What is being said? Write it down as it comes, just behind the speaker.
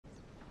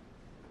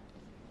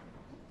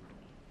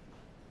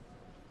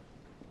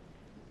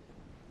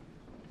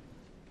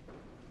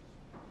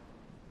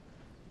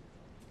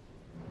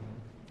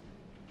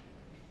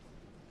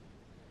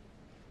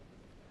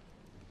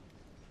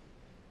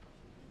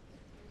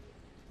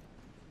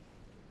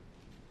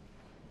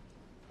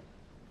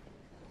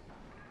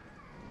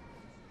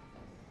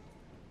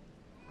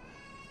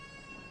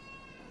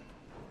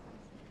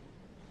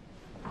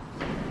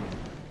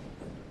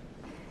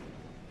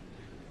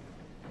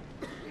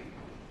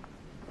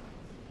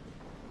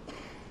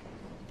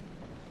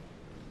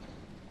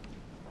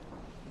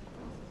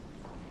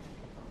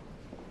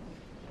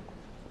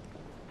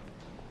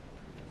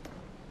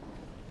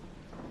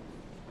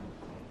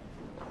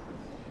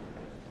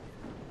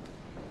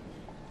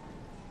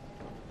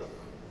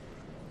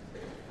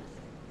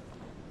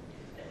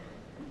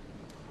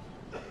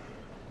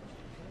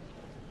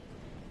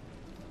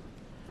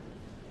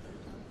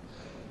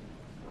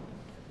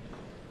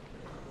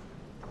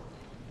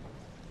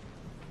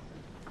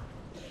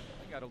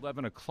At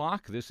 11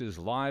 o'clock, this is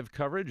live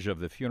coverage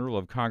of the funeral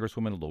of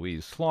Congresswoman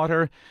Louise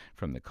Slaughter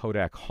from the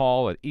Kodak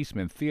Hall at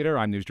Eastman Theatre.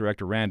 I'm News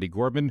Director Randy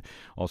Gorman,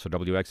 also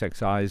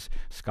WXXI's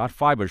Scott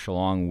Feibush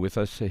along with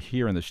us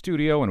here in the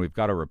studio, and we've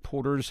got our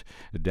reporters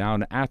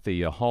down at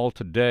the hall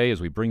today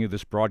as we bring you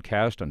this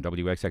broadcast on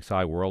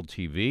WXXI World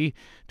TV,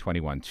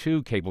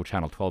 21.2, cable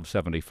channel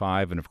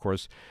 1275, and of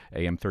course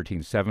AM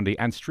 1370,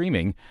 and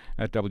streaming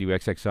at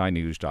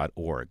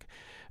WXXInews.org.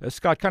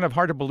 Scott, kind of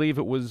hard to believe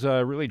it was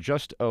really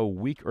just a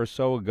week or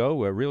so ago,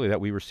 really, that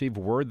we received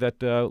word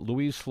that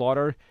Louise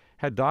Slaughter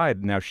had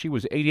died. Now, she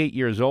was 88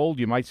 years old.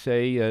 You might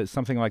say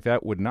something like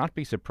that would not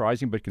be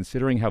surprising, but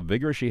considering how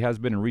vigorous she has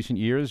been in recent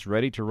years,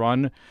 ready to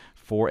run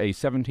for a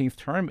 17th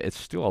term, it's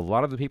still a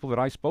lot of the people that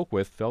I spoke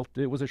with felt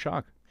it was a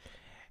shock.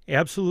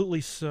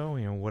 Absolutely so.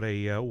 You know,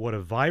 what a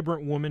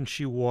vibrant woman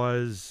she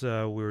was. We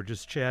were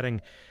just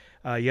chatting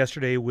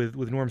yesterday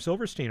with Norm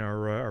Silverstein,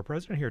 our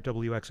president here at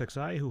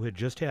WXXI, who had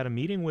just had a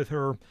meeting with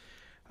her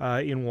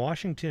in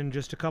Washington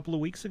just a couple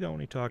of weeks ago,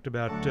 and he talked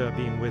about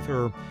being with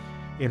her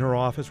in her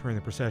office, hearing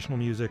the processional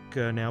music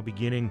now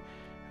beginning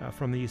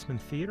from the Eastman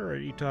Theatre.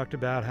 He talked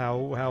about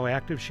how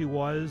active she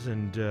was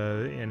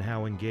and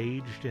how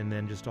engaged, and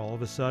then just all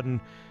of a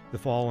sudden the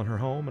fall in her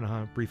home and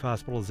a brief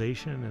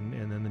hospitalization,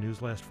 and then the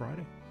news last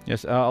Friday.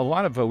 Yes, a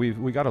lot of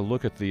we got to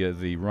look at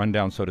the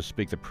rundown, so to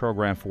speak, the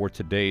program for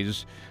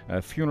today's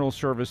funeral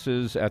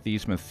services at the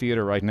Eastman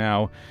Theatre right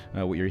now.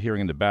 What you're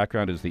hearing in the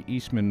background is the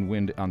Eastman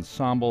Wind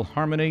Ensemble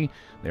Harmony.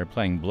 They're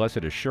playing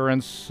Blessed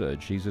Assurance,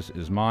 Jesus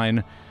is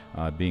Mine,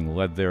 being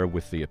led there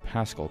with the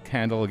Paschal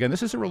Candle. Again,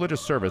 this is a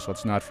religious service,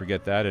 let's not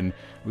forget that, and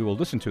we will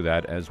listen to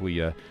that as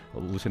we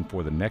listen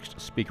for the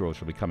next speaker, which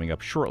will be coming up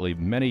shortly.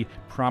 Many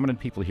prominent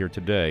people here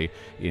today,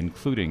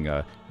 including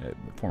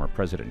former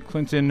President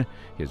Clinton,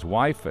 his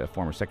wife,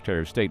 former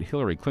Secretary of State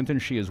Hillary Clinton.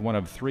 She is one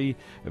of three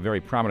very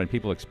prominent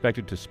people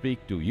expected to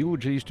speak, do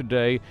eulogies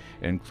today,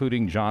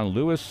 including John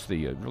Lewis,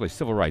 the really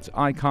civil rights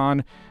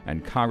icon,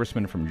 and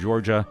Congressman from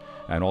Georgia,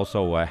 and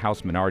also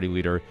House Minority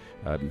Leader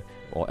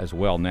as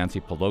well, Nancy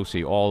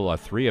Pelosi. All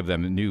three of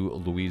them knew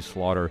Louise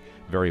Slaughter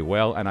very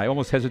well. And I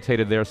almost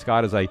hesitated there,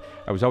 Scott, as I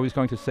was always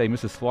going to say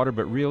Mrs. Slaughter,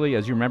 but really,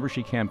 as you remember,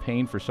 she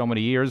campaigned for so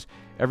many years.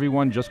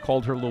 Everyone just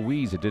called her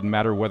Louise. It didn't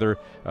matter whether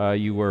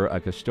you were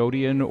a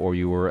custodian or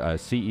you were a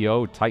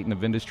CEO, titan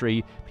of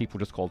industry. People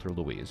just called her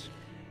Louise.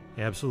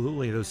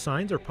 Absolutely. Those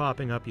signs are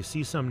popping up. You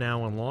see some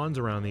now on lawns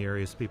around the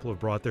area. So people have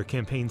brought their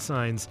campaign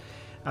signs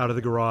out of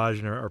the garage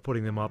and are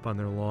putting them up on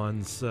their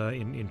lawns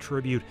in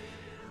tribute.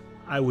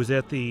 I was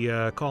at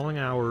the calling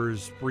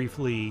hours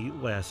briefly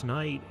last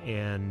night,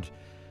 and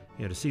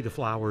to see the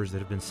flowers that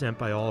have been sent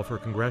by all of her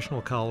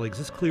congressional colleagues,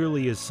 this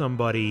clearly is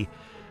somebody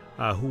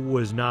who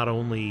was not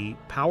only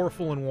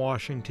powerful in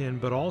Washington,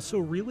 but also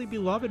really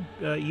beloved,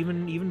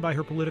 even by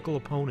her political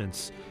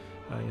opponents.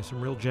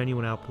 Some real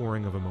genuine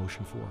outpouring of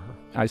emotion for her.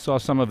 I saw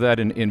some of that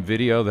in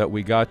video that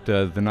we got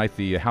the night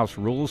the House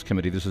Rules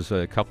Committee, this is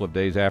a couple of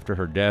days after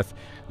her death,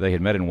 they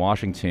had met in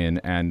Washington,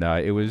 and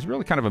it was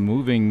really kind of a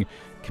moving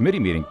committee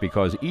meeting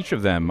because each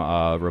of them,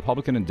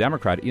 Republican and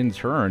Democrat, in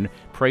turn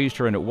praised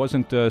her, and it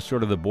wasn't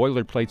sort of the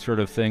boilerplate sort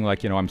of thing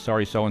like, I'm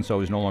sorry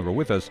so-and-so is no longer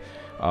with us.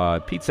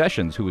 Pete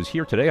Sessions, who is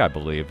here today, I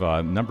believe,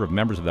 a number of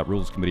members of that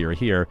Rules Committee are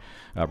here,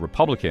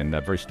 Republican,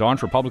 a very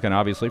staunch Republican,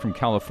 obviously, from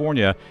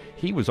California.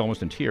 He was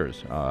almost in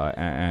tears,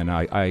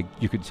 and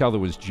you could tell there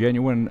was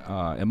genuine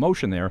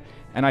emotion there,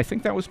 and I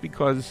think that was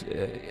because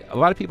a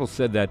lot of people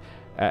said that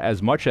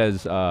as much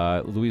as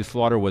Louise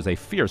Slaughter was a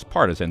fierce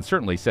partisan,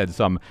 certainly said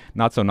some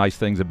not-so-nice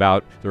things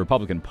about the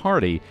Republican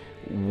Party,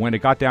 when it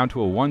got down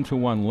to a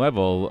one-to-one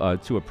level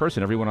to a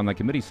person, everyone on that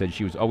committee said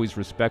she was always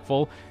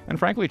respectful and,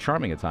 frankly,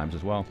 charming at times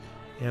as well.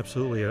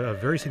 Absolutely. A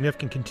very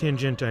significant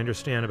contingent. I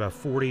understand about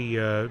 40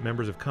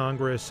 members of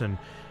Congress and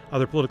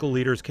other political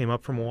leaders came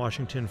up from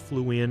Washington,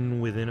 flew in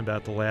within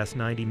about the last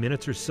 90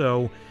 minutes or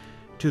so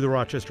to the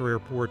Rochester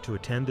airport to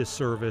attend this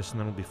service, and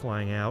then we'll be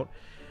flying out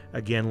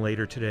again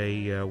later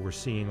today. We're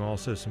seeing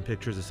also some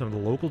pictures of some of the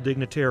local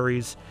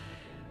dignitaries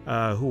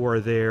who are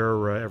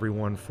there,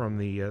 everyone from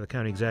the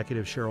county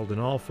executive, Cheryl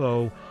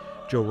Donalfo,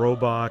 Joe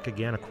Robach,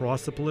 again,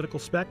 across the political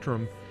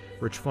spectrum,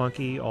 Rich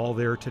Funke, all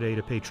there today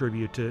to pay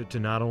tribute to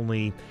not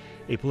only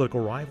a political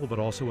rival, but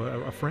also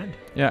a friend.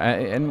 Yeah,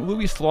 and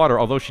Louise Slaughter,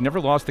 although she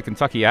never lost the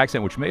Kentucky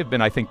accent, which may have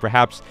been, I think,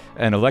 perhaps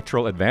an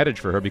electoral advantage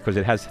for her because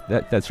it has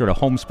that sort of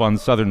homespun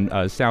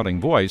Southern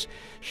sounding voice,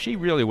 she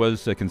really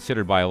was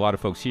considered by a lot of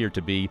folks here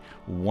to be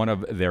one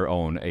of their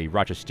own, a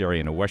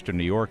Rochesterian, a Western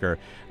New Yorker.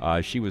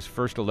 She was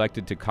first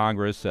elected to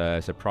Congress, a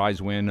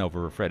surprise win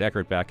over Fred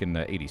Eckert back in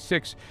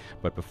 '86,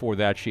 but before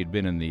that she had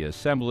been in the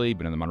Assembly,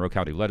 been in the Monroe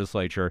County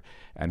Legislature,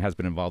 and has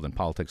been involved in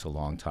politics a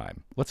long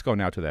time. Let's go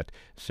now to that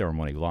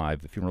ceremony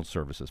live, the funeral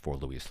services for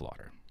Louise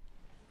Slaughter.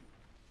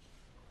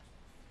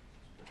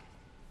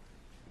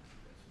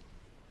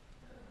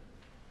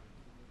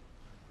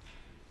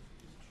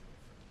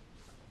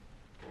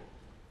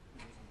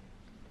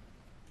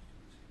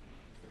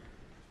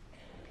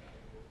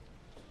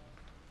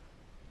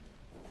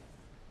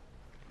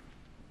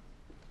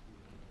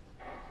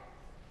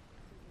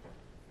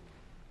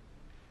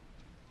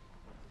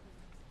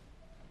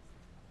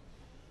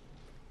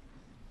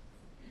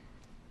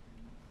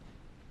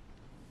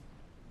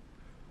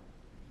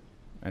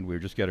 and we're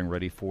just getting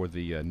ready for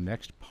the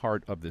next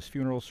part of this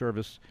funeral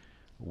service,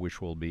 which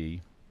will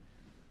be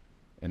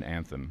an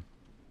anthem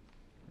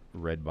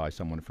read by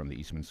someone from the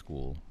Eastman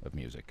School of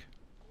Music.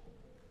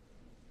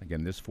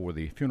 Again, this for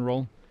the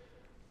funeral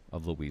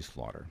of Louise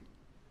Slaughter.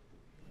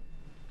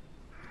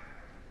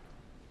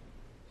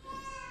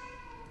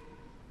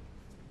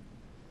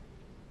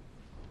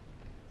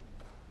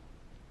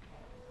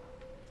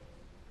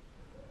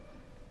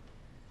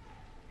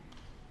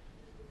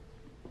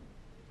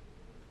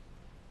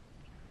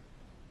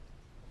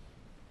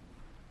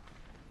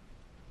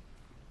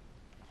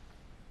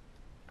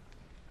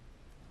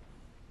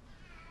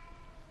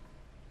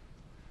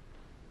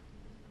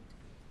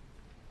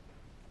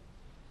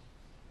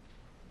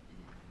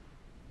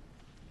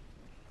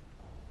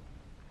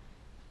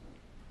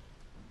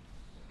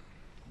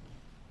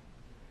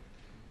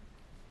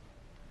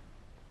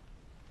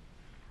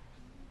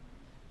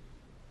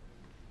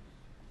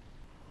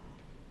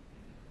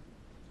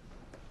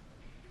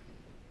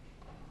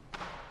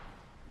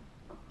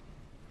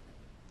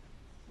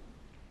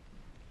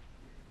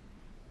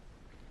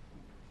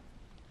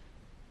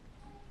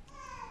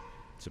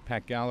 It's a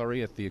packed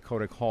gallery at the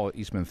Kodak Hall at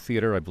Eastman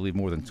Theatre. I believe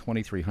more than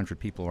 2,300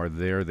 people are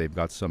there. They've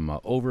got some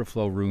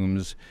overflow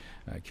rooms,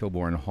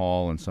 Kilbourne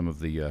Hall, and some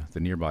of the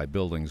nearby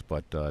buildings.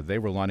 But they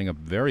were lining up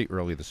very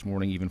early this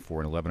morning, even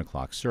for an 11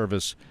 o'clock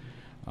service.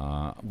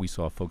 We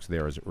saw folks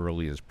there as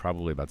early as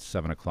probably about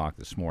 7 o'clock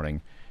this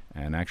morning.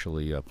 And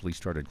actually, police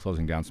started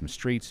closing down some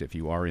streets. If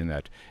you are in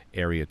that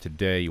area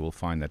today, you will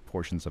find that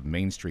portions of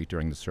Main Street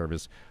during the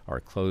service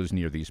are closed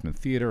near the Eastman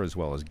Theatre, as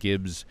well as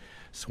Gibbs,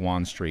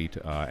 Swan Street,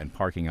 and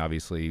parking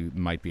obviously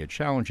might be a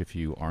challenge if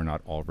you are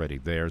not already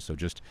there. So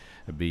just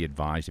be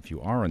advised, if you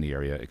are in the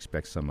area,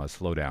 expect some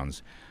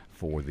slowdowns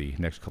for the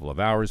next couple of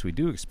hours. We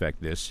do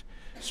expect this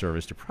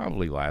service to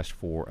probably last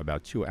for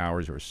about 2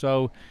 hours or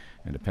so.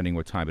 And depending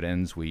what time it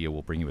ends, we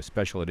will bring you a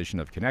special edition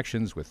of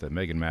Connections with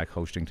Megan Mack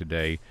hosting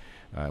today.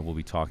 We'll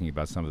be talking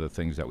about some of the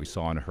things that we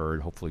saw and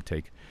heard, hopefully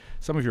take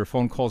some of your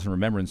phone calls and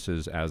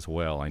remembrances as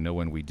well. I know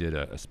when we did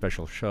a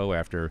special show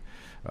after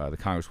the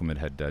Congresswoman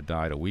had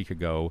died a week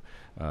ago,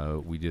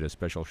 we did a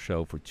special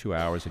show for 2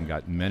 hours and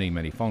got many,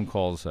 many phone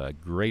calls,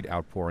 great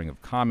outpouring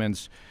of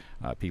comments,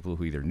 people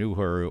who either knew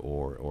her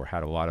or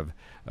had a lot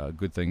of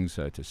good things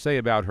to say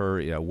about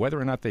her, whether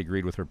or not they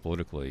agreed with her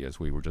politically, as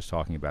we were just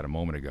talking about a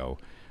moment ago.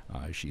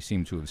 She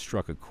seemed to have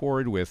struck a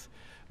chord with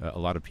a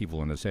lot of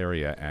people in this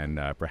area, and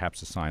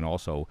perhaps a sign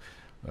also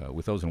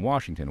with those in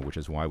Washington, which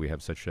is why we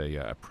have such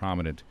a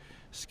prominent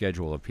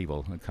schedule of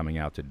people coming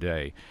out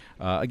today.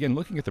 Again,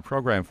 looking at the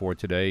program for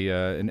today,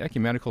 an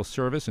ecumenical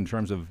service in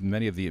terms of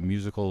many of the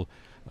musical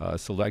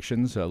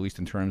selections, at least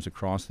in terms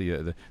across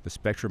the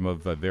spectrum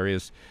of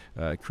various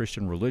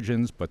Christian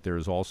religions, but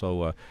there's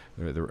also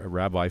the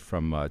rabbi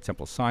from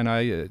Temple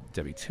Sinai,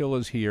 Debbie Till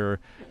is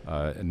here,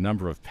 a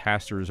number of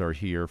pastors are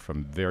here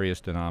from various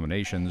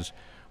denominations.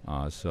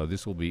 So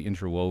this will be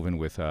interwoven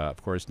with,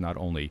 of course, not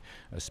only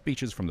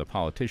speeches from the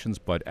politicians,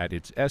 but at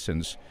its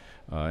essence,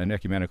 an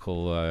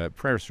ecumenical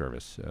prayer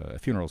service, a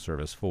funeral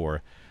service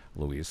for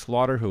Louise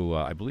Slaughter, who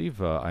I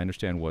believe, I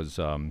understand, was,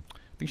 I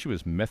think she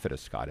was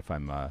Methodist, Scott, if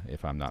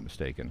I'm not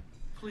mistaken.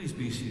 Please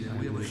be seated.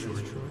 We have a short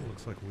show.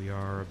 Looks like we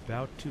are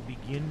about to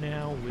begin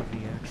now with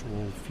the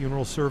actual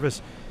funeral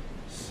service.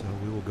 So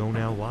we will go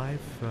now live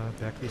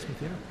back to the Eastman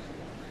Theatre.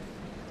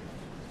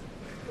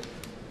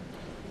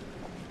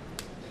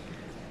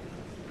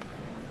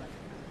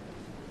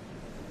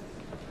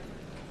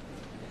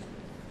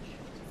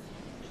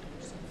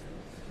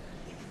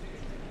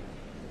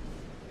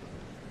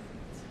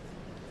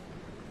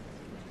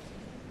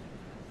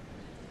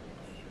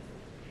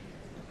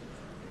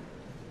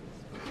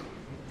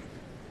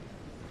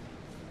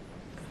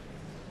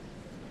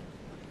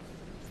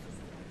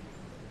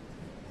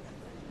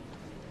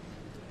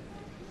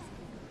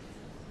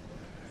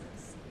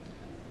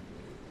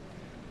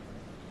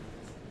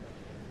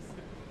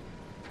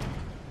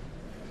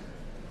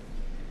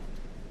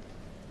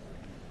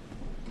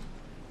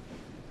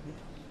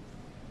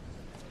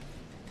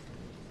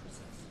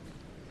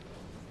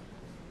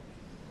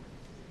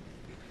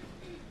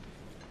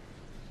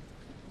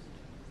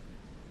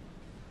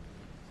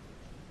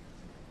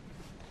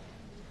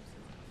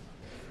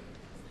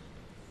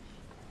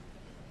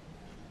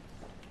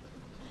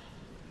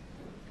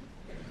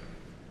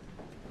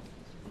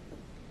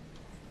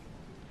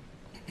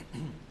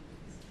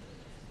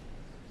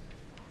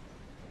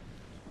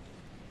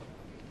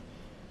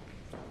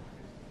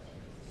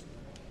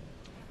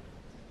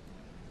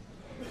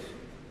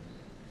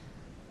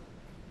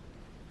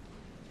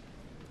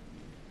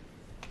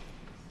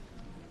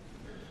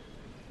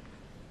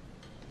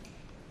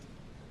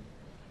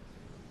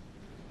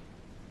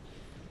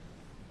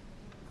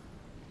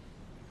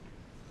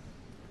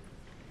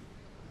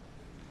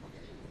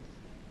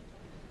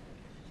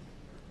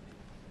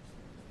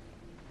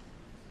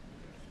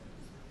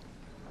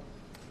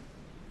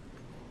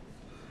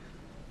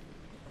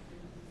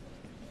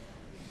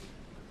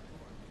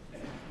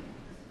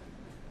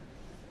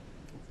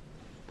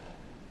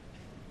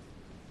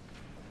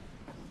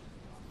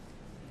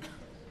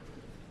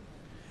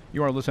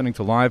 You are listening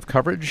to live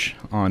coverage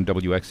on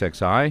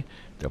WXXI,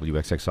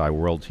 WXXI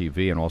World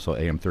TV, and also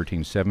AM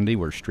 1370.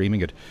 We're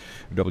streaming at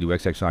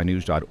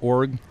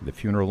WXXInews.org. The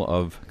funeral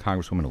of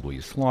Congresswoman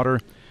Louise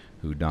Slaughter,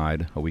 who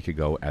died a week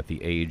ago at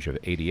the age of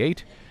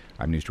 88.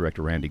 I'm News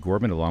Director Randy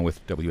Gorman, along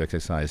with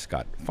WXXI's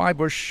Scott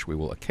Feibush. We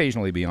will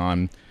occasionally be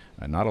on,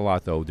 not a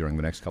lot, though, during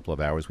the next couple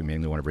of hours. We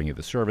mainly want to bring you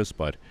the service,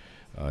 but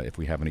if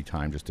we have any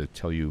time just to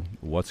tell you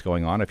what's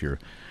going on, if you're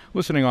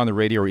listening on the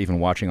radio or even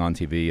watching on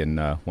TV and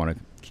want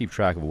to keep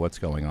track of what's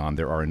going on,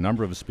 there are a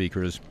number of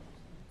speakers.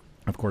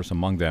 Of course,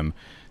 among them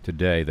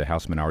today, the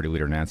House Minority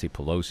Leader Nancy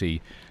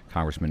Pelosi,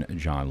 Congressman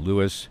John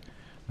Lewis,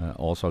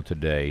 also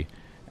today,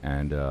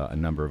 and a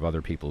number of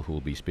other people who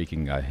will be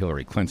speaking,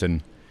 Hillary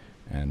Clinton.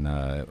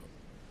 And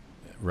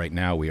right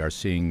now we are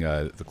seeing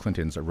the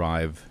Clintons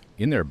arrive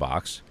in their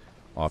box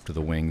off to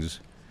the wings,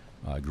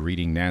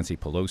 greeting Nancy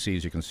Pelosi,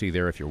 as you can see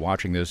there if you're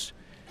watching this,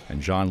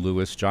 and John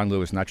Lewis. John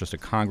Lewis, not just a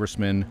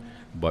congressman,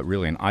 but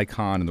really an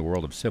icon in the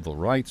world of civil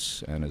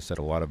rights, and has said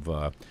a lot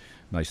of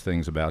nice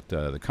things about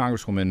the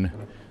Congresswoman.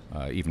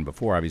 Even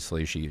before,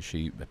 obviously,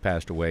 she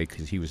passed away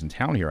because he was in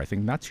town here, I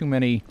think, not too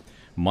many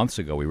months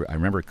ago. I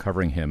remember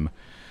covering him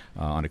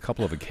on a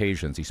couple of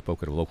occasions. He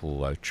spoke at a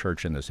local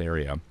church in this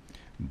area.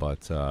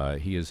 But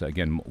he is,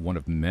 again, one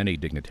of many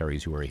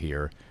dignitaries who are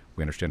here.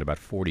 We understand about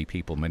 40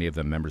 people, many of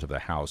them members of the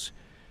House,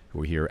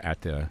 who are here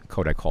at the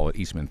Kodak Hall at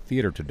Eastman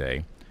Theatre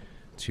today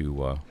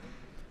to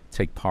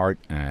take part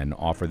and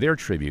offer their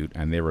tribute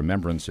and their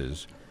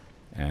remembrances.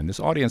 And this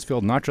audience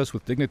filled not just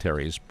with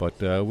dignitaries, but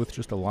with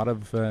just a lot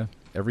of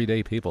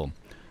everyday people.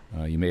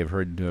 You may have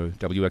heard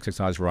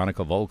WXXI's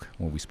Veronica Volk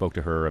when we spoke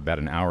to her about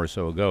an hour or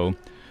so ago.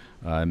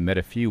 Met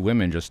a few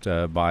women just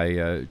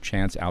by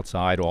chance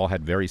outside, all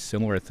had very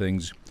similar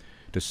things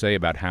to say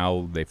about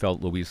how they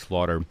felt Louise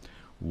Slaughter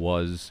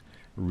was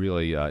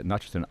really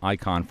not just an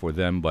icon for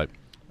them, but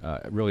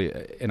really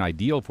an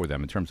ideal for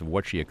them in terms of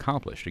what she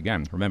accomplished.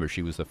 Again, remember,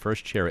 she was the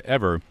first chair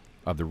ever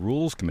of the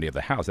Rules Committee of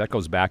the House. That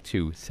goes back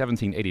to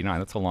 1789.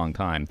 That's a long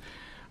time.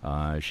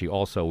 She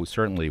also,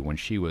 certainly when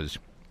she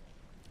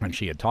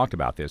had talked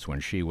about this, when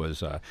she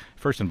was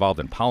first involved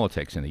in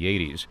politics in the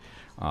 80s,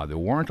 there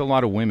weren't a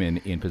lot of women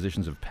in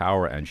positions of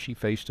power, and she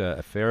faced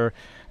a fair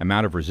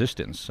amount of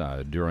resistance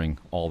during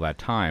all that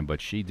time. But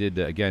she did,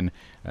 again,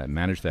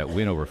 manage that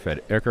win over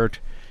Fred Eckert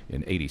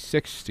in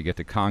 86 to get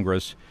to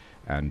Congress.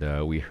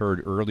 And we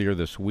heard earlier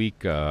this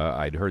week,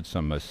 I'd heard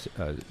some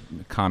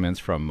comments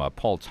from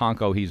Paul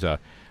Tonko. He's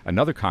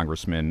another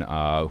congressman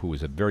who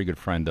was a very good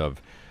friend of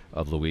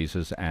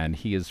Louise's, and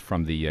he is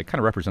from the, kind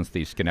of represents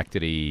the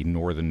Schenectady,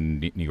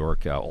 northern New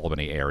York,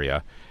 Albany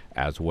area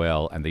as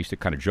well. And they used to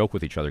kind of joke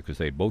with each other because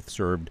they both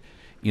served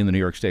in the New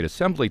York State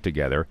Assembly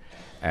together.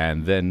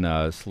 And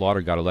then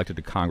Slaughter got elected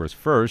to Congress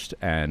first,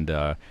 and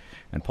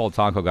Paul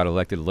Tonko got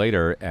elected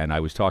later. And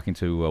I was talking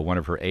to one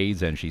of her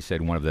aides, and she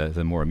said one of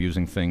the more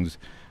amusing things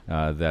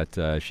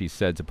that she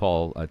said to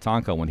Paul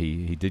Tonko when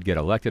he did get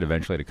elected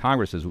eventually to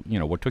Congress is, you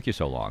know, what took you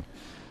so long?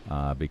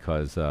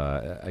 Because,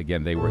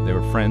 again, they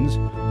were friends.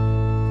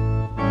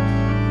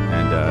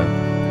 And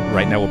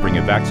right now we'll bring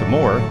you back some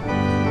more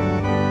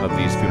of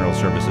these funeral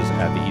services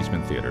at the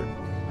Eastman Theatre.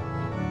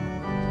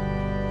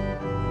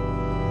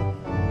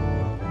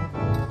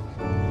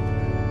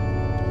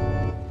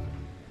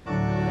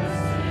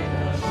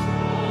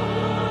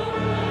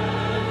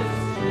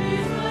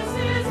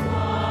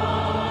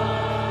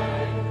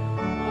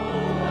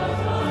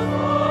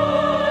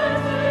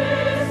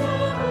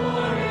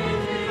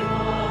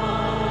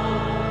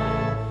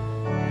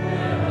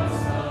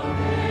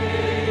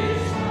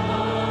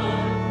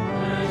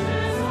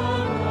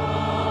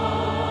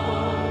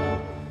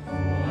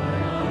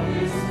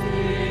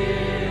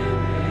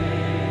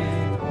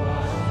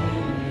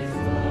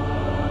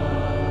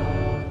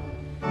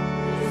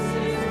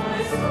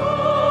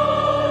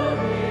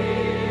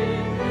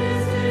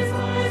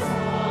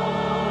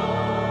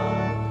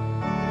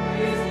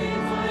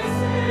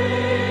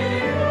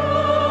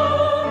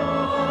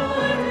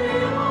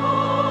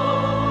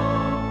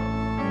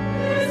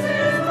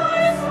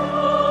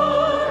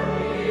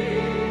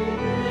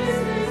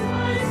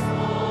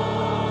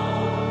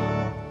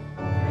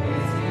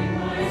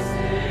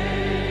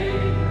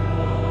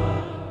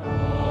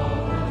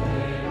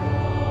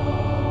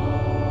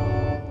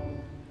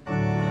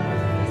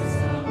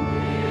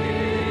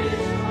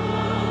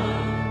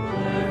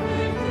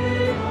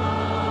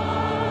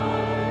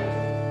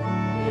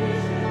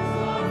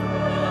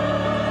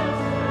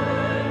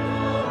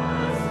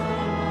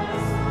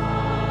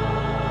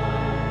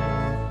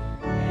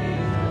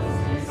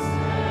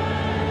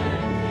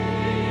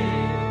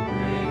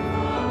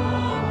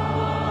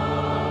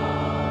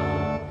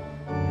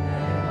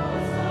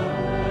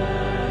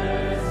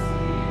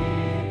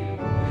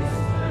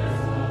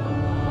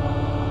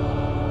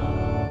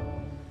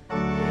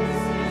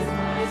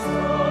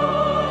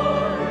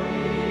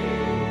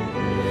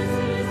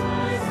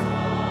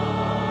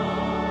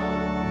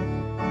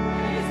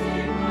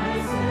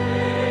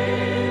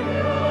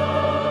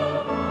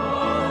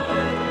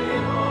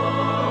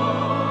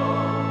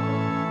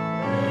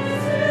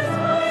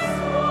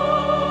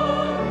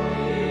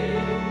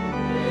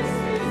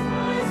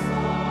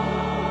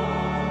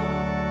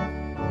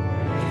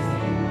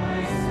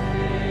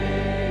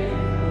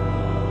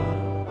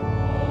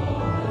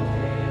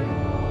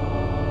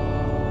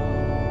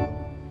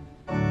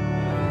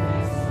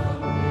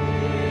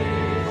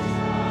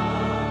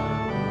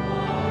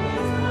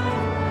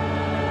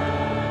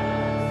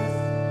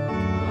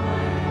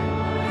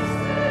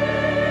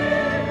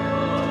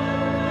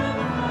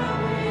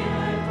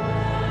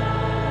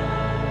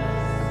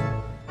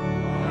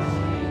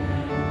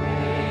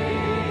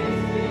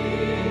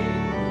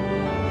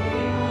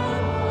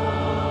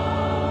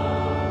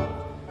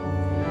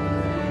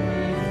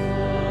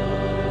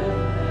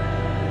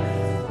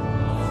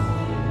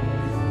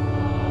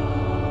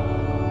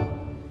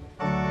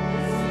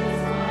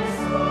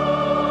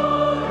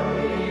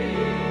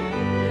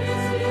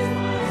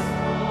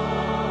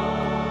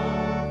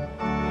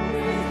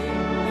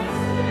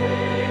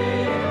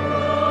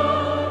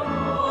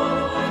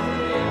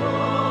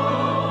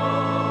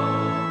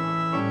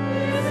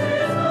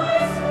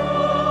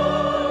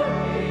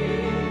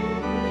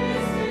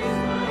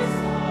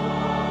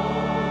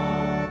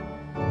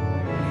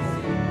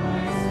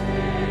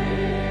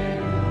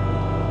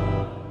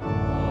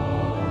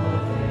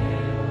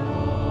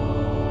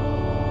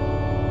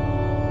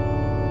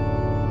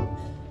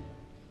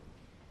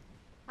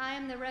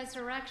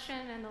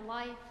 resurrection and the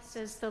life,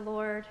 says the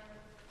Lord.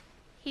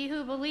 He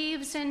who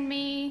believes in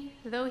me,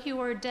 though he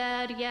were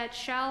dead, yet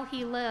shall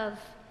he live.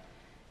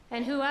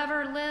 And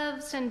whoever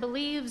lives and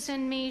believes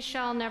in me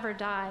shall never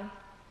die.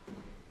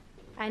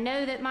 I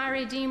know that my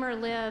Redeemer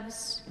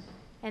lives,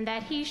 and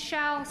that he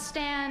shall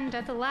stand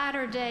at the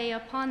latter day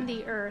upon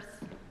the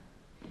earth.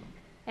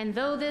 And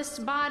though this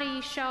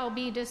body shall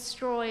be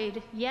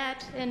destroyed,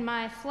 yet in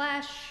my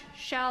flesh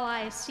shall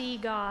I see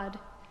God.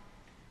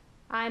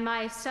 I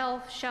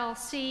myself shall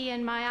see,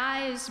 and my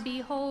eyes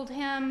behold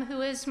him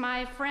who is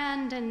my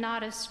friend and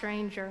not a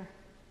stranger.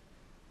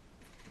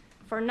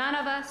 For none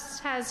of us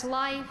has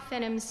life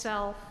in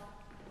himself,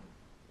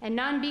 and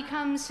none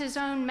becomes his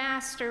own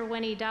master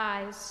when he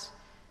dies.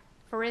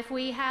 For if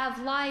we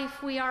have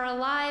life, we are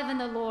alive in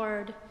the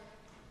Lord,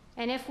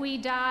 and if we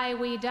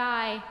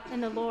die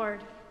in the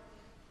Lord.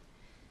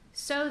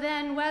 So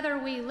then, whether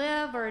we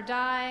live or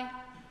die,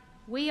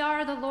 we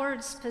are the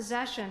Lord's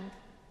possession.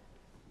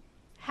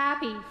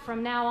 Happy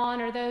from now on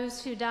are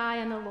those who die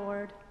in the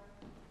Lord.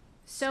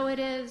 So it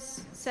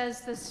is, says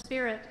the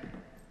Spirit,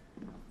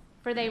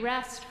 for they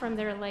rest from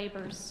their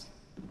labors.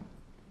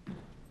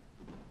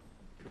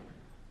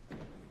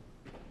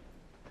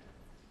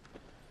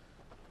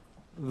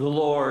 The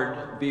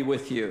Lord be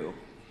with you.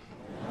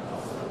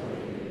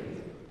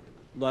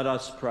 Let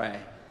us pray.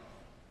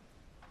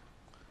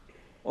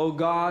 O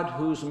God,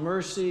 whose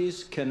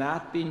mercies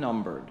cannot be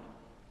numbered,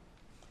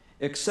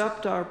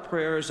 accept our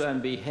prayers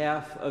on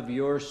behalf of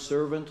your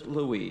servant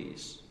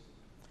Louise,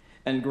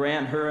 and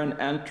grant her an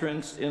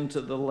entrance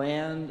into the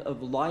land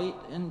of light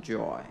and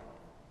joy,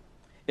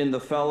 in the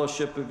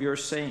fellowship of your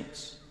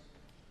saints,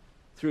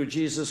 through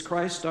Jesus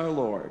Christ our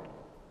Lord,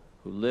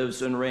 who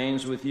lives and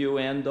reigns with you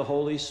and the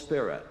Holy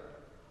Spirit,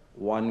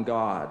 one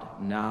God,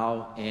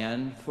 now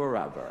and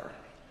forever.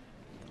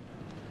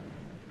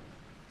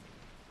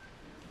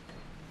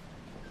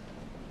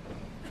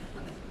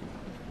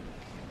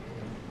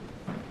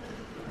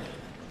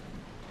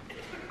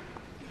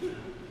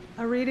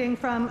 A reading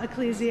from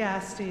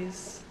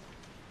Ecclesiastes.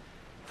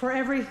 For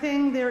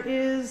everything there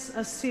is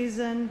a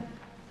season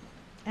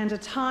and a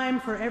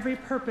time for every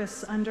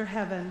purpose under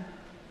heaven,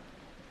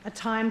 a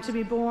time to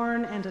be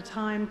born and a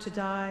time to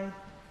die,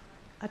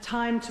 a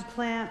time to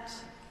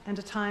plant and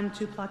a time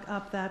to pluck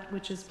up that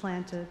which is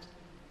planted,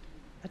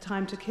 a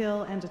time to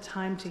kill and a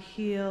time to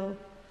heal,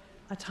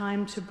 a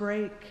time to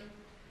break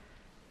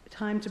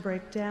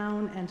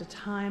down and a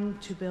time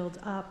to build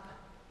up,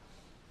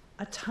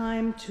 a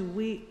time to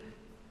weep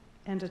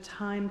and a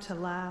time to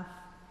laugh,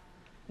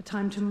 a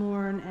time to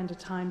mourn and a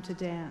time to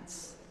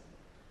dance,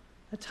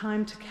 a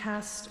time to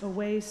cast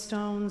away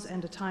stones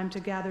and a time to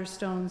gather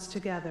stones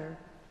together,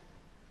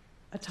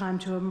 a time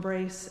to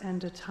embrace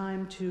and a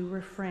time to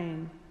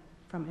refrain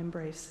from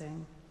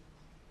embracing,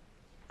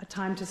 a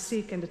time to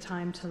seek and a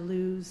time to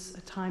lose,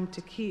 a time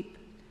to keep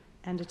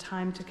and a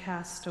time to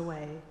cast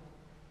away,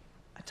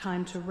 a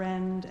time to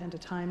rend and a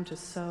time to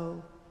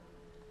sow,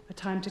 a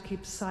time to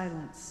keep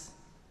silence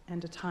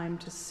and a time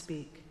to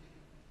speak,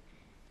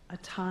 a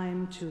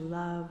time to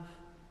love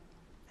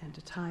and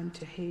a time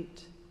to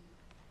hate,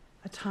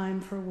 a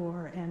time for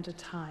war and a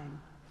time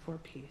for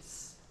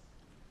peace.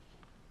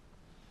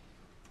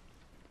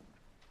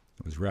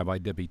 It was Rabbi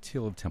Debbie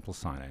Thiel of Temple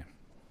Sinai.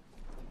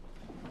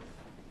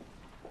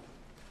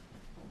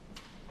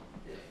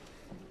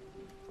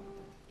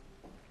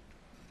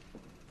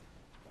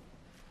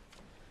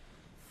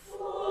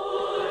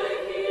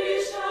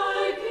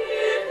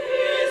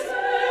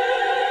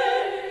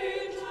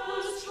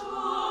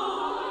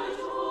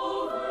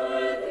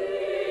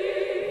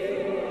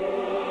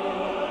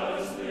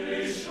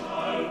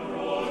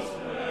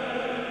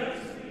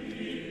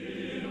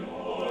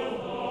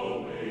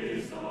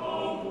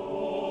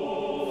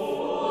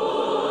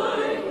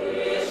 He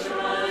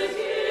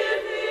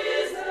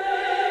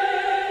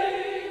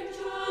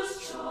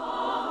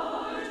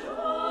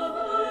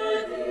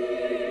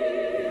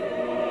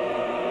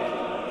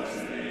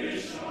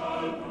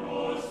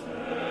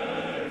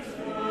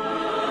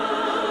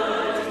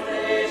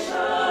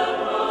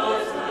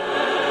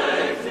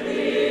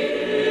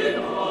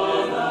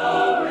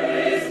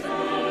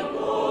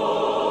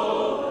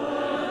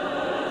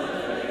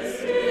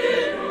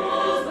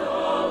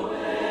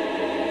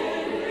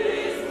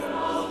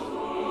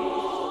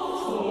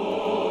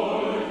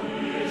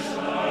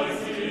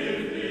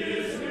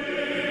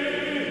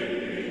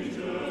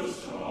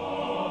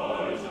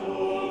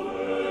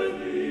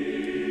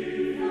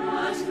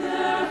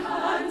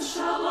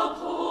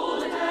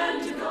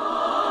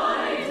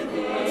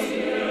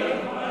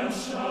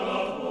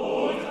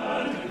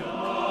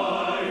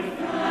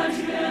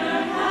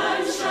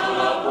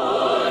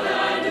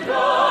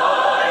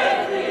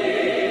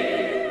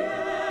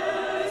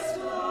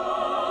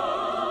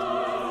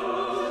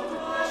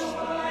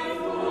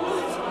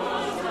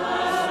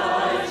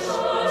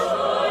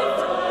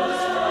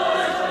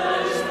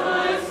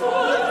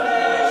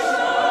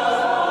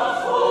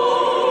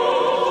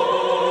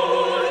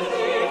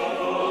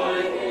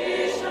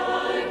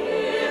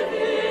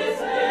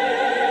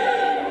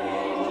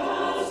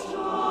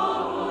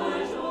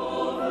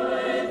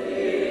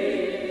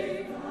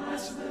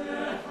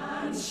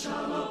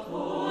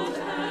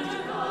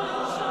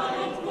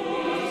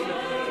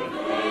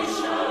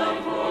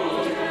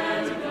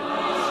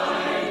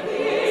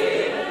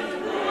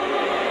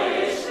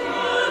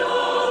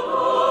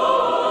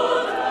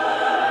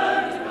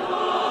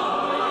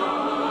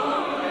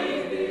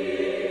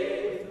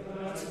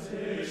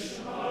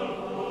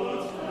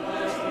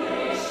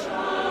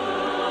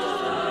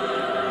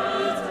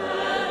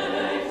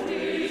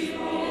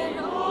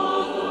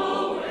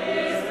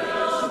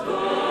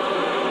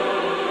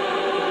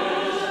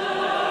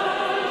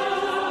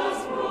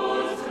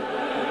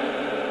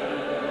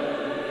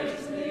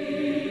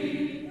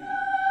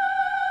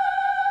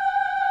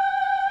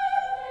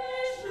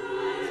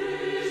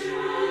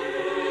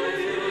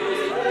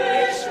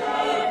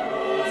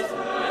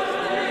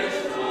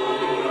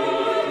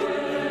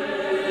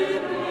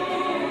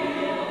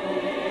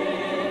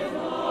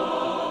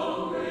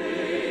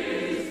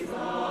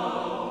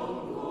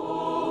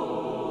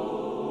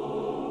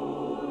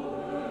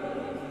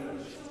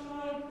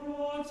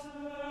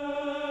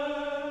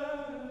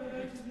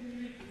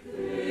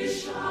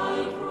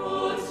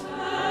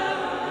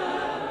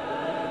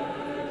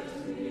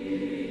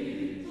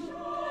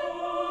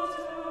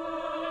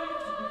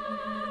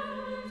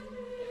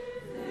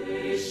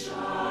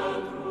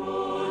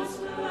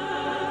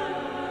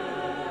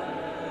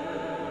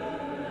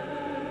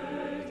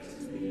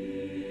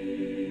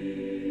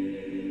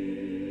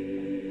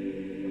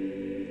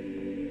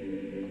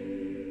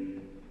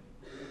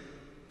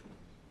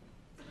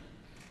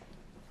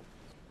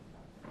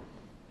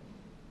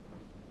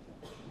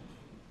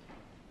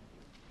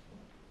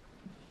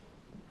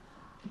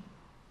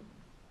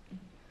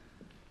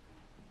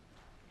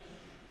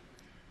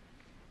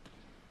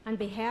On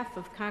behalf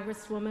of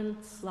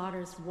Congresswoman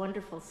Slaughter's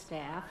wonderful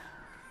staff,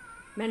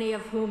 many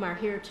of whom are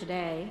here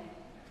today,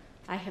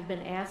 I have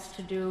been asked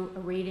to do a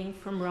reading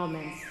from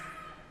Romans.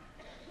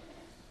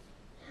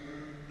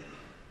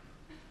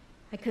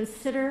 I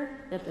consider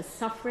that the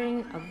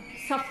sufferings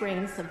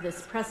of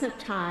this present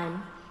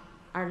time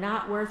are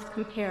not worth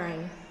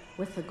comparing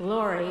with the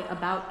glory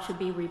about to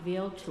be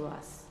revealed to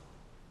us.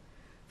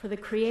 For the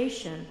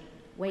creation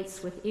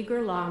waits with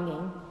eager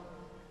longing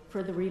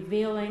for the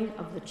revealing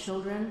of the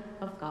children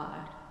of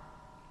God.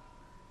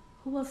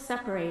 Who will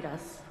separate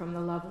us from the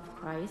love of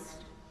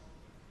Christ?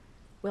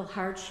 Will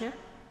hardship,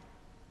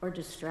 or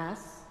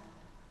distress,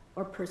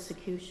 or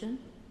persecution,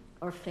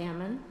 or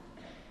famine,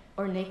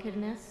 or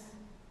nakedness,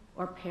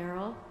 or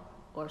peril,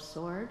 or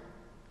sword?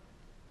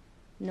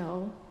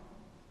 No,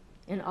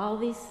 in all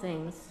these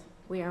things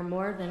we are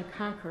more than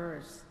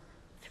conquerors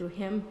through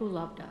him who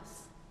loved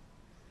us.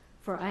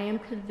 For I am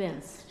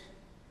convinced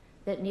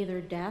that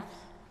neither death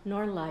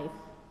nor life,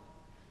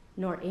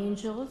 nor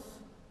angels,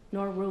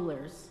 nor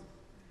rulers,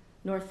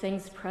 nor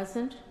things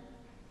present,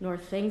 nor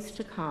things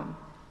to come,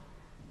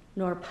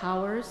 nor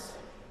powers,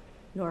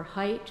 nor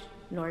height,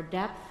 nor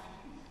depth,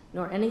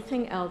 nor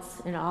anything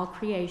else in all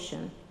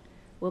creation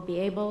will be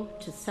able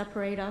to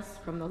separate us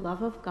from the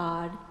love of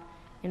God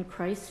in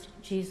Christ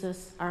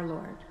Jesus our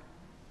Lord.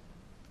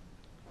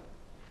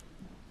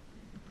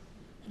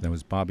 That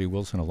was Bobby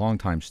Wilson, a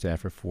longtime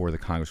staffer for the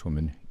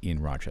Congresswoman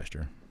in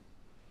Rochester.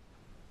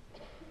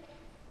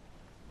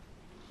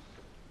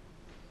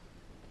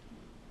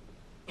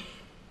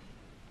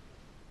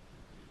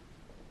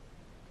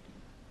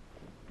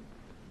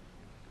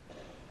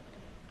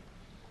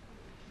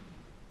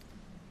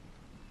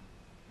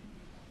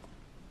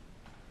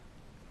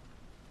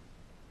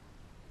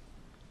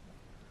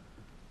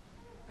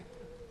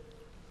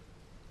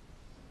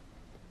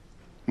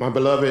 My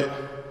beloved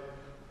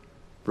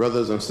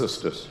brothers and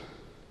sisters,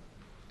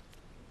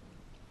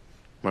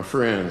 my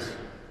friends,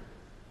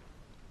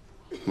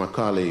 my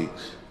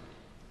colleagues,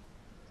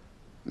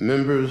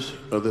 members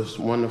of this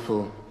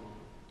wonderful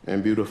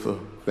and beautiful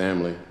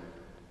family,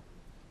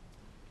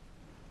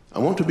 I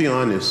want to be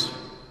honest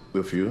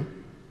with you.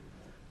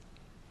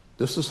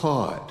 This is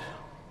hard.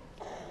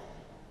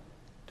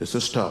 This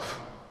is tough.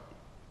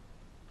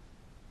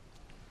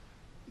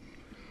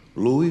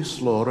 Louise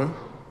Slaughter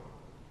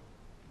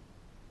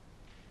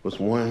was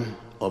one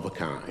of a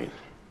kind.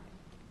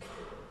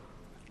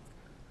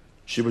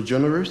 She was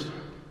generous,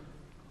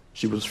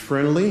 she was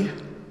friendly,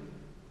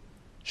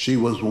 she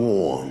was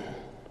warm.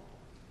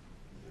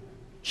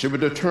 She was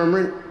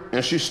determined,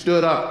 and she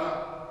stood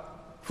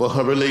up for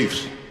her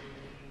beliefs.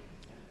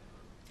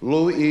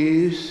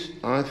 Louise,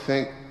 I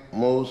think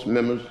most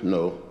members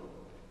know,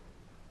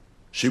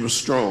 she was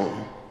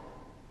strong,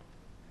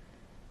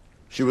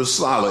 she was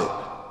solid,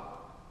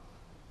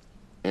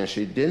 and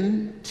she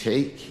didn't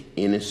take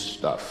any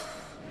stuff.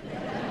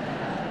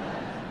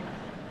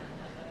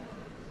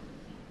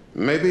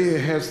 Maybe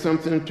it has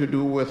something to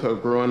do with her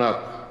growing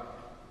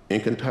up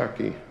in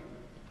Kentucky.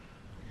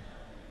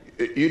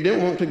 You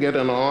didn't want to get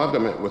in an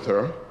argument with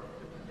her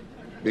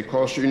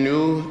because you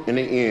knew in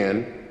the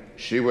end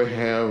she would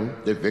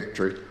have the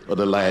victory of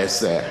the last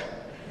say.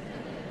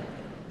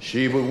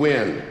 She would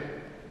win.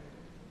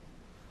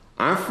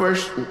 I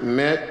first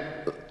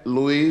met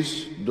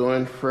Louise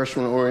during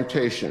freshman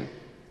orientation.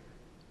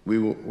 We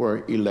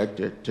were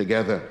elected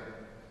together.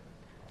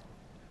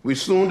 We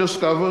soon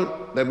discovered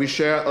that we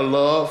shared a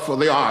love for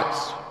the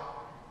arts,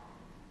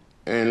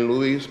 and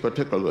Louise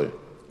particularly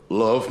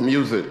loved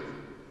music.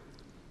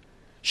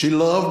 She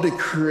loved the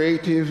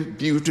creative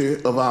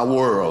beauty of our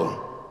world,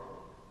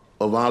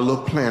 of our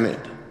little planet,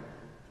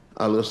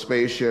 our little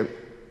spaceship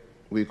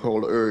we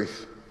call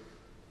Earth.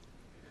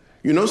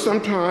 You know,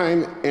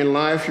 sometime in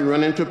life you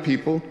run into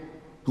people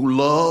who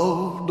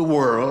love the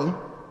world,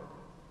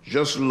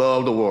 just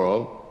love the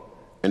world,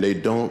 and they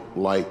don't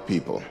like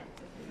people.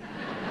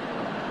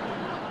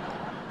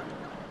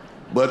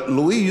 But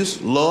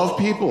Louise loved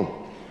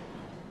people.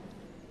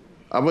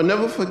 I will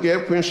never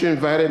forget when she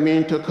invited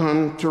me to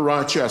come to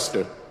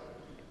Rochester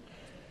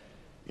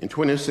in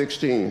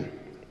 2016.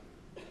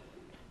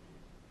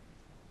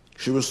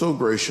 She was so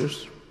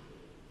gracious.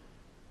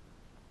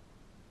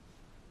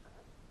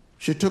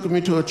 She took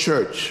me to a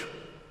church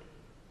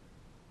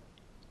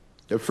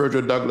that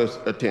Frederick Douglass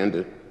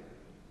attended.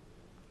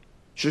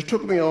 She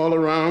took me all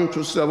around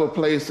to several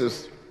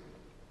places.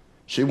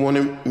 She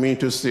wanted me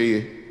to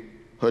see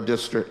her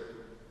district.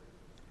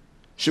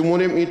 She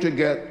wanted me to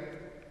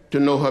get to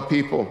know her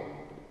people.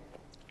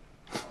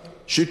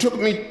 She took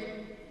me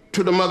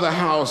to the Mother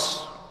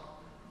House,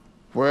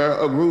 where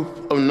a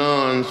group of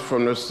nuns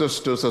from the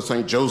Sisters of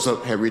St.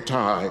 Joseph had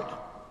retired.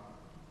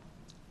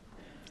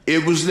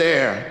 It was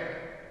there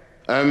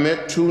I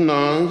met two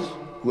nuns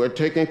who had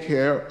taken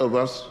care of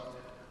us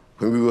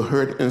when we were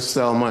hurt in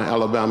Selma,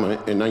 Alabama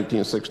in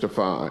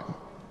 1965.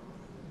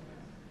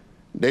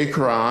 They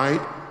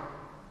cried,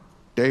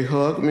 they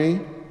hugged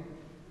me,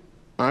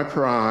 I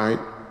cried,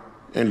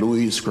 and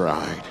Louise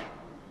cried.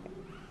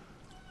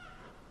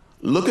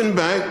 Looking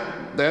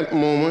back, that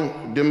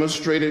moment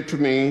demonstrated to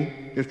me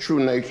the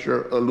true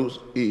nature of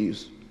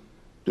Louise,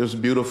 this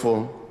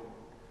beautiful,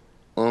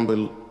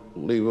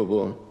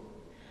 unbelievable,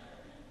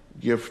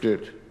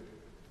 gifted,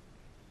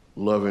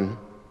 loving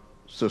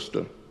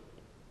sister.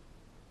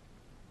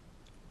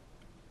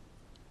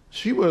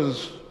 She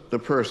was the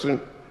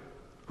person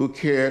who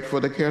cared for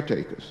the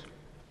caretakers,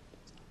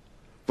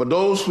 for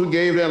those who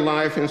gave their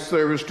life in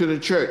service to the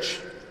church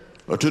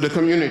or to the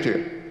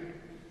community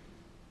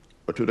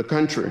or to the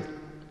country.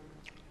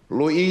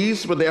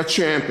 Louise was their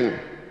champion,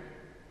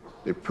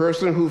 the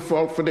person who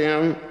fought for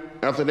them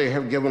after they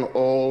have given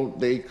all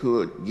they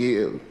could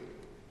give.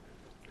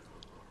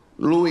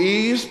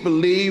 Louise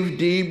believed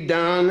deep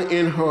down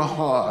in her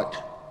heart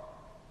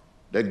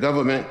that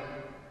government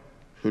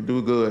should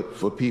do good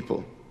for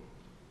people.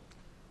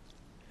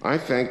 I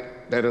think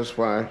that is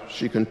why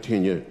she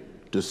continued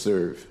to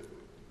serve.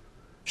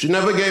 She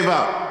never gave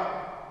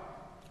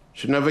up.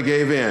 She never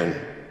gave in.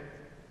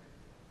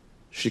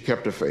 She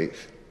kept the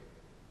faith.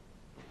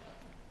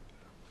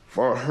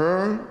 For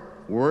her,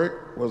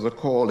 work was a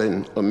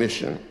calling, a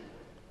mission.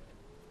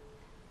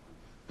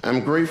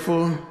 I'm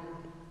grateful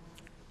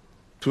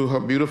to her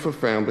beautiful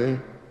family,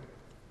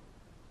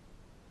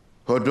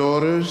 her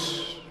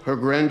daughters, her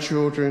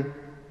grandchildren,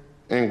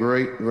 and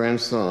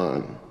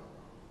great-grandson.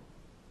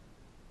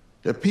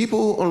 The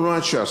people of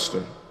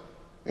Rochester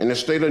and the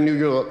state of New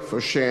York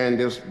for sharing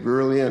this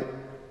brilliant,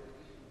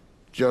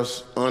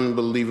 just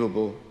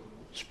unbelievable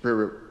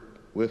spirit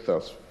with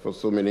us for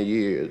so many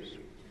years.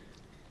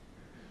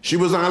 She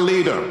was our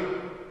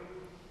leader.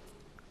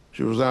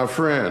 She was our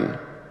friend.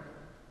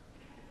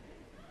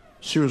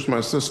 She was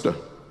my sister.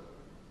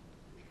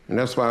 And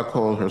that's why I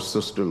call her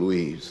Sister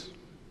Louise.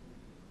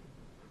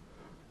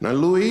 Now,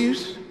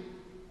 Louise,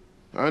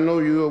 I know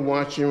you are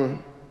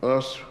watching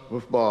us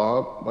with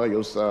Bob by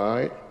your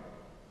side.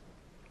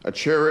 I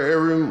cherish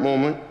every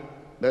moment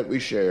that we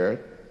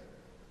shared.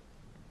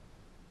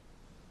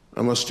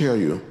 I must tell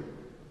you,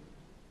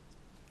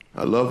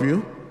 I love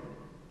you,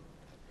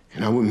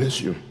 and I will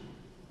miss you.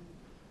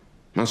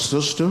 My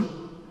sister,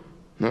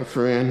 my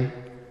friend,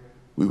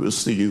 we will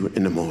see you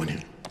in the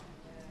morning.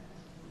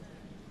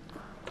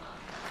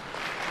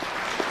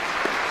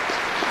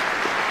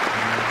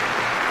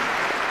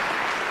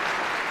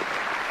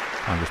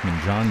 Congressman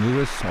John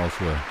Lewis,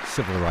 also a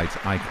civil rights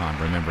icon,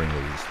 remembering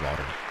Louise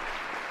Slaughter.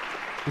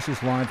 This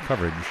is live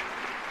coverage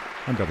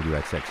on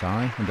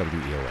WXXI and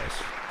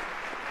WEOS.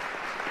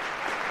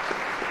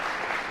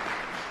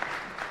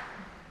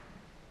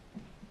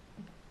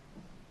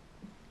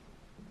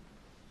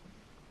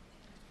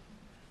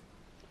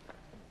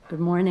 Good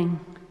morning.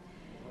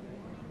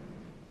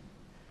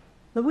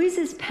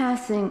 Louise's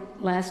passing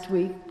last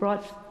week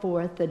brought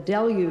forth a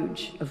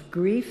deluge of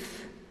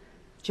grief,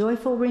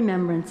 joyful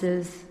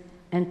remembrances,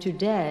 and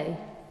today,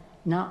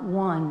 not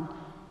one,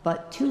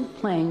 but 2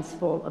 planes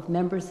full of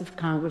members of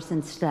Congress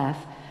and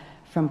staff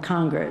from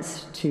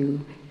Congress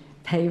to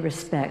pay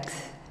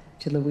respects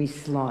to Louise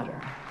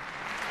Slaughter.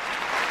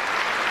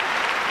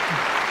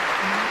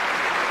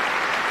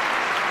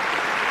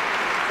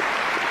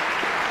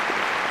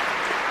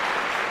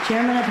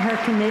 Chairman of her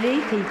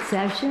committee, Pete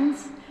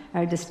Sessions,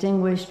 our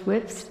distinguished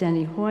whips,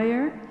 Steny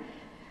Hoyer,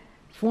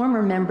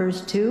 former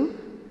members too,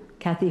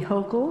 Kathy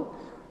Hochul,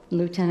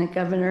 Lieutenant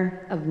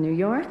Governor of New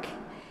York,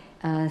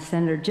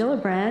 Senator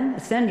Gillibrand, a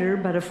senator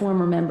but a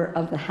former member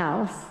of the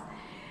House,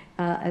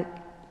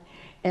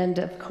 and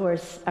of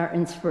course our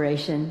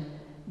inspiration,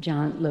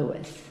 John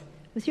Lewis.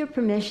 With your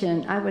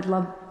permission, I would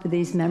love for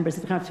these members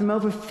of Congress from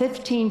over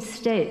 15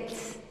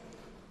 states,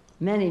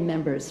 many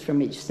members from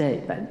each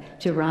state, but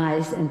to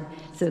rise and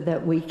so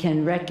that we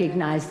can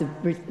recognize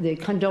the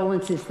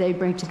condolences they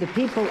bring to the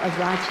people of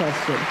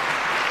Rochester.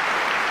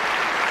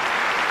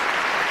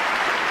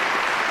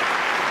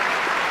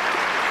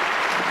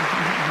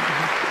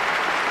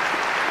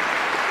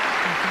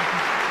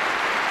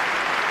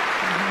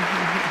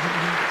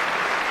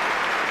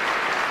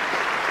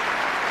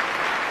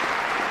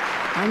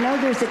 I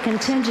know there's a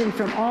contingent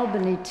from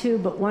Albany too,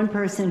 but one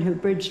person who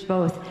bridged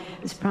both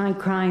is probably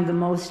crying the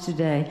most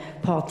today,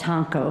 Paul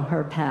Tonko,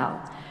 her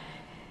pal.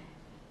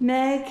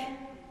 Meg,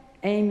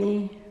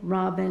 Amy,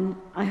 Robin,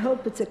 I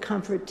hope it's a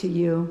comfort to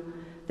you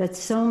that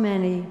so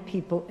many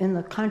people in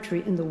the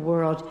country, in the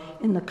world,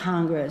 in the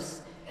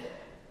Congress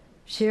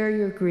share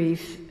your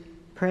grief,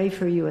 pray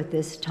for you at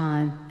this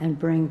time, and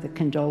bring the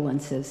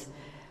condolences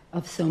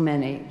of so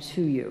many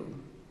to you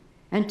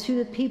and to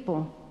the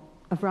people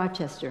of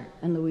Rochester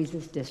and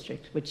Louise's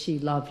district, which she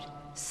loved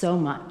so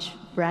much,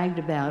 bragged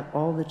about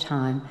all the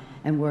time,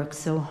 and worked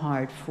so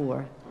hard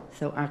for.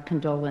 So our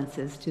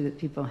condolences to the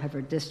people of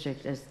her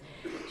district as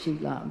she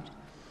loved.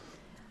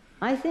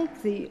 I think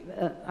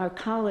our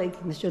colleague,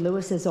 Mr.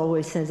 Lewis, as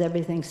always, says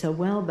everything so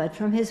well, but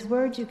from his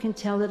words you can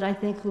tell that I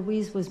think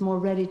Louise was more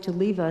ready to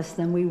leave us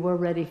than we were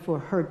ready for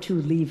her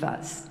to leave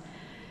us.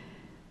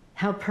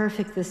 How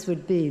perfect this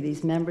would be,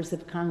 these members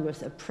of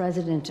Congress, a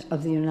president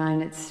of the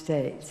United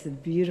States, the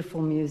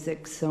beautiful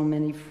music, so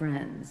many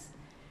friends.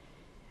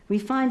 We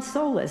find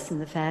solace in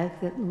the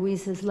fact that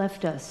Louise has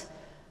left us,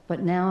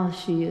 but now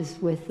she is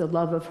with the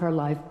love of her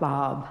life,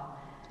 Bob.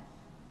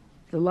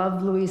 The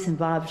love Louise and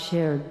Bob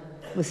shared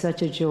was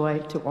such a joy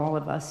to all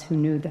of us who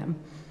knew them.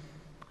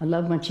 I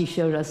love when she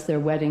showed us their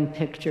wedding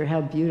picture,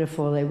 how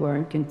beautiful they were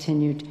and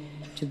continued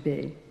to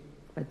be.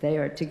 But they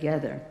are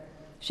together.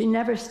 She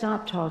never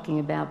stopped talking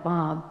about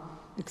Bob,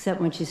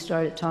 except when she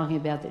started talking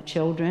about the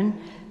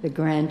children, the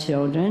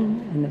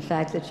grandchildren, and the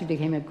fact that she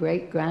became a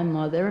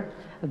great-grandmother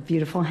of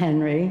beautiful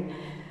Henry.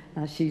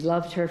 She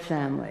loved her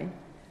family.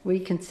 We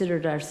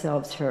considered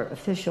ourselves her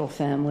official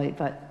family,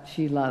 but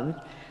she loved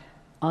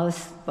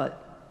us,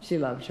 but she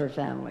loved her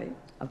family,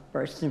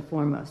 first and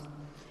foremost.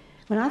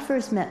 When I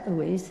first met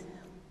Louise,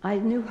 I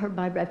knew her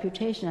by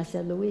reputation. I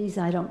said, Louise,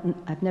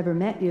 I've never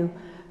met you.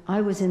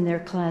 I was in their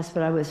class,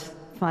 but I was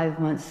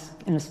 5 months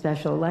in a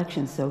special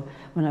election. So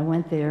when I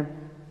went there,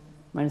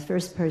 one of the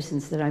first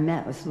persons that I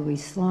met was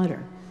Louise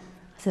Slaughter.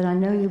 I said, I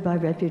know you by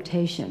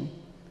reputation,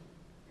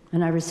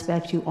 and I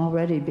respect you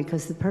already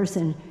because the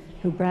person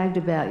who bragged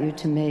about you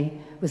to me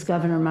was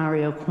Governor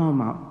Mario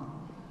Cuomo.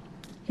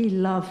 He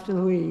loved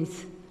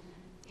Louise.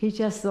 He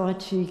just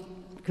thought she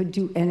could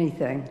do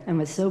anything and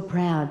was so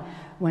proud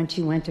when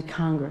she went to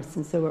Congress.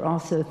 And so we're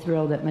also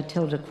thrilled that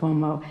Matilda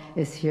Cuomo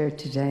is here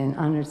today and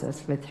honors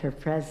us with her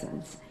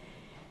presence.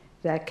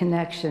 That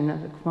connection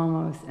of the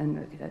Cuomos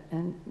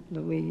and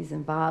Louise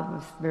and Bob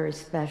was very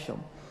special.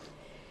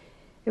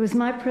 It was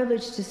my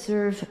privilege to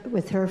serve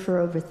with her for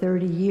over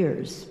 30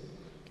 years.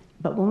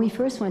 But when we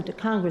first went to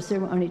Congress,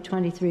 there were only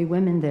 23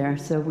 women there,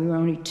 so we were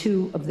only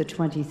 2 of the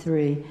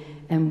 23,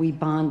 and we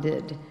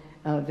bonded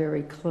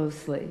very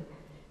closely.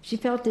 She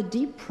felt a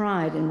deep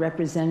pride in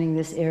representing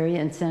this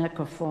area in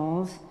Seneca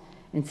Falls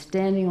and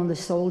standing on the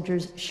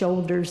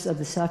shoulders of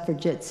the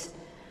suffragettes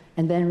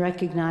and then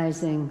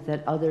recognizing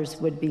that others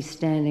would be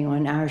standing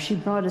on ours. She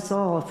brought us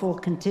all, a full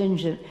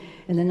contingent,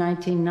 in the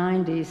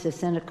 1990s to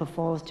Seneca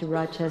Falls, to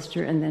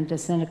Rochester, and then to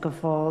Seneca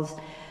Falls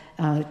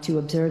to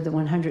observe the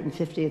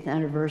 150th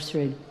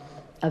anniversary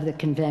of the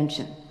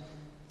convention.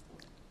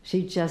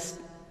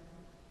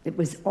 It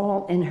was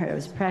all in her, it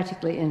was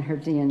practically in her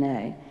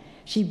DNA.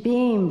 She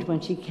beamed when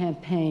she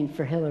campaigned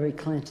for Hillary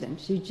Clinton.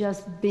 She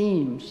just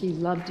beamed. She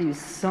loved you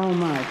so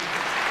much.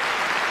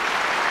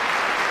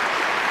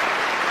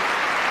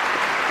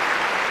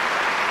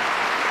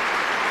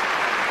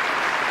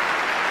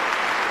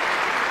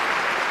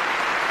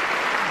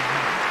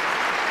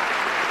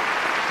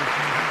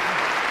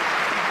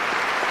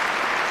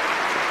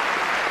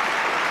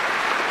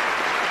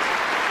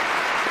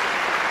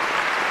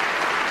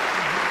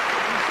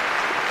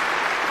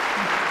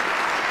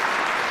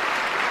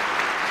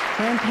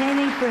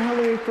 Campaigning for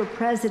Hillary for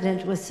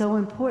president was so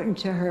important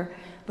to her,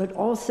 but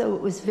also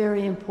it was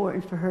very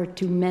important for her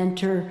to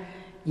mentor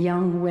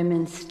young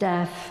women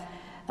staff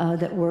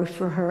that worked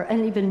for her,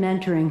 and even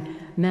mentoring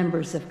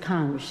members of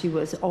Congress. She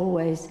was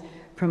always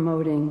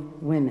promoting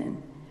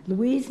women.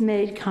 Louise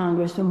made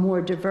Congress a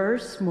more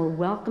diverse, more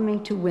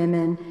welcoming to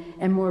women,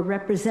 and more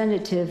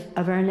representative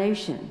of our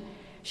nation.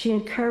 She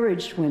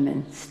encouraged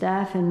women,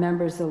 staff and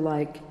members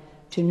alike,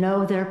 to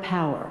know their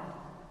power.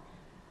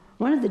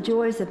 One of the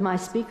joys of my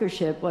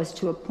speakership was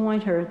to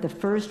appoint her the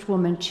first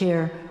woman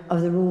chair of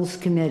the Rules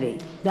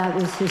Committee. That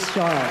was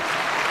historic.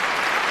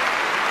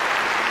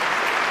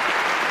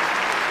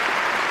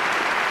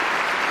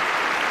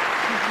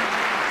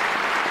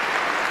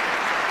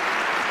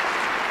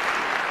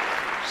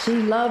 She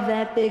loved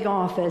that big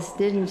office,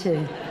 didn't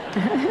she?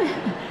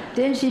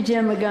 Didn't she,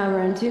 Jim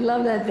McGovern? She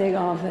loved that big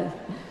office.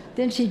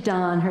 Didn't she,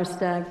 Don, her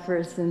staff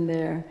person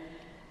there?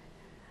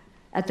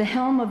 At the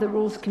helm of the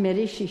Rules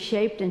Committee, she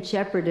shaped and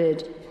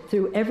shepherded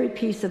through every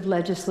piece of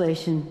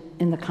legislation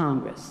in the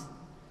Congress.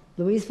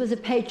 Louise was a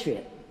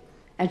patriot,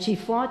 and she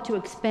fought to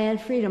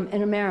expand freedom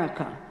in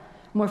America.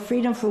 More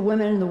freedom for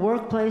women in the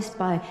workplace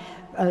by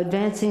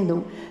advancing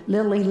the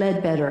Lilly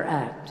Ledbetter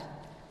Act.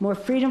 More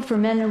freedom for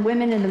men and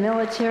women in the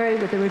military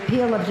with the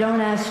repeal of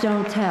Don't Ask,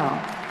 Don't Tell.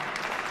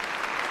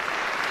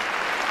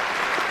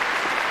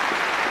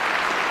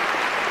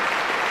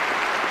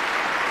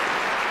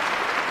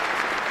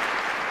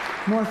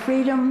 More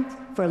freedom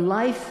for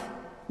life,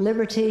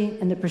 liberty,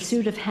 and the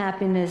pursuit of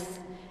happiness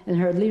in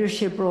her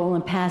leadership role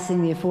in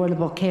passing the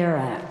Affordable Care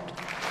Act.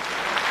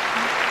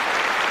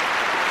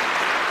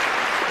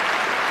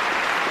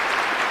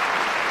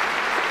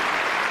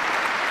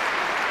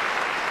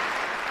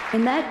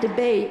 In that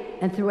debate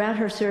and throughout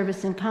her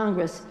service in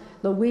Congress,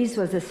 Louise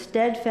was a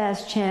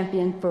steadfast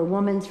champion for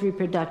women's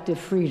reproductive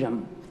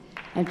freedom.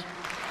 And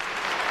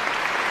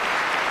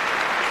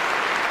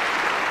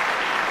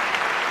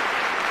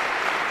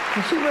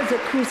she was a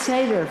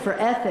crusader for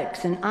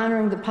ethics and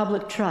honoring the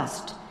public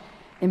trust,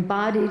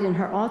 embodied in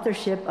her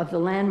authorship of the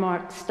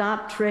landmark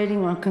Stop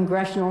Trading on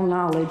Congressional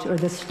Knowledge, or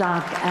the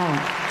STOP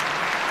Act.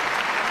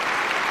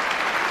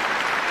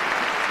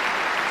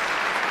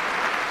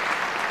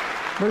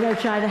 We're going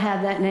to try to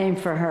have that name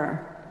for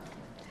her.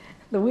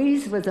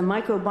 Louise was a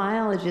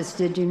microbiologist,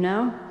 did you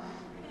know?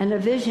 And a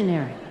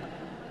visionary.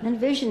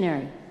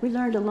 We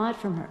learned a lot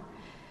from her.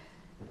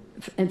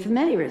 and for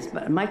many years,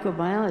 but a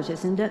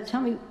microbiologist. And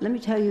let me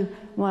tell you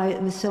why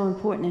it was so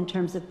important in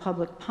terms of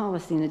public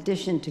policy, in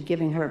addition to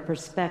giving her a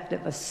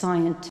perspective, a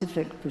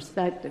scientific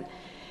perspective.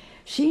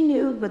 She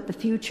knew what the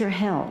future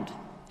held.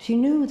 She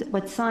knew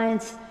what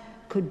science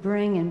could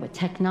bring and what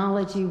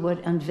technology would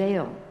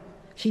unveil.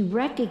 She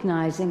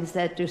recognizing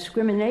that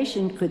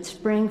discrimination could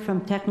spring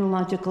from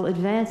technological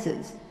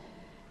advances,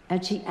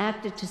 and she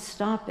acted to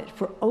stop it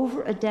for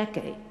over a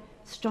decade,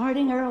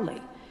 starting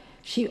early.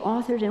 She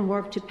authored and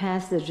worked to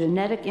pass the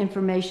Genetic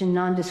Information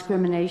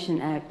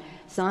Non-Discrimination Act,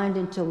 signed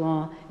into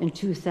law in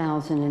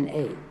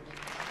 2008.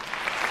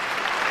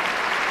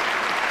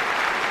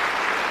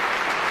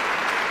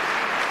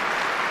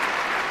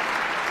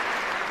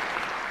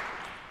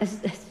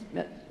 As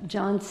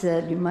John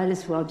said, you might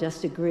as well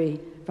just agree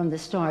from the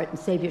start and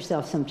save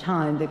yourself some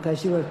time,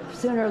 because you were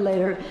sooner or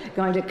later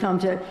going to come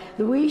to.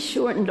 Louise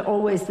shortened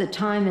always the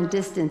time and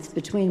distance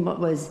between what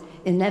was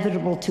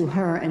inevitable to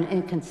her and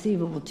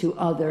inconceivable to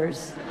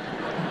others.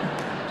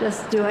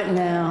 Just do it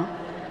now.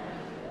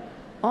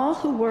 All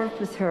who worked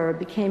with her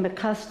became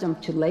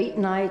accustomed to late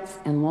nights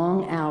and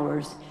long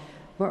hours,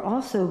 were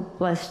also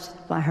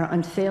blessed by her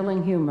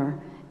unfailing humor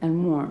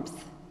and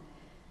warmth.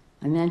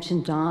 I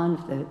mentioned Don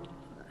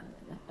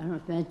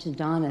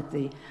at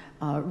the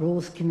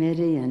Rules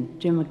Committee,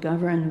 and Jim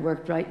McGovern, who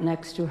worked right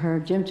next to her.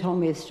 Jim told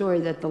me a story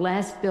that the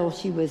last bill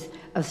she was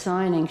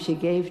assigning, she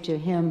gave to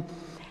him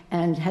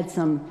and had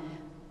some,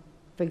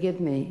 forgive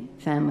me,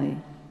 family,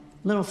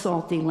 little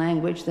salty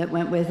language that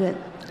went with it.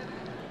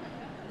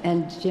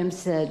 And Jim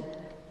said,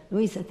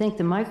 "Louise, I think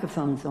the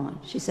microphone's on."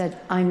 She said,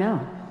 "I know."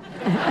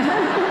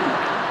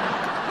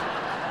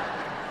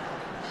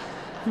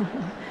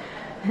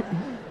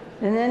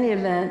 In any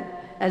event,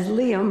 as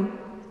Liam,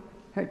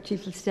 her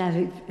chief of staff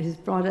who's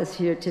brought us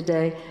here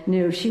today,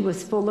 knew, she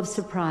was full of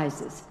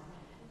surprises.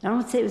 I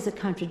don't say it was a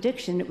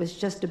contradiction, it was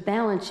just a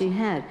balance she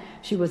had.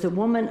 She was a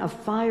woman of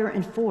fire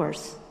and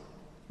force,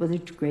 with a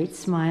great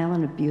smile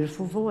and a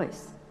beautiful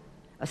voice,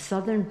 a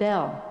Southern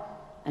belle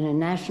and a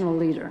national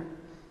leader.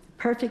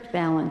 Perfect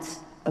balance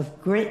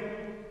of grit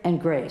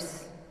and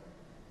grace.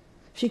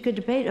 She could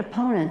debate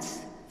opponents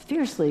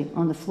fiercely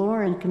on the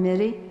floor in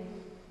committee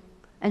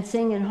and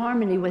sing in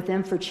harmony with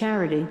them for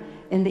charity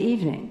in the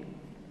evening.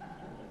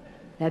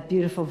 That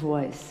beautiful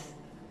voice,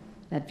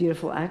 that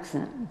beautiful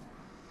accent.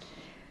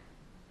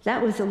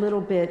 That was a little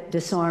bit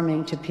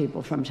disarming to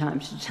people from time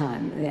to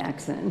time, the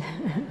accent.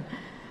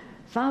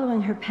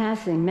 Following her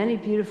passing, many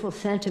beautiful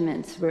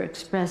sentiments were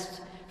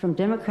expressed from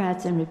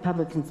Democrats and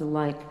Republicans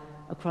alike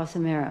across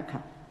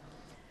America.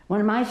 One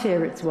of my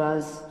favorites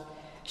was,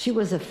 she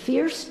was a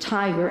fierce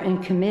tiger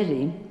in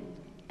committee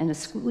and a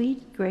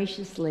sweet,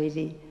 gracious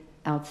lady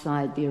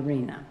outside the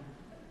arena.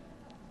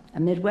 A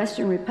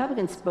Midwestern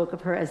Republican spoke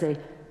of her as a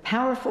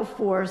powerful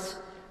force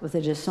with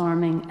a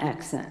disarming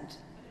accent.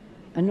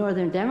 A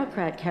Northern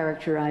Democrat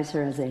characterized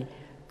her as a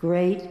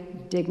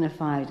great,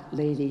 dignified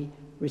lady,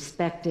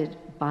 respected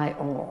by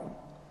all.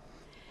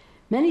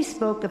 Many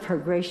spoke of her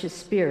gracious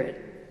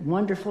spirit,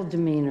 wonderful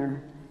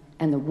demeanor,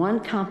 and the one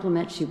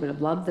compliment she would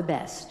have loved the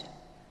best: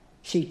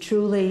 she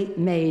truly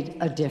made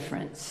a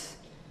difference.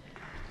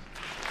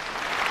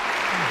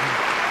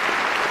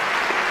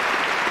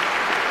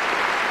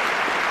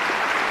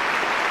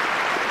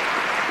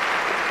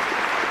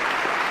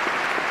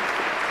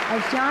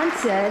 As John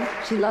said,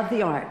 she loved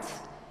the arts.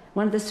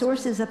 One of the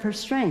sources of her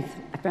strength,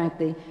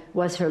 frankly,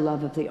 was her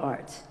love of the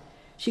arts.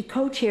 She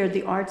co-chaired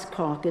the Arts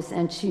Caucus,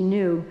 and she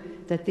knew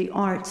that the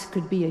arts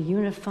could be a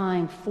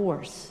unifying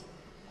force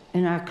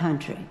in our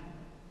country.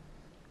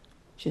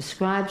 She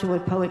ascribed to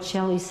what poet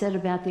Shelley said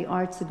about the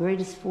arts: the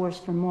greatest force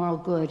for moral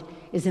good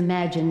is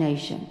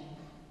imagination.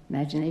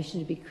 Imagination,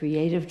 to be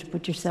creative, to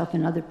put yourself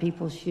in other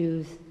people's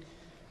shoes,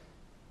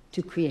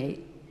 to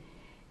create.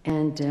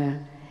 And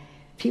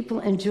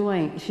people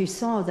enjoying, she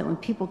saw that when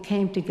people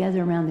came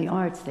together around the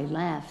arts, they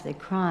laughed, they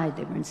cried,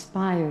 they were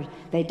inspired,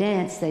 they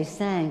danced, they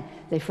sang,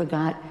 they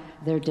forgot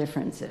their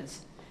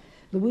differences.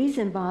 Louise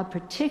and Bob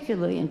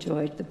particularly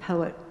enjoyed the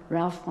poet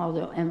Ralph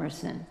Waldo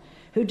Emerson,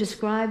 who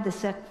described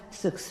the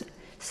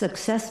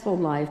successful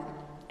life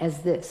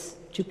as this,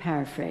 to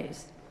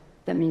paraphrase.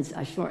 That means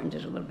I shortened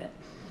it a little bit.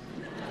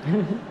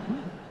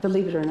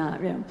 Believe it or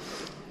not, yeah.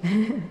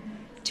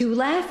 To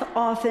laugh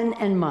often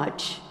and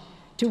much,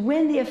 to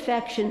win the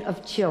affection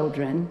of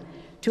children,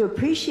 to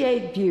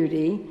appreciate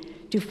beauty,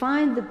 to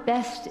find the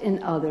best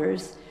in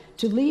others,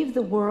 to leave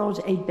the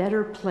world a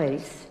better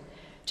place,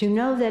 to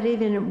know that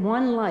even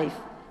one life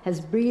has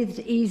breathed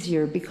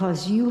easier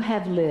because you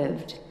have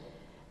lived.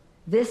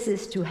 This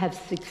is to have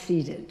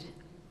succeeded.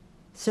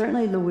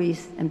 Certainly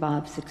Louise and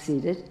Bob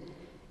succeeded.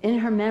 In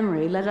her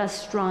memory, let us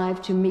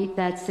strive to meet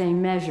that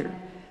same measure,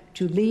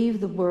 to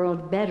leave the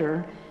world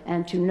better,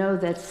 and to know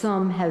that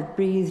some have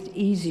breathed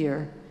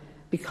easier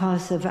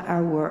because of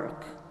our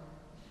work.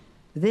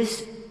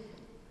 This,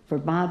 for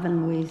Bob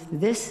and Louise,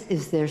 this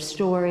is their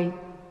story,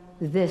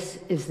 this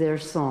is their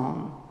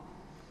song.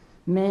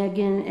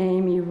 Megan,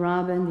 Amy,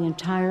 Robin, the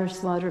entire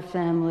Slaughter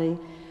family,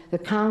 the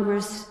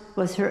Congress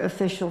was her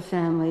official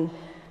family,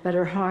 but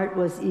her heart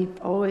was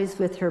always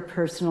with her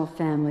personal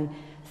family.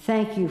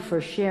 Thank you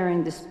for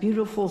sharing this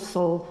beautiful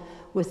soul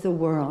with the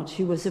world.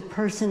 She was a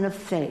person of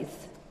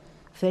faith.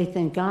 Faith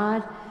in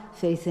God,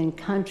 faith in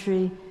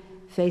country,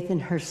 faith in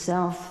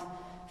herself,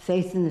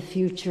 faith in the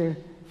future,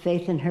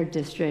 faith in her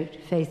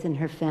district, faith in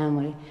her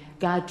family.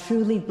 God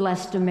truly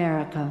blessed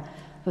America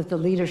with the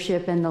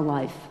leadership and the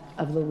life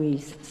of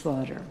Louise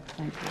Slaughter.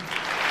 Thank you.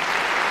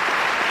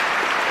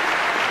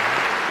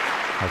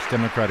 House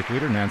Democratic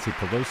leader Nancy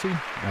Pelosi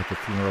at the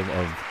funeral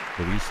of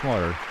Louise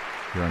Slaughter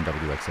here on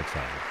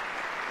WXXI.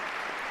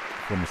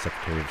 Former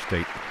Secretary of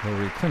State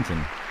Hillary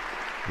Clinton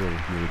will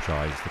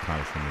eulogize the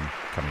Congresswoman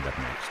coming up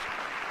next.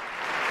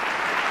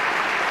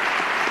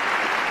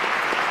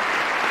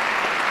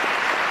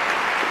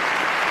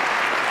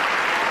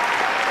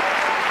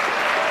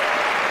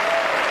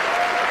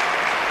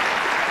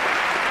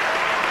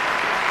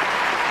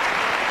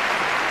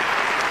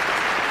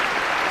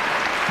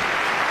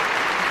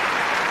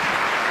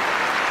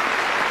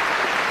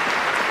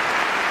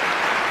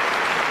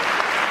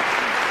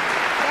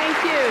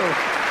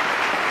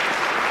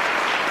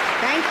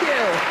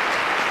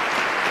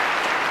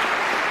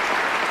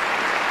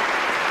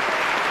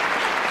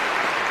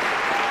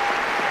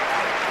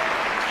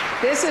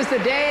 This is the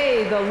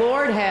day the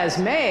Lord has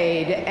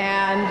made,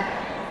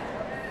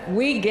 and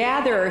we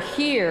gather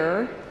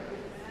here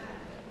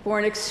for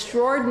an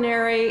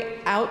extraordinary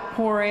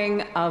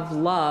outpouring of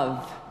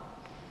love.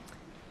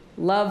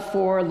 Love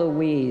for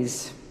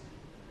Louise.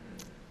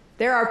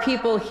 There are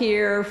people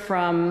here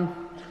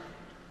from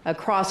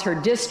across her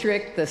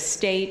district, the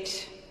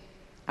state,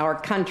 our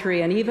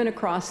country, and even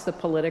across the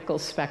political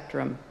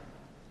spectrum.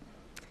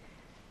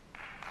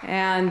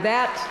 And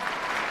that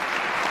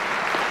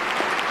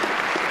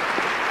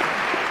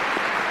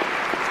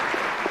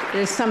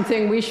is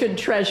something we should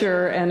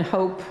treasure and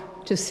hope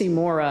to see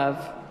more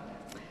of.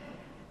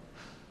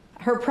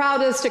 Her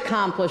proudest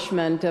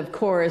accomplishment, of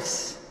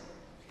course,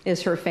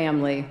 is her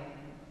family.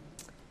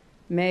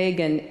 Meg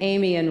and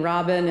Amy and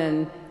Robin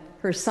and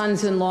her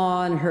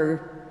sons-in-law and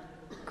her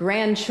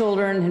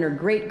grandchildren and her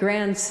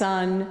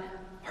great-grandson,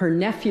 her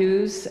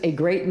nephews, a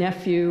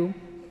great-nephew.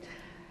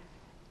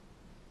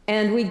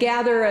 And we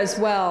gather as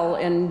well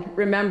in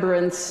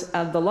remembrance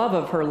of the love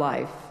of her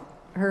life,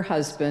 her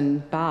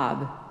husband,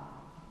 Bob.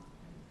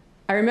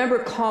 I remember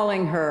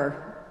calling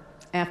her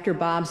after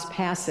Bob's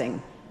passing.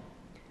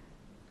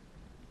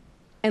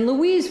 And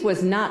Louise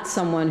was not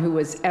someone who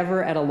was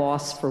ever at a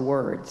loss for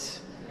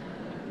words.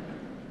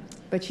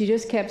 But she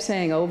just kept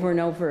saying over and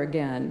over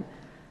again,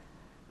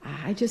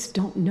 I just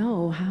don't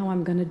know how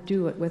I'm going to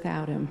do it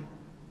without him.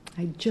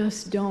 I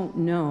just don't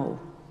know.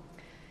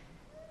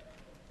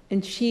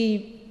 And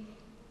she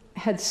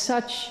had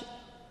such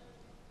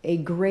a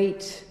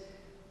great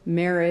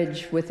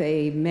marriage with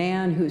a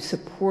man who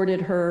supported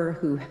her,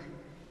 who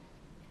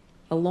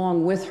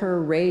along with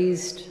her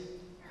raised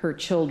her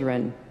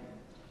children.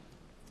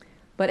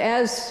 But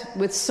as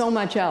with so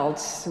much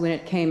else, when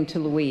it came to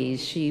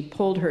Louise, she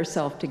pulled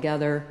herself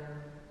together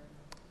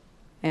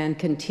and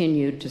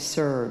continued to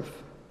serve.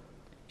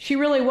 She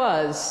really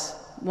was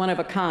one of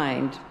a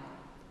kind,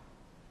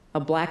 a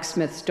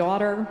blacksmith's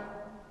daughter,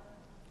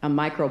 a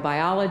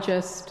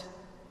microbiologist,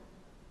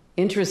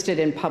 interested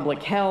in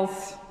public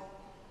health.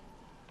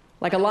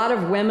 Like a lot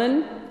of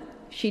women,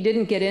 she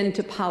didn't get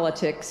into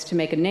politics to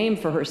make a name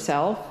for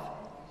herself.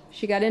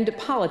 She got into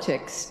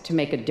politics to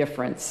make a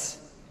difference.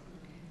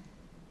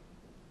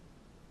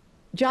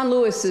 John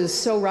Lewis is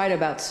so right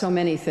about so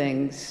many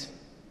things.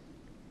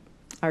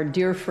 Our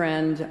dear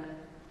friend,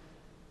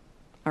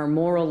 our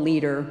moral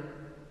leader,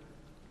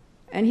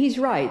 and he's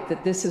right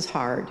that this is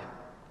hard.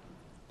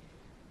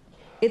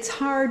 It's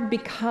hard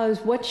because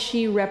what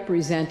she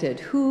represented,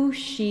 who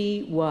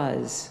she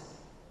was,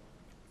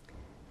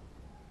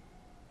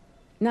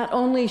 not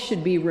only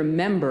should be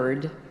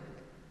remembered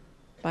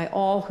by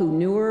all who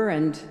knew her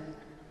and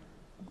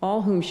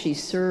all whom she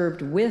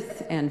served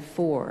with and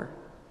for,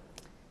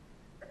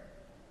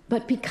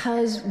 but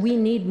because we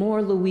need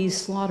more Louise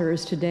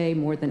Slaughters today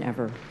more than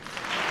ever.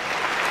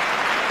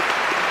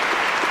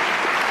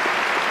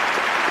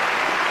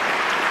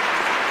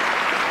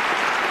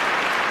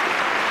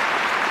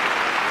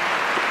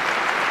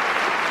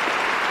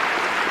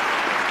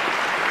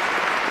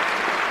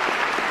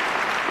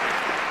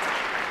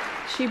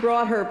 She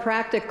brought her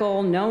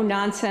practical,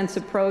 no-nonsense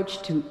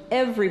approach to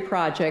every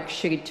project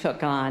she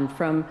took on,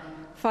 from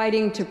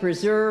fighting to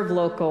preserve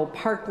local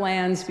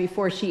parklands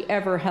before she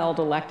ever held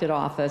elected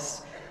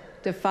office,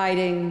 to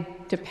fighting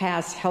to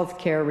pass health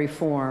care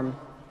reform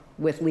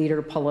with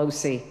Leader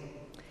Pelosi.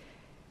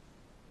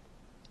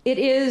 It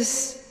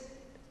is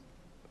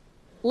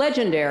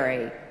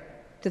legendary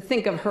to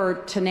think of her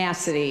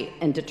tenacity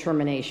and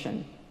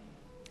determination.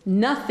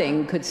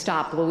 Nothing could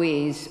stop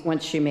Louise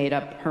once she made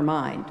up her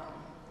mind.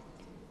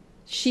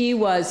 She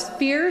was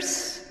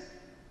fierce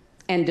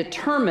and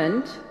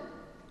determined,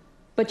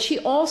 but she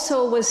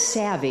also was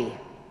savvy.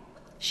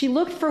 She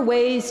looked for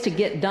ways to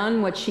get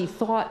done what she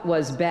thought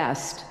was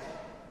best,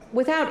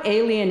 without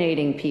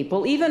alienating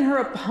people. Even her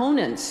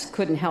opponents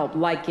couldn't help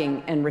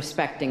liking and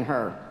respecting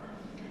her.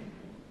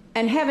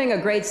 And having a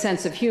great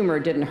sense of humor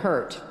didn't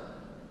hurt.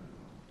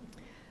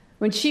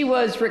 When she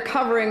was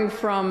recovering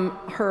from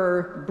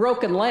her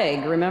broken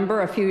leg,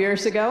 remember, a few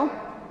years ago,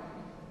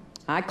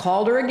 I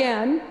called her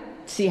again,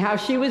 see how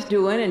she was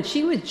doing, and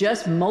she was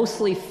just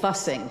mostly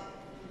fussing.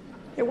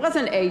 There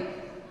wasn't a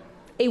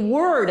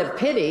word of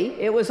pity.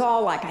 It was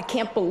all like, I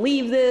can't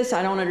believe this.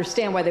 I don't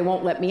understand why they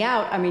won't let me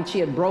out. I mean, she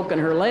had broken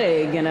her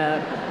leg in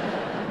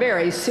a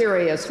very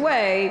serious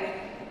way.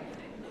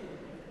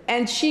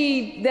 And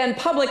she then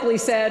publicly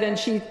said, and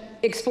she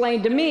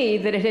explained to me,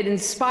 that it had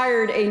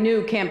inspired a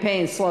new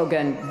campaign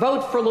slogan: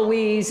 vote for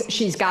Louise,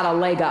 she's got a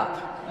leg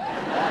up.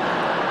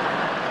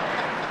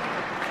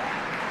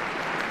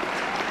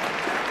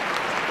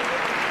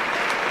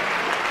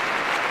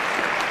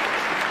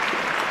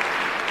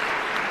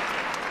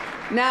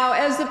 Now,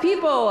 as the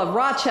people of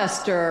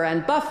Rochester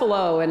and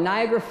Buffalo and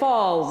Niagara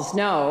Falls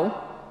know,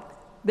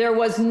 there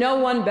was no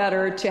one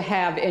better to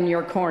have in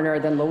your corner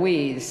than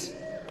Louise.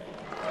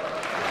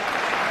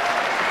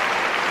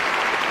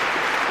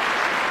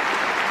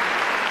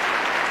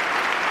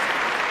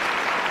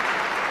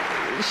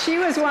 She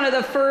was one of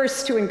the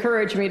first to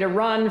encourage me to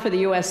run for the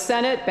U.S.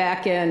 Senate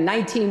back in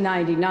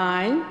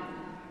 1999.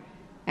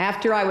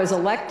 After I was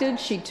elected,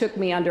 she took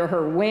me under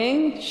her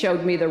wing,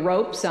 showed me the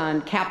ropes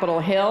on Capitol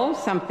Hill,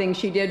 something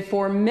she did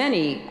for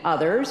many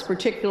others,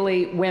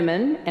 particularly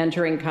women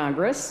entering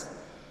Congress.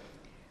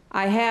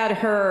 I had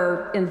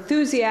her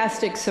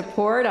enthusiastic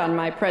support on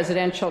my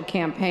presidential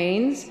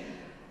campaigns,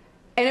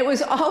 and it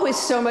was always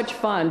so much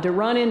fun to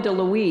run into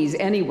Louise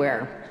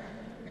anywhere,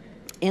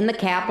 in the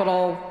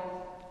Capitol,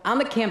 on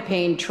the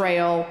campaign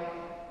trail,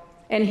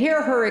 and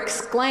hear her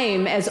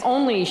exclaim, as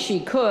only she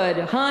could,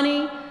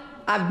 "Honey,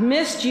 I've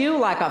missed you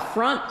like a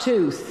front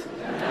tooth."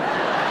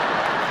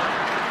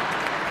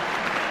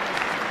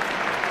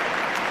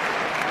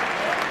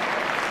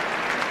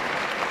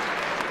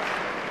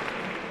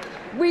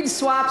 We'd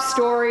swap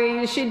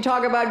stories. She'd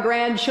talk about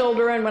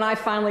grandchildren. When I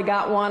finally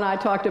got one, I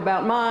talked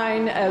about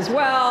mine as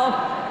well.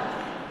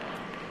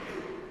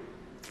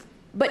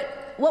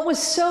 But what was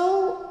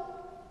so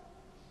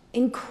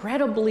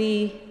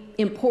incredibly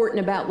important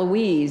about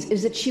Louise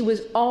is that she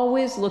was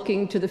always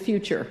looking to the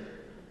future.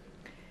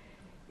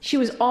 She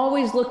was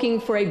always looking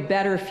for a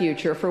better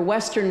future for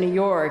Western New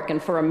York and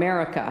for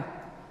America.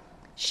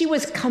 She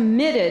was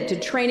committed to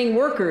training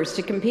workers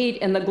to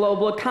compete in the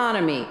global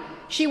economy.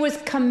 She was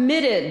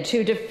committed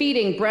to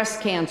defeating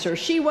breast cancer.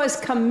 She was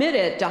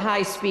committed to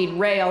high-speed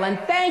rail. And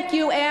thank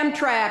you,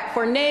 Amtrak,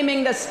 for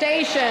naming the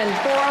station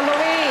for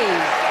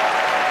Louise.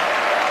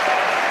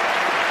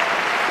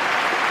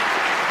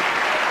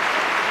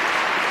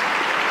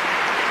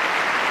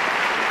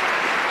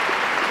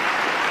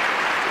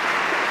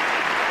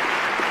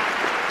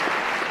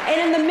 And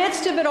in the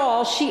midst of it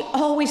all, she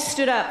always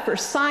stood up for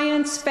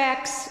science,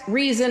 facts,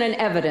 reason, and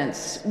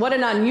evidence. What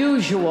an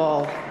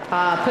unusual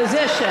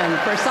position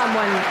for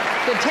someone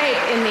to take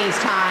in these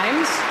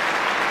times.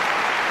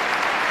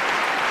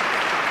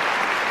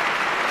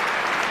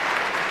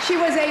 She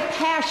was a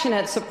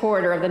passionate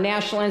supporter of the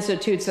National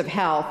Institutes of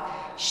Health.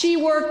 She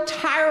worked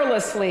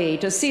tirelessly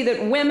to see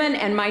that women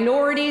and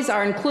minorities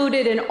are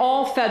included in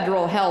all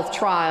federal health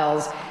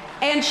trials.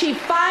 And she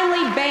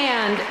finally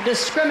banned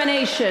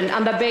discrimination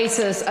on the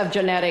basis of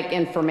genetic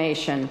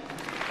information.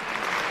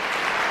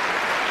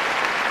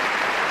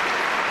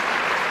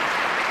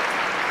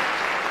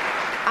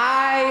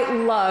 I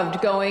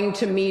loved going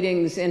to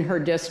meetings in her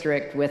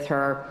district with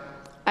her.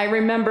 I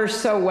remember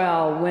so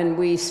well when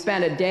we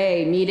spent a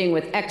day meeting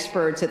with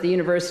experts at the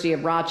University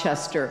of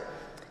Rochester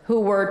who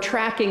were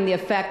tracking the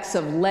effects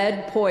of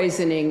lead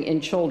poisoning in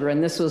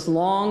children. This was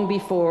long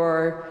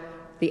before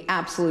the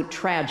absolute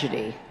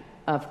tragedy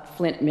of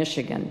Flint,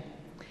 Michigan.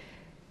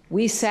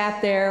 We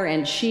sat there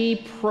and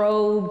she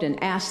probed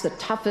and asked the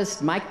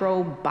toughest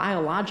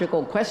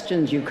microbiological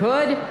questions you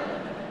could.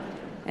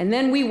 And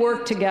then we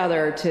worked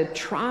together to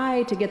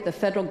try to get the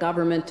federal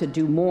government to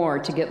do more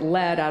to get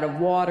lead out of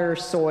water,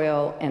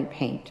 soil, and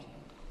paint.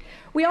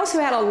 We also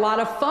had a lot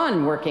of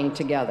fun working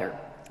together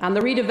on the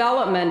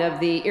redevelopment of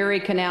the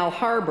Erie Canal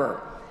Harbor,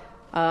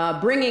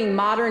 bringing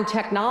modern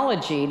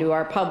technology to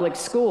our public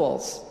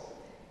schools.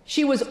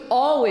 She was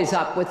always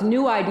up with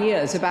new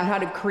ideas about how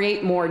to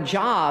create more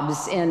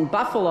jobs in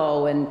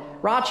Buffalo and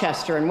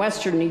Rochester and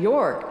Western New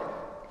York.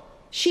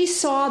 She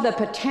saw the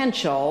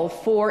potential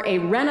for a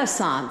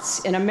renaissance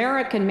in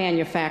American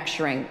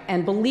manufacturing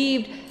and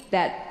believed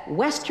that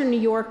Western New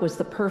York was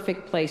the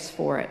perfect place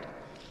for it.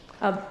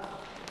 Of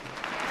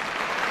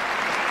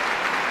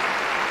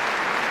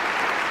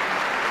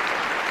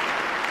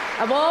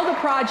all the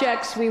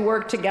projects we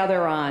worked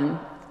together on,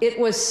 it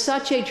was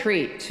such a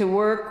treat to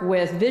work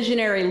with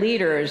visionary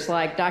leaders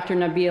like Dr.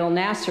 Nabil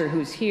Nasser,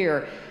 who's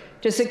here,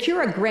 to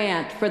secure a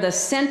grant for the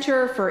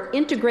Center for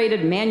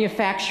Integrated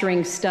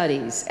Manufacturing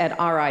Studies at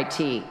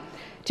RIT.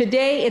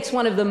 Today, it's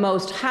one of the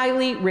most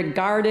highly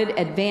regarded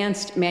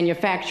advanced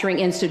manufacturing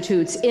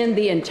institutes in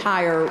the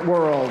entire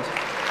world.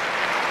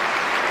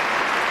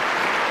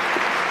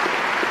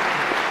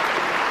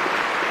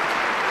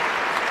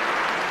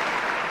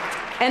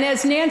 And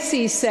as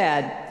Nancy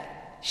said,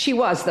 she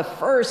was the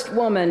first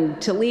woman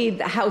to lead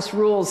the House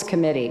Rules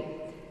Committee.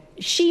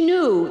 She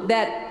knew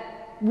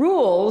that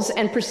rules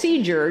and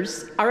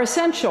procedures are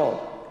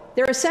essential.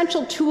 They're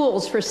essential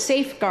tools for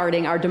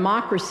safeguarding our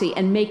democracy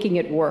and making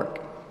it work.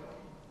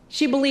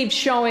 She believed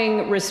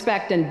showing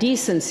respect and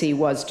decency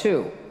was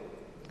too.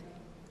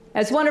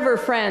 As one of her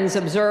friends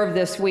observed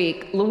this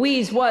week,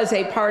 Louise was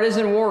a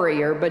partisan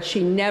warrior, but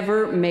she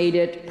never made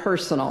it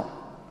personal.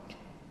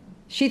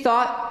 She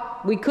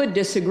thought we could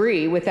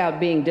disagree without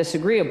being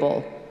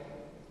disagreeable.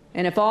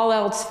 And if all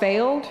else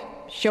failed,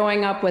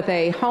 showing up with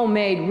a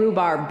homemade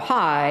rhubarb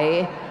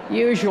pie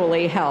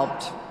usually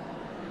helped.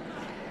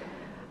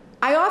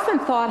 I often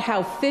thought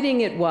how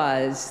fitting it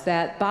was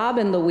that Bob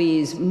and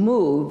Louise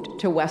moved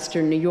to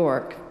Western New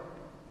York,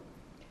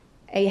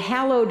 a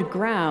hallowed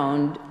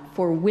ground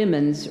for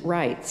women's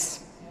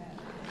rights.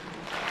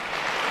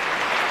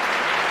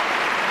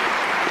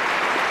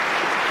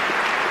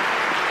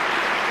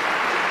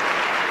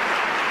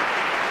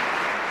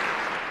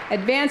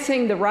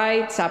 Advancing the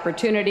rights,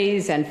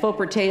 opportunities, and full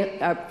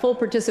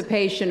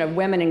participation of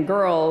women and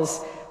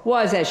girls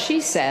was, as she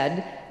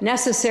said,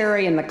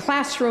 necessary in the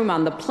classroom,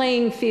 on the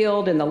playing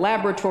field, in the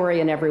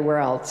laboratory, and everywhere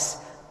else.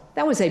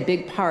 That was a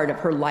big part of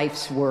her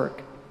life's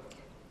work.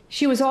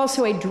 She was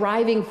also a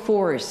driving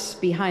force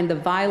behind the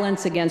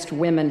Violence Against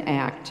Women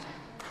Act.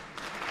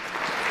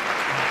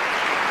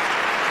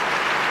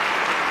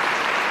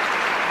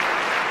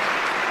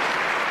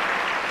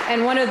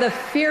 And one of the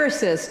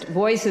fiercest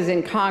voices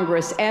in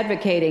Congress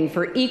advocating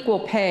for equal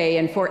pay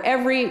and for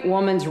every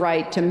woman's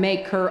right to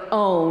make her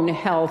own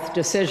health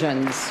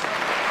decisions.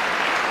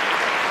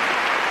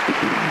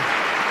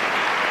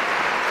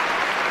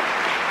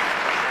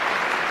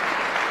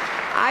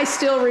 I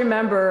still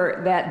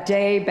remember that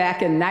day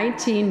back in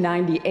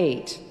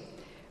 1998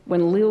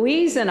 when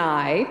Louise and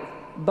I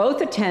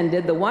both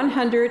attended the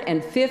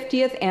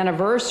 150th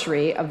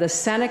anniversary of the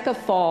Seneca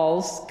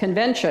Falls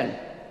Convention.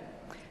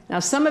 Now,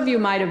 some of you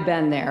might have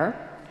been there,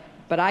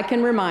 but I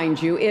can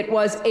remind you, it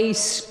was a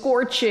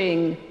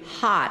scorching,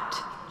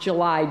 hot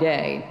July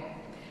day.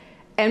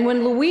 And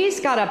when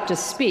Louise got up to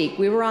speak,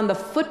 we were on the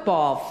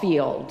football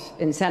field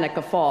in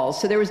Seneca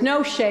Falls, so there was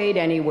no shade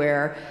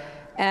anywhere,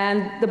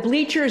 and the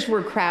bleachers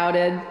were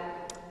crowded,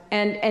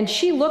 and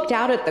she looked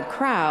out at the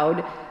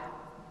crowd,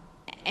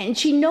 and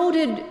she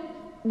noted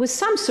with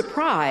some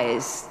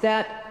surprise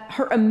that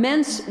her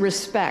immense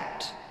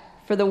respect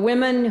for the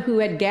women who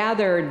had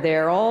gathered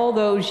there all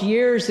those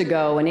years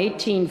ago in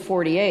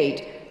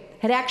 1848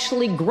 had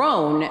actually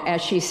grown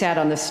as she sat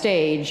on the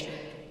stage,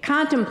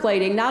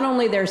 contemplating not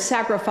only their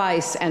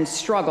sacrifice and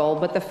struggle,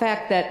 but the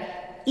fact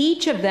that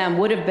each of them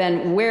would have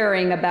been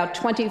wearing about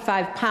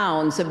 25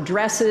 pounds of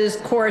dresses,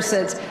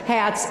 corsets,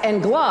 hats,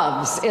 and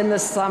gloves in the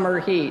summer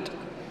heat.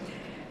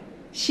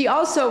 She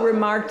also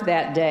remarked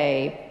that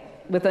day,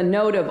 with a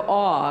note of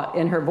awe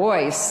in her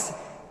voice,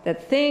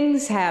 that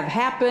things have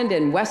happened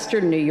in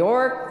Western New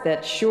York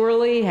that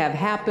surely have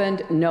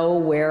happened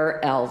nowhere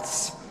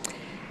else.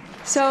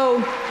 So,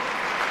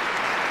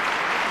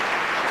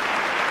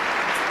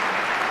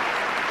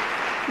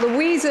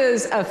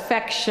 Louise's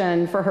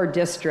affection for her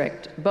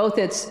district, both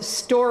its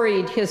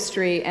storied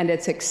history and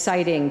its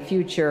exciting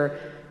future,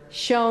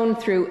 shone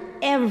through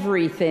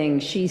everything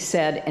she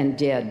said and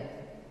did.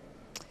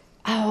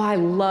 Oh, I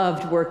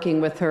loved working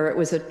with her. It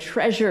was a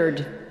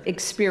treasured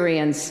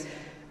experience.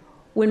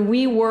 When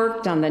we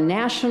worked on the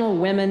National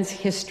Women's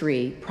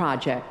History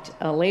Project,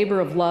 a labor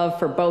of love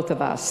for both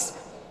of us,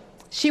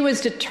 she was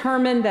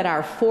determined that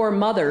our four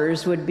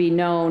mothers would be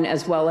known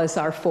as well as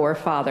our four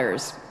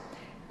fathers.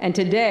 And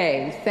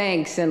today,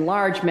 thanks in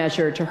large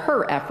measure to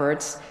her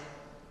efforts,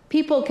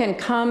 people can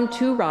come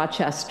to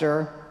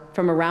Rochester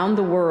from around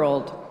the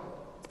world,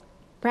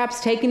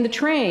 perhaps taking the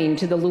train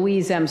to the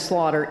Louise M.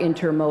 Slaughter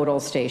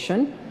Intermodal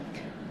Station,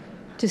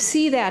 to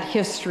see that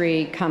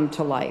history come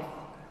to life.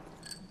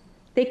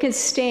 They could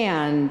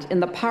stand in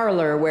the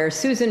parlor where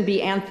Susan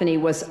B. Anthony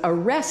was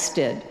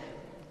arrested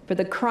for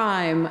the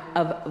crime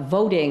of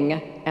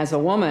voting as a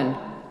woman.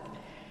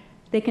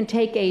 They can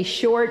take a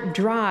short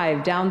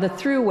drive down the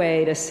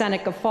thruway to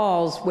Seneca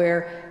Falls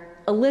where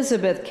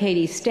Elizabeth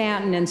Cady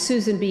Stanton and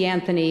Susan B.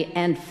 Anthony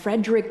and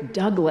Frederick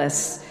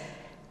Douglass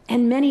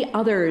and many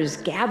others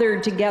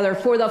gathered together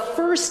for the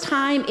first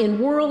time in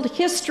world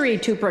history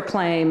to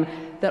proclaim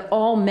that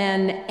all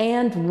men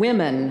and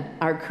women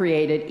are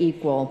created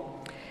equal.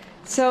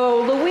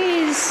 So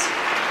Louise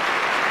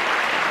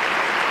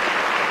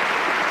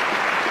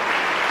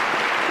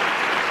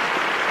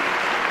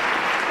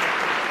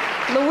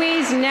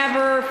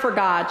never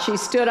forgot. She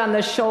stood on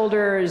the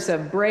shoulders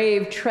of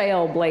brave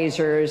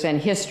trailblazers and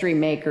history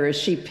makers.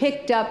 She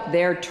picked up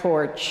their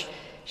torch.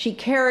 She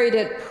carried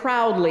it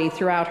proudly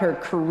throughout her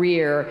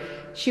career.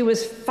 She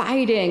was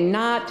fighting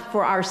not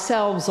for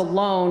ourselves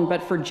alone,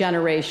 but for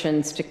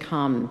generations to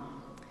come.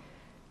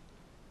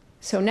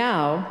 So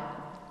now,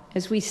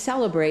 as we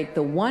celebrate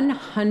the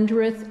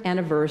 100th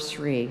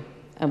anniversary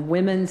of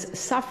women's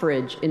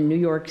suffrage in New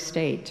York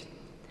State,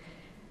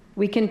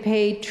 we can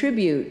pay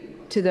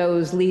tribute to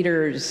those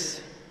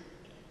leaders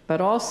but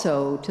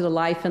also to the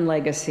life and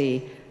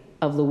legacy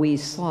of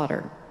Louise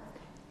Slaughter,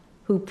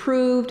 who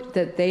proved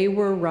that they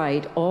were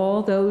right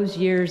all those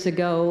years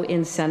ago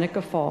in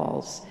Seneca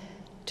Falls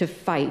to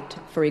fight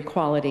for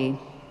equality.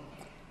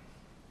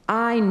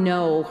 I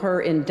know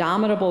her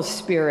indomitable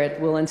spirit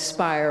will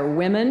inspire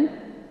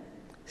women,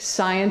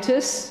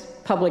 scientists,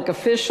 public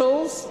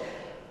officials,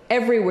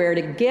 everywhere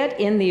to get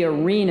in the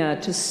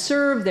arena, to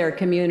serve their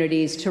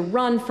communities, to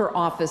run for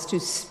office, to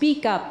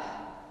speak up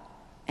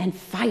and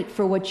fight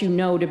for what you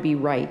know to be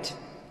right.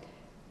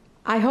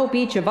 I hope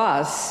each of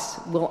us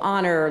will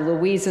honor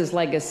Louise's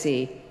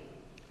legacy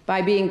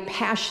by being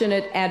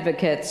passionate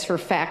advocates for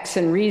facts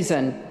and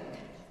reason,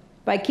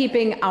 by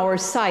keeping our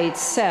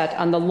sights set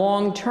on the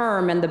long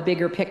term and the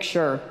bigger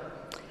picture,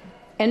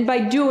 and by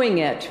doing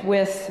it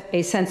with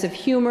a sense of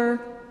humor,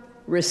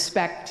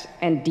 respect,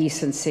 and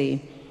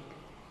decency.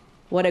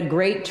 What a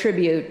great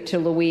tribute to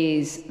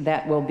Louise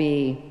that will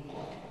be.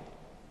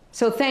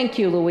 So thank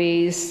you,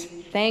 Louise.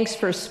 Thanks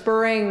for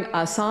spurring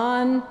us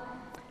on,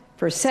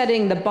 for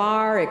setting the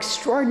bar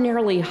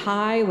extraordinarily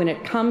high when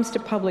it comes to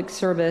public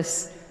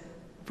service,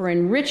 for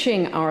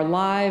enriching our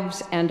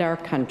lives and our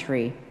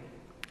country.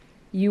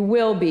 You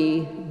will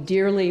be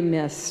dearly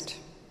missed,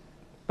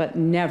 but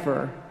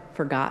never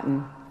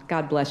forgotten.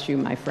 God bless you,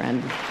 my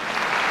friend.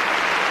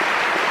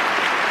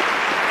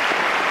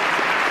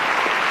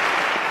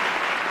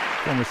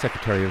 Former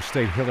Secretary of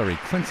State Hillary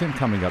Clinton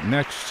coming up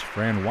next.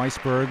 Fran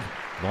Weisberg,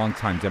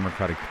 longtime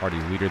Democratic Party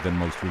leader, then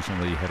most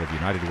recently head of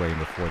United Way, and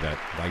before that,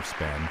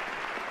 Lifespan.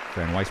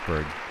 Fran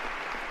Weisberg,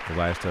 the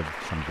last of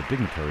some of the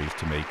dignitaries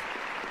to make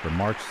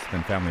remarks,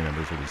 then family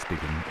members will be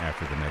speaking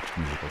after the next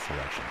musical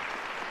selection.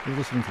 You're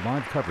listening to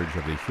live coverage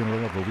of the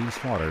funeral of Louise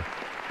Slaughter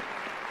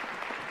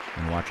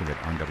and watching it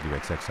on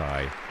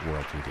WXXI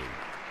World TV.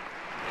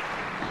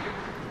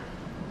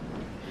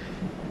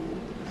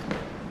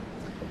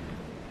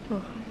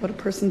 Oh, what a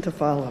person to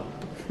follow.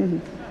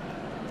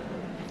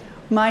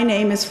 My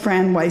name is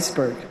Fran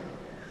Weisberg.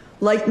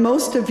 Like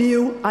most of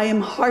you, I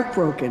am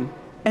heartbroken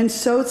and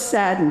so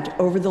saddened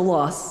over the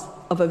loss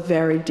of a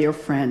very dear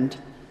friend.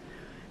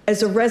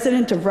 As a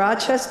resident of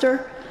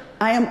Rochester,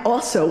 I am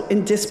also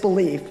in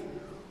disbelief.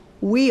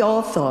 We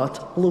all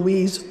thought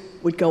Louise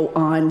would go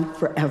on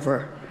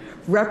forever,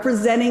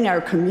 representing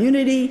our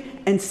community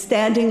and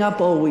standing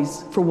up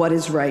always for what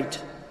is right.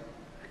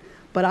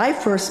 But I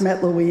first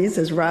met Louise,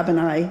 as Rob and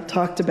I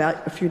talked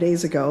about a few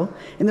days ago,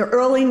 in the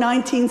early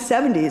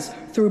 1970s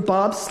through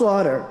Bob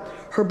Slaughter,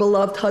 her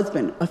beloved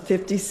husband of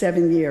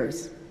 57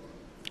 years.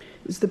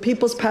 It was the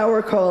People's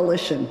Power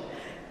Coalition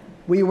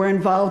we were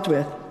involved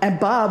with, and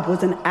Bob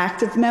was an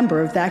active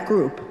member of that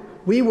group.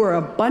 We were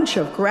a bunch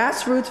of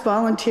grassroots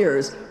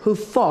volunteers who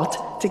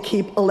fought to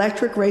keep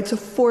electric rates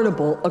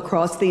affordable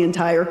across the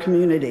entire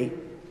community.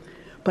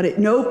 But at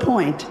no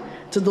point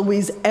did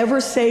Louise ever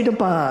say to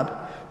Bob,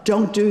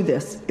 "Don't do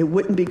this, it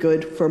wouldn't be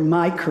good for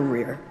my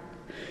career."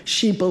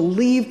 She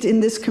believed in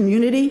this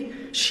community,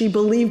 she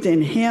believed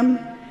in him,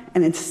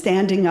 and in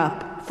standing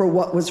up for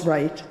what was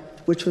right,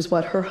 which was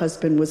what her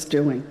husband was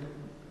doing.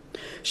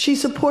 She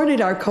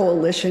supported our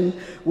coalition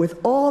with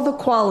all the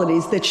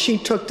qualities that she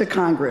took to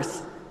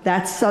Congress,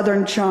 that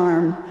Southern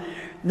charm,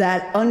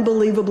 that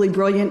unbelievably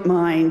brilliant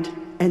mind,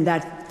 and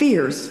that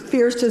fierce,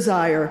 fierce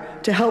desire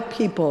to help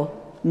people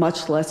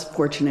much less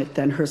fortunate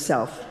than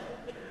herself.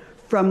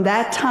 From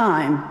that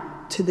time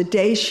to the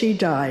day she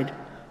died,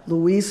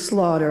 Louise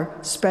Slaughter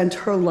spent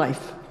her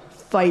life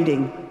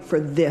fighting for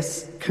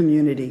this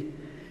community.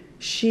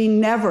 She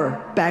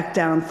never backed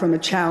down from a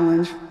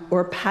challenge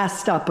or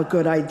passed up a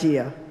good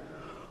idea.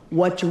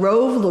 What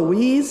drove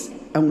Louise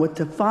and what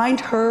defined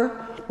her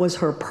was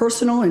her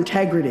personal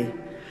integrity.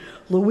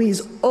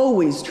 Louise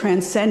always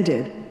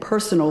transcended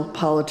personal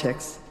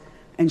politics,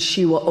 and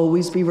she will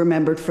always be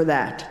remembered for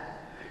that.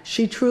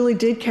 She truly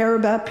did care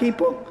about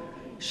people.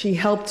 She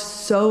helped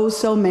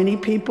so many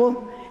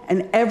people,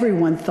 and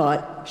everyone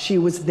thought she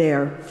was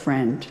their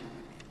friend.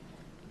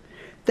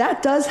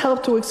 That does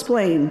help to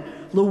explain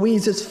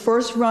Louise's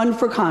first run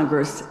for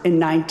Congress in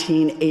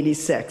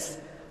 1986.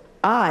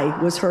 I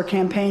was her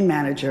campaign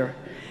manager,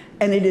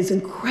 and it is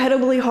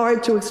incredibly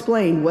hard to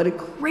explain what a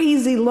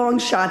crazy long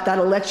shot that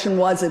election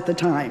was at the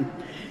time.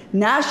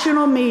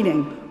 National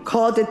Meeting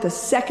called it the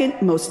second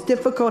most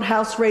difficult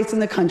House race in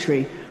the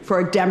country for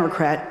a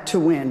Democrat to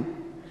win.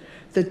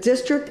 The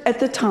district at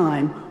the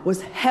time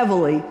was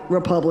heavily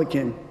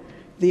Republican.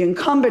 The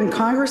incumbent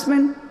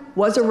congressman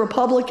was a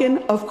Republican,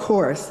 of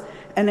course,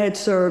 and had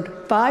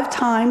served 5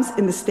 times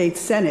in the state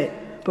Senate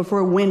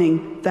before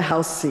winning the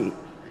House seat.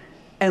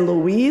 And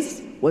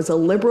Louise was a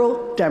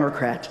liberal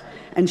Democrat,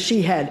 and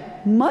she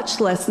had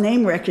much less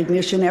name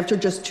recognition after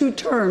just 2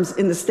 terms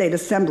in the state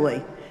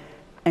assembly.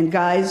 And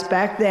guys,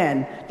 back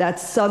then, that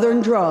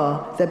Southern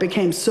drawl that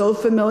became so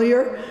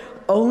familiar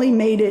only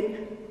made it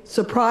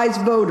surprise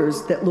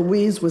voters that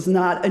Louise was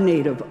not a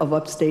native of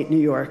upstate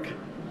New York.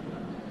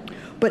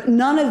 But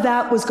none of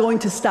that was going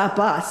to stop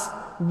us.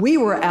 We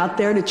were out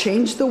there to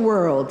change the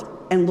world,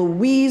 and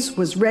Louise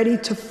was ready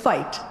to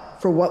fight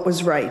for what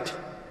was right.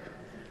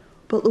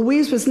 But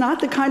Louise was not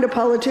the kind of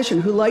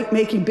politician who liked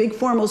making big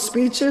formal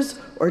speeches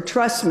or,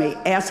 trust me,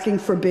 asking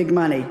for big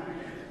money.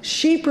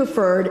 She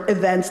preferred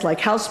events like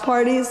house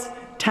parties,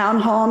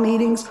 town hall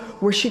meetings,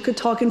 where she could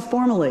talk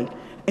informally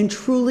and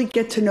truly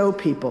get to know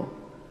people.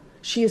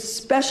 She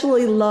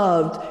especially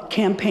loved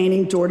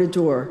campaigning door to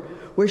door,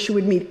 where she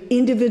would meet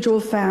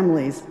individual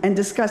families and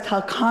discuss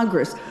how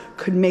Congress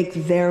could make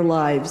their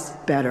lives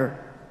better.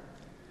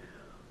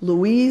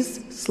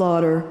 Louise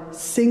Slaughter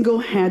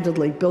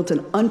single-handedly built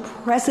an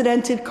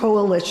unprecedented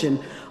coalition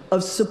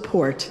of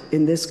support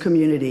in this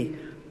community: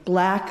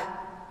 Black,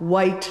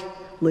 white,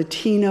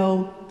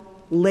 Latino,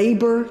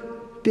 labor,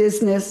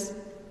 business,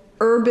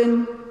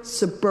 urban,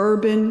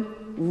 suburban,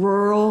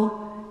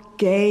 rural,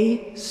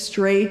 gay,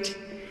 straight,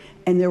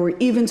 and there were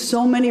even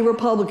so many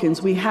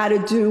Republicans we had to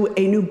do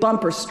a new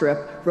bumper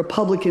strip,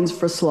 Republicans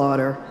for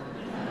Slaughter.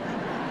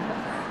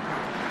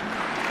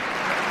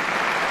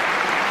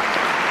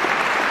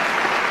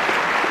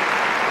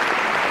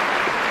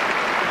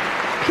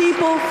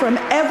 People from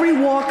every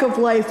walk of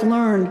life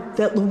learned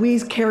that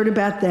Louise cared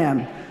about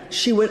them.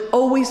 She would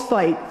always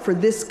fight for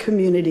this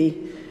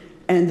community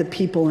and the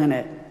people in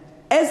it.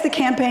 As the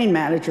campaign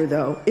manager,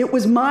 though, it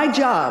was my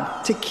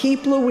job to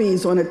keep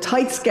Louise on a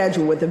tight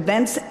schedule with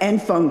events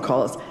and phone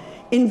calls.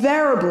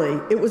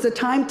 Invariably, it was a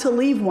time to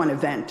leave one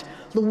event.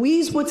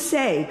 Louise would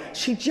say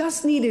she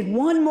just needed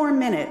one more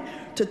minute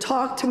to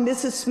talk to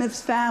Mrs.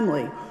 Smith's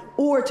family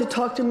or to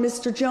talk to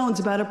Mr. Jones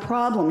about a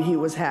problem he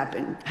was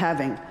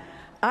having.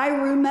 I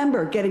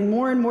remember getting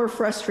more and more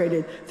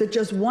frustrated that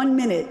just 1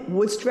 minute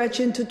would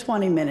stretch into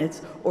 20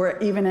 minutes or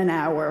even an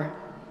hour.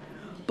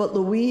 But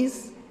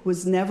Louise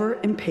was never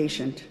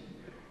impatient.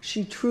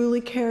 She truly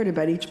cared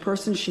about each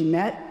person she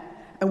met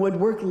and would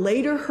work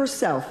later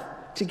herself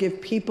to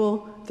give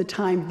people the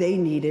time they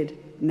needed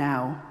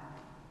now.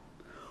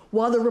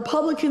 While the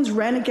Republicans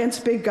ran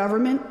against big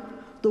government,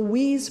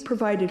 Louise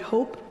provided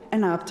hope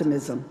and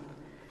optimism.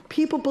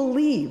 People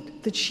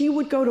believed that she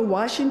would go to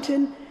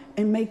Washington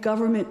and make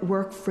government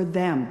work for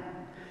them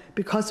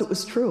because it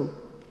was true.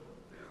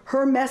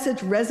 Her message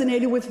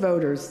resonated with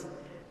voters,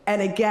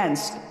 and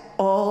against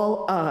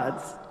all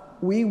odds,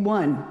 we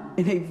won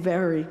in a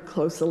very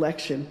close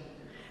election.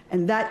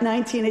 And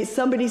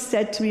somebody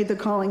said to me at the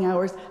calling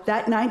hours,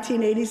 that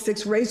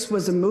 1986 race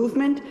was a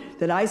movement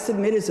that I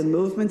submit as a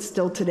movement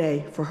still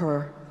today for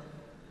her.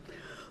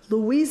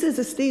 Louise's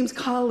esteemed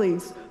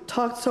colleagues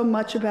talked so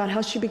much about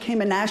how she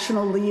became a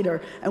national leader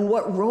and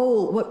what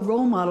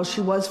role model she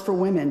was for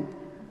women.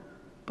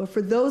 But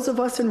for those of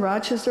us in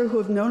Rochester who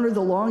have known her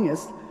the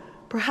longest,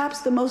 perhaps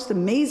the most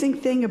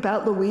amazing thing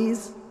about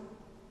Louise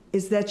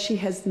is that she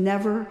has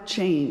never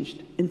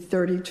changed in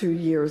 32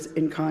 years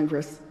in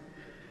Congress.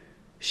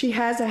 She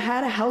has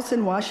had a house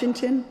in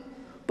Washington,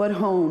 but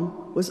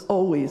home was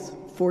always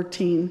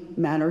 14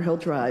 Manor Hill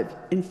Drive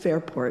in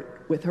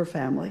Fairport with her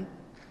family.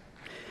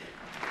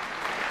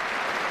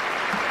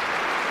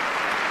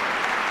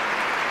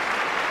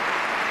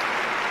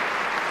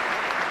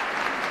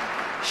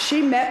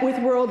 She met with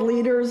world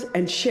leaders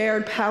and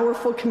chaired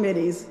powerful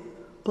committees,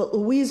 but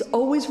Louise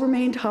always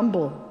remained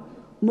humble,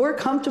 more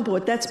comfortable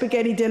at that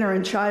spaghetti dinner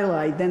in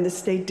Chile than the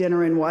state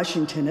dinner in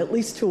Washington, at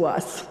least to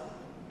us.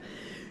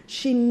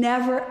 She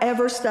never,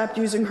 ever stopped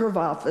using her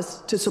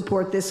office to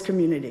support this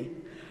community,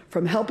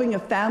 from helping a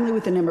family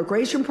with an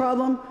immigration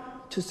problem,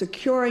 to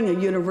securing a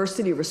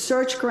university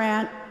research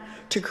grant,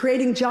 to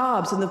creating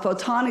jobs in the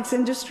photonics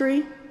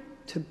industry,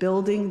 to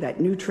building that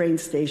new train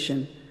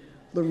station.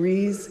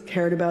 Louise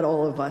cared about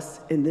all of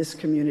us in this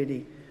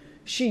community.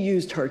 She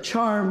used her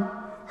charm,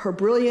 her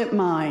brilliant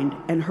mind,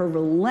 and her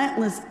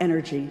relentless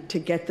energy to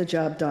get the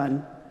job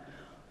done.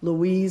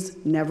 Louise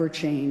never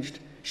changed.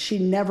 She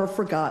never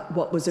forgot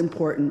what was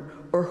important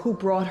or who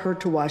brought her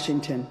to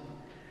Washington.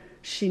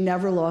 She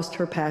never lost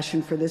her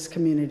passion for this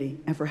community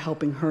and for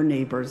helping her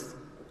neighbors.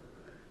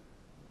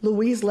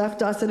 Louise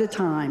left us at a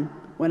time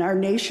when our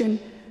nation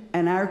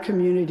and our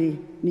community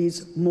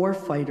needs more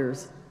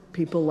fighters,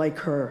 people like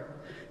her,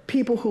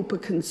 people who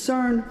put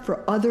concern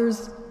for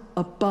others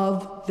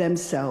above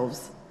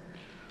themselves.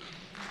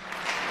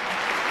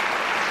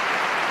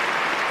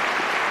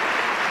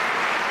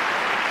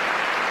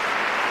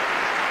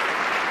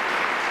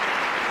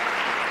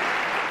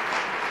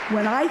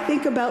 When I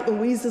think about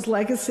Louise's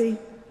legacy,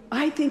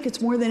 I think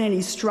it's more than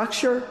any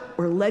structure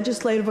or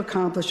legislative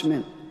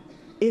accomplishment.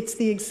 It's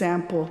the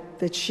example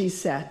that she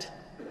set.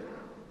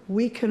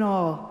 We can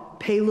all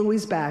pay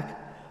Louise back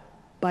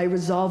by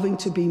resolving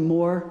to be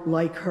more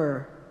like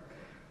her,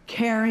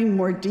 caring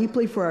more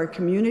deeply for our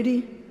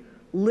community,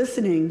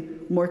 listening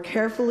more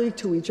carefully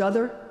to each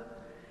other,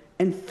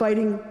 and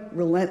fighting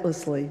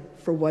relentlessly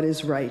for what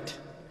is right.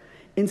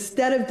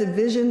 Instead of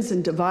divisions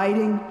and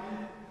dividing,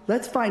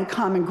 let's find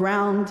common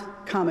ground,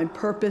 common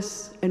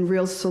purpose, and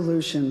real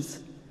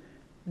solutions.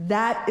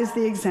 That is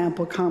the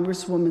example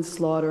Congresswoman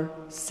Slaughter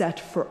set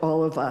for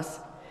all of us.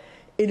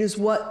 It is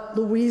what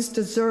Louise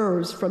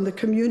deserves from the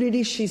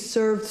community she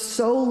served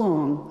so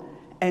long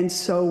and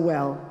so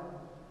well.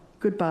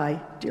 Goodbye,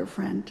 dear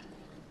friend.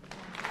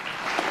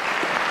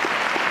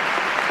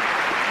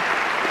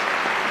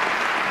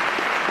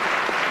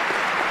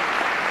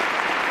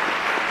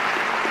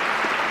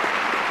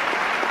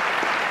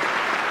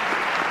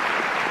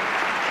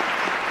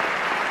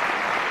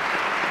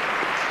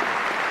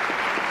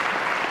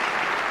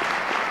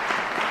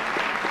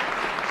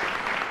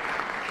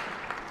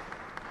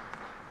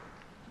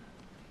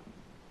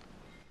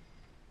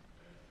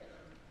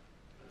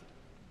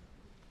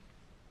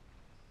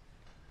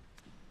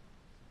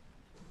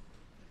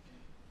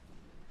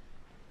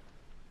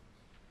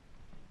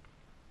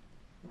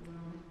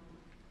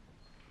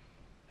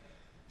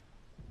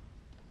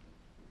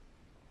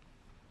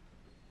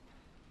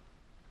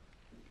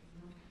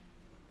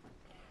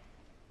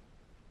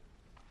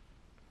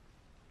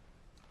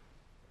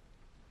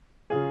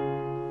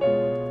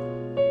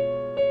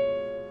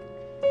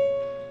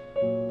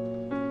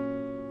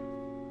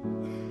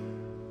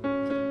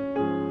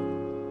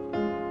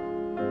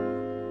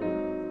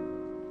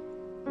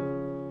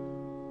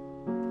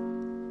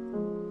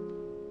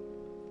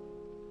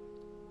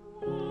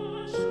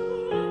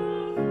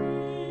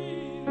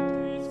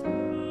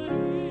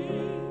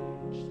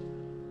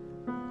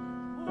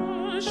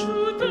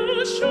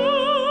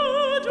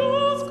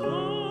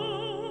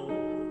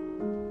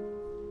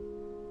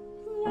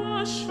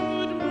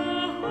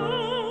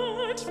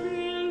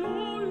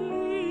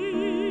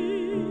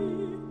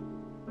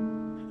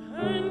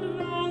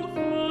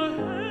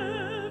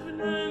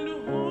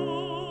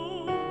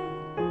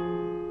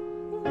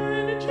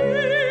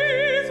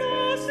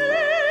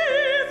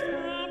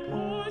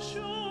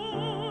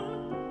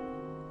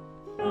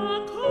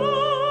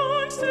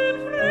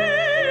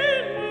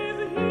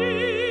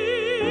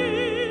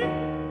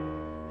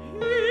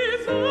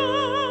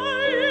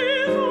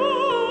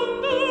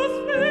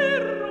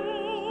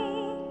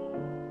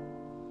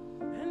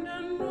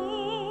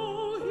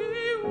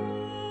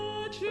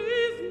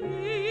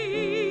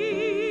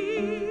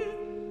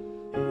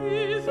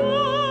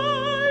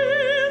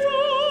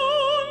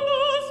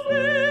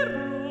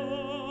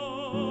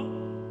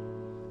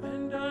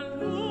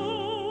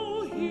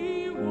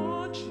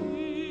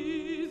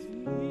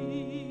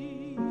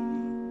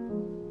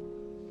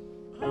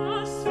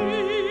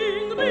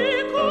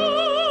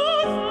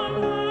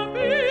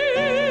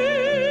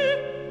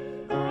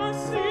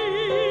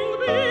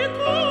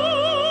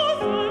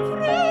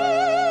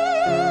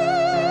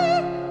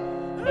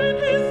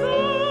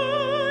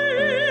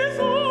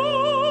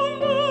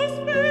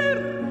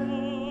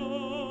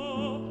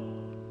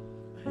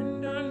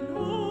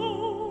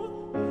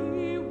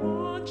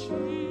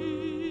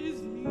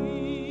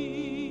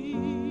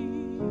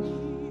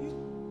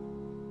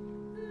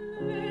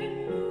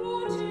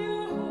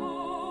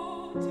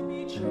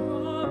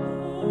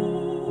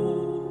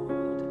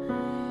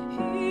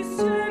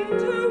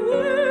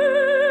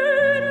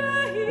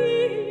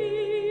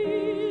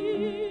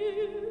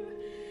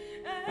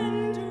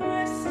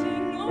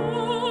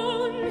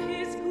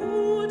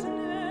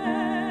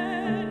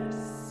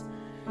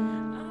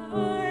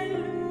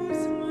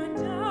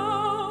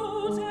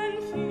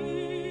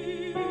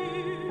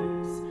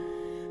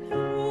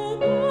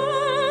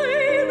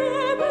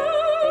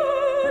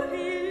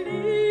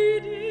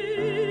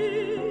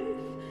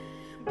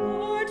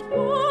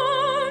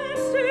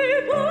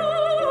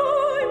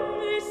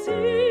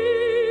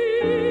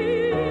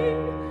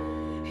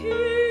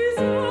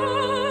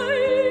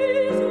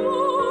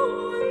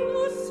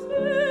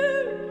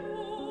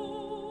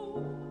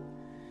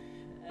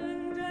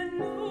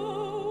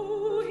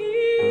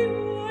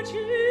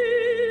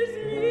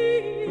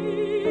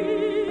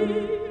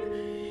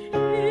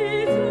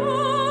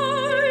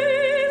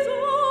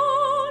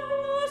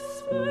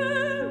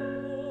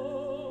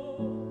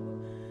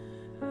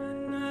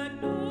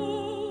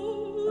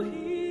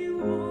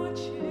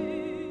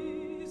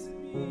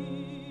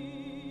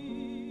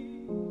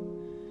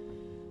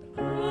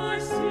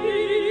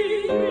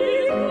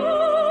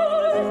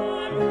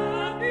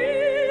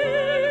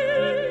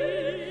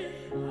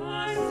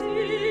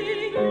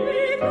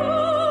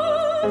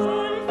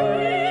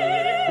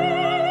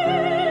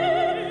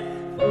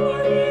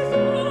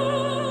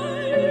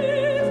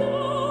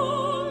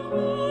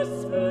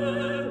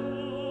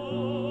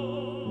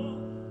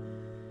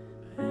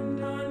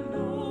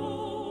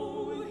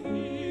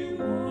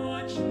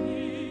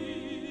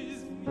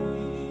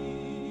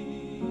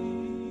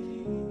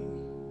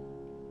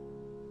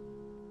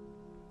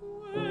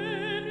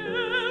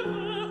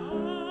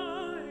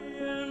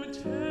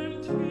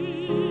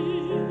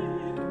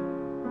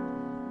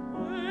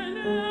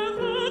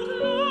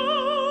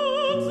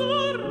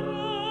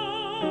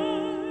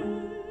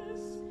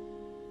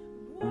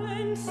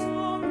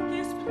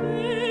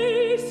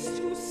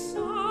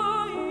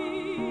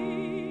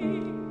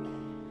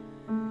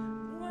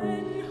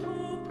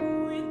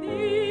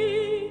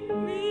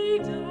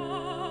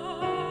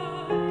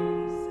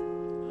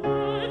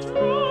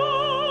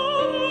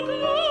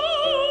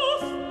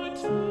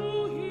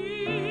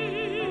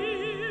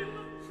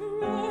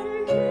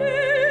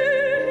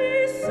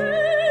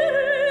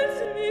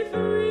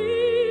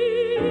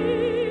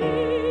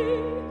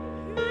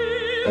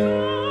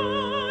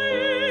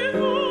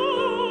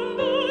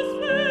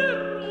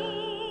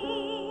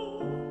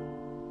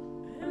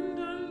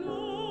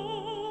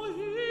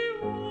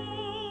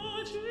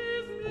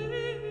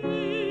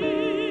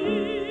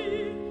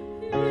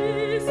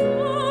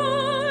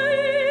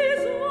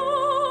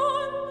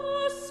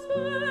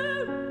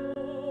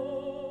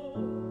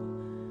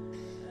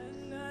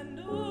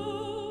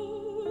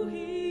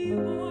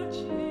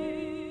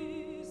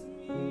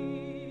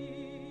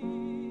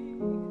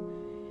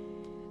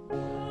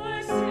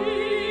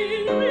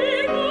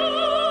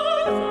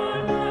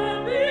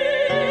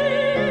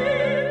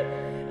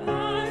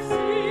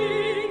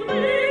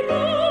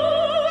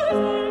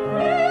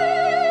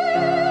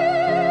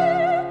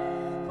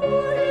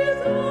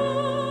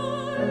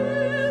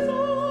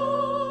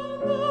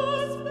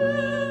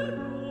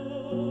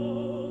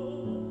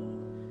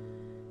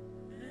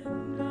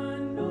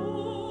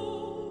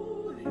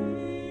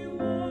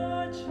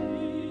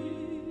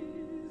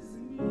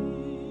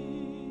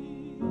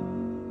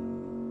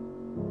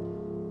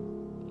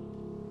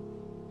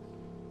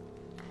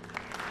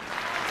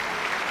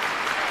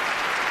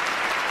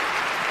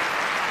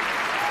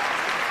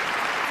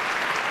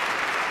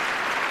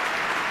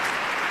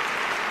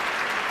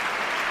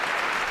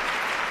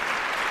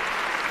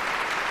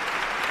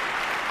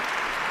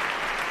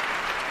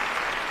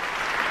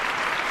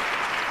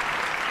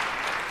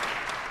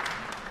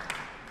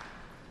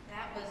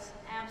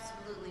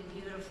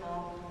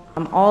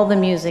 All the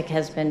music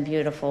has been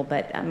beautiful,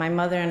 but my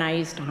mother and I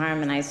used to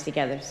harmonize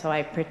together, so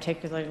I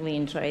particularly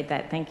enjoyed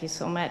that. Thank you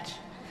so much.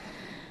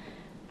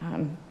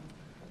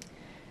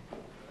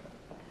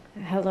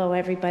 Hello,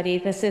 everybody.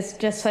 This is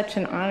just such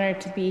an honor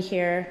to be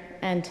here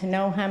and to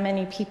know how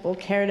many people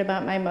cared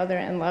about my mother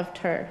and loved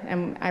her.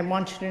 And I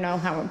want you to know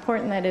how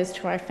important that is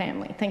to our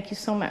family. Thank you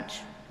so much.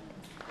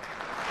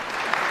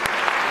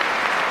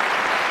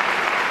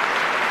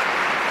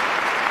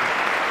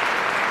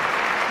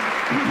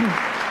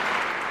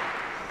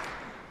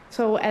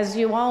 So as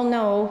you all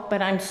know,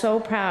 but I'm so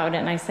proud,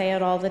 and I say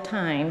it all the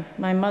time,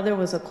 my mother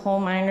was a coal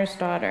miner's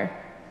daughter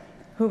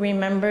who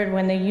remembered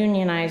when the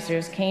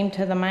unionizers came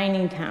to the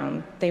mining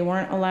town, they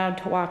weren't allowed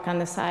to walk on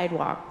the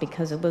sidewalk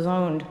because it was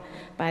owned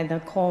by the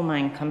coal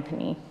mine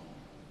company.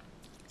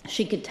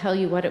 She could tell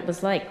you what it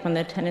was like when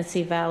the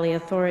Tennessee Valley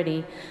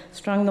Authority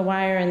strung the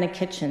wire in the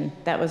kitchen.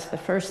 That was the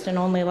first and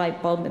only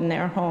light bulb in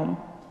their home.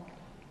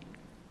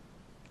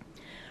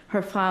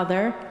 Her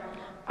father,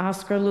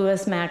 Oscar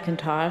Lewis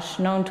McIntosh,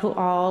 known to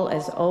all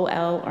as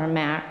OL or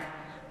Mac,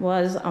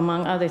 was,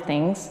 among other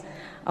things,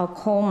 a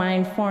coal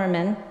mine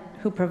foreman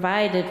who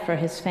provided for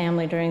his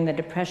family during the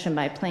Depression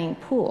by playing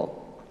pool.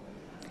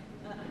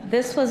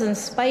 This was in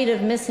spite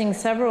of missing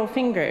several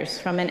fingers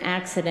from an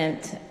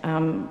accident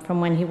from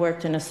when he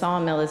worked in a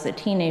sawmill as a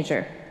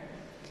teenager.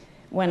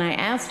 When I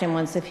asked him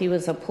once if he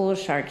was a pool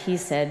shark, he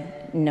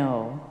said,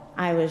 "No,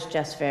 I was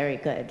just very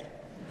good."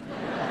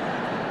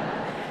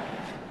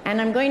 And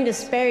I'm going to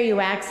spare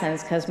you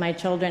accents because my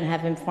children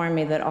have informed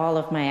me that all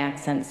of my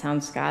accents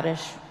sound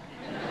Scottish.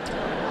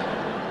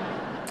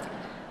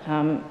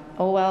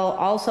 OL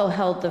also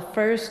held the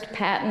first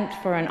patent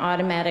for an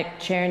automatic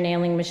chair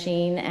nailing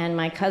machine, and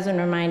my cousin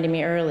reminded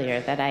me earlier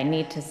that I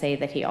need to say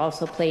that he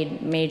also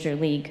played minor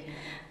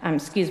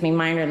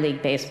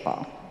league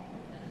baseball.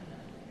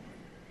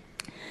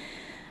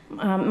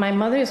 My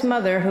mother's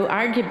mother, who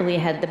arguably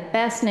had the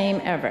best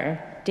name ever,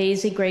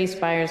 Daisy Grace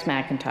Byers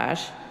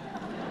McIntosh,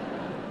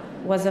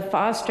 was a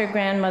foster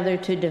grandmother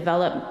to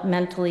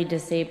developmentally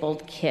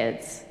disabled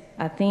kids,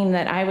 a theme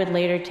that I would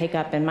later take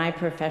up in my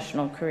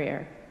professional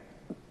career.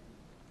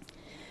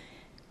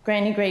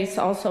 Granny Grace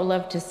also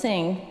loved to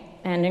sing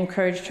and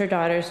encouraged her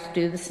daughters to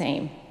do the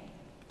same.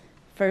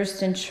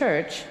 First in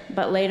church,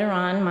 but later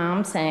on,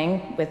 Mom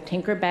sang with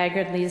Tinker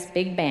Baggerly's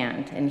big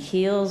band in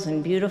heels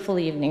and beautiful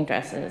evening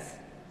dresses.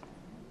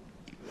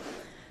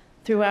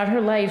 Throughout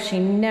her life, she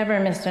never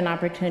missed an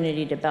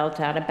opportunity to belt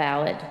out a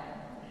ballad.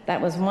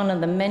 That was one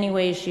of the many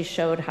ways she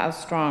showed how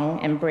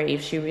strong and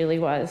brave she really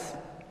was.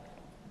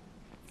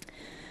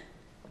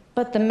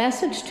 But the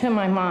message to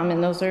my mom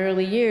in those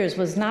early years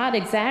was not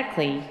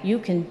exactly, you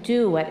can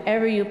do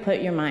whatever you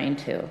put your mind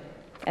to,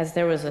 as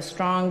there was a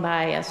strong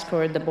bias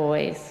toward the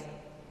boys.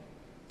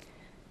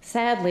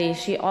 Sadly,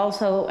 she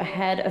also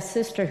had a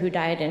sister who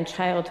died in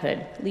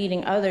childhood,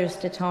 leading others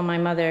to tell my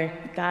mother,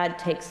 God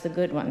takes the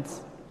good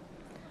ones.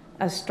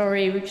 A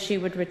story she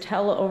would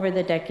retell over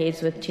the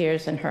decades with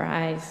tears in her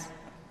eyes.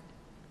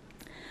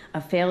 A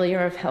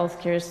failure of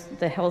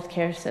the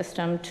healthcare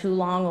system, too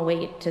long a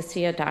wait to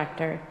see a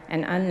doctor,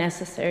 an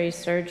unnecessary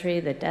surgery,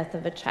 the death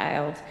of a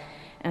child,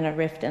 and a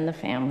rift in the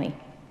family.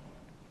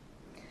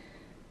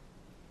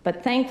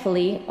 But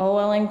thankfully,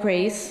 OL and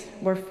Grace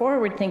were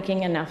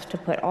forward-thinking enough to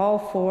put all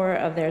 4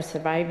 of their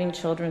surviving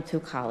children through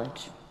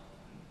college.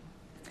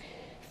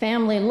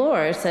 Family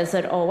lore says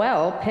that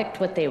OL picked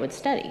what they would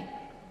study.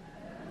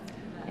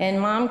 In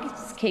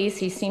Mom's case,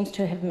 he seems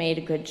to have made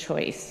a good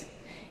choice.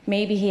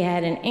 Maybe he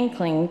had an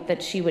inkling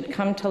that she would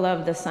come to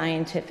love the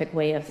scientific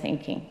way of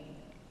thinking,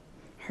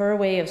 her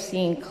way of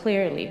seeing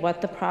clearly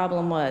what the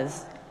problem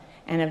was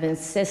and of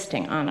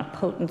insisting on a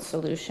potent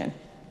solution.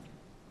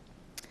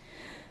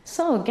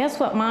 So guess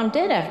what Mom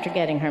did after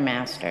getting her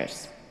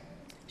master's?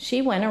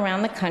 She went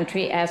around the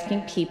country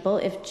asking people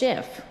if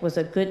Jif was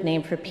a good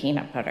name for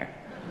peanut butter.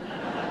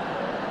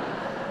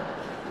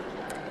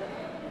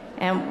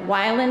 And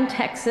while in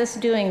Texas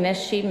doing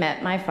this, she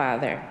met my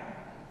father.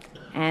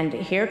 And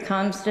here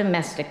comes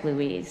domestic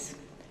Louise,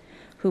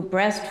 who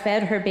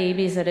breastfed her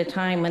babies at a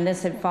time when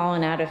this had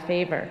fallen out of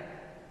favor.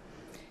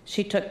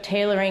 She took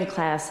tailoring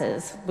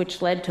classes,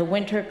 which led to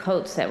winter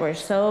coats that were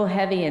so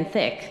heavy and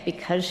thick,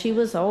 because she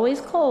was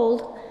always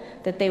cold,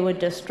 that they would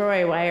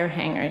destroy wire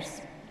hangers.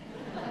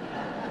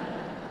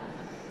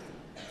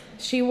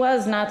 She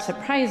was, not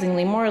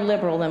surprisingly, more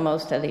liberal than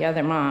most of the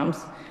other moms.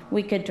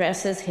 We could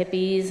dress as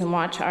hippies and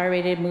watch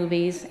R-rated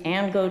movies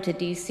and go to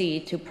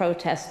DC to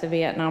protest the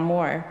Vietnam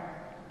War.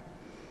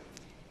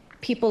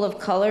 People of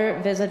color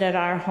visited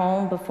our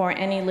home before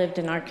any lived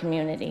in our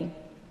community.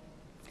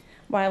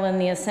 While in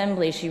the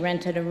assembly, she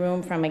rented a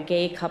room from a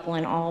gay couple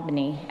in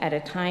Albany at a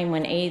time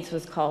when AIDS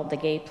was called the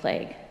gay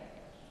plague.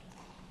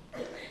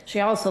 She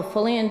also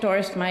fully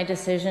endorsed my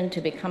decision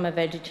to become a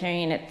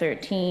vegetarian at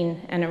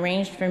 13 and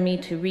arranged for me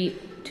to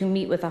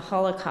meet with a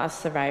Holocaust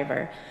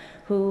survivor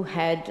who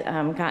had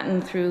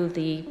gotten through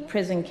the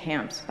prison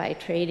camps by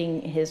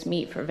trading his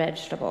meat for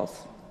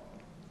vegetables.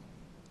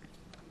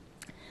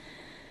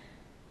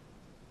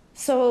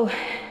 So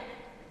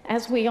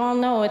As we all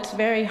know, it's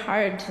very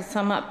hard to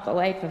sum up the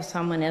life of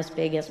someone as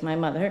big as my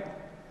mother.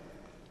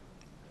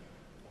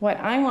 What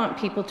I want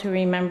people to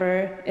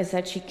remember is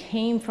that she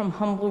came from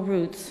humble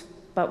roots,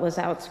 but was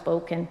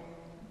outspoken.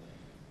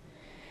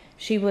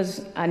 She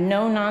was a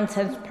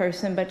no-nonsense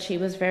person, but she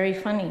was very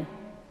funny.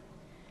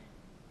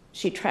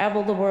 She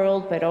traveled the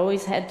world, but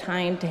always had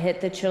time to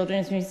hit the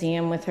Children's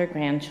Museum with her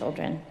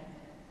grandchildren.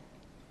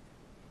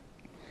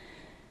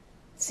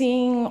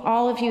 Seeing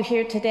all of you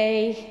here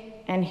today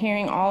and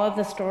hearing all of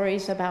the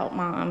stories about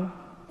Mom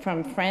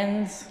from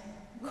friends,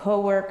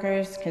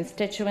 co-workers,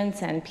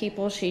 constituents, and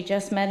people she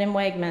just met in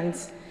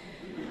Wegmans,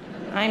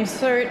 I'm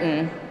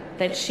certain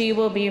that she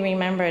will be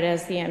remembered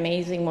as the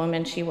amazing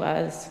woman she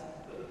was.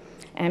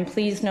 And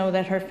please know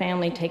that her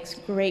family takes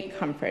great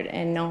comfort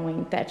in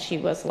knowing that she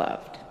was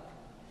loved.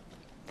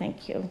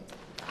 Thank you.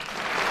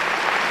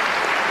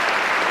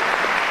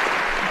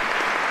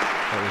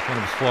 That was one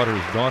of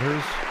Slaughter's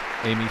daughters,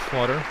 Amy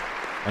Slaughter.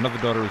 Another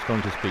daughter is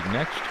going to speak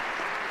next,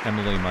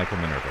 Emily Michael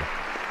Minerva.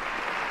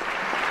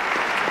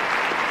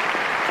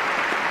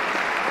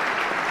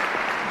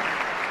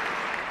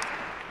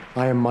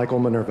 I am Michael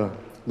Minerva,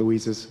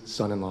 Louise's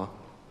son-in-law.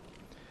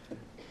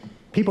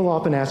 People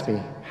often ask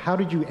me, how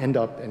did you end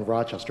up in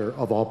Rochester,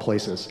 of all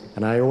places?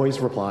 And I always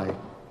reply,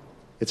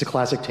 it's a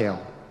classic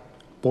tale.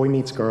 Boy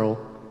meets girl,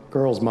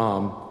 girl's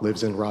mom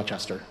lives in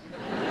Rochester.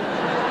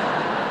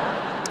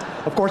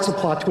 Of course, the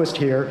plot twist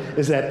here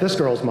is that this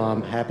girl's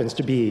mom happens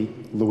to be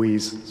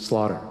Louise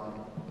Slaughter.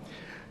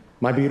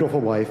 My beautiful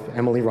wife,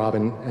 Emily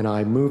Robin, and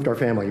I moved our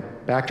family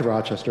back to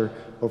Rochester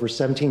over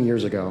 17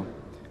 years ago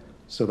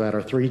so that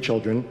our 3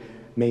 children,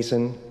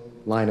 Mason,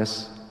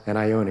 Linus, and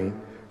Ione,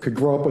 could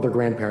grow up with their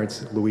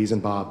grandparents, Louise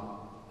and Bob.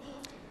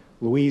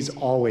 Louise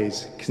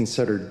always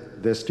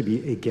considered this to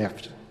be a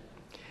gift.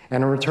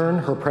 And in return,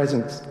 her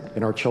presence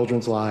in our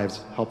children's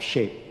lives helped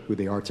shape who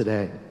they are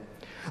today.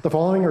 The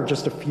following are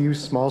just a few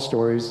small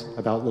stories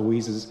about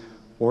Louise's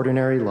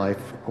ordinary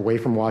life away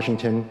from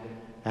Washington,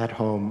 at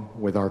home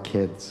with our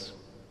kids.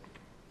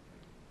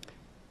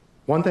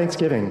 One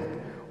Thanksgiving,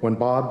 when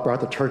Bob brought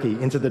the turkey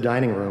into the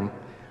dining room,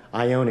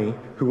 Ione,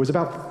 who was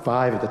about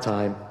 5 at the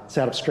time,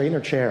 sat up straight in her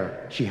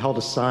chair. She held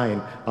a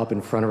sign up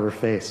in front of her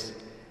face.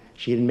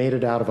 She had made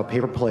it out of a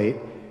paper plate,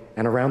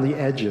 and around the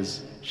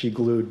edges, she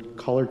glued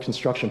colored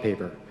construction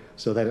paper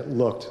so that it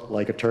looked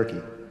like a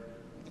turkey.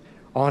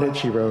 On it,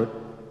 she wrote,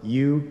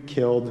 "You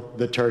killed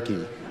the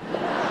turkey."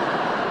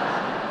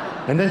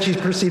 And then she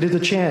proceeded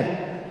to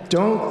chant,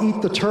 "Don't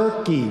eat the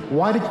turkey.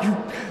 Why did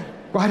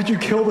you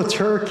kill the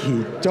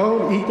turkey?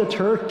 Don't eat the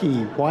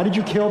turkey. Why did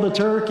you kill the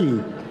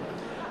turkey?"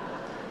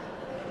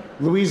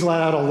 Louise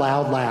let out a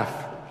loud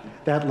laugh,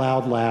 that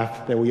loud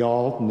laugh that we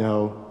all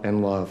know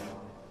and love,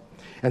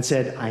 and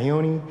said,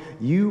 "Ione,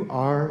 you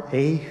are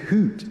a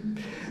hoot."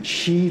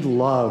 She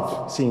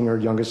loved seeing her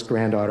youngest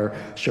granddaughter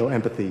show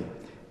empathy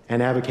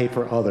and advocate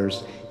for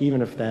others,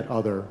 even if that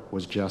other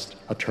was just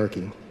a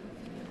turkey.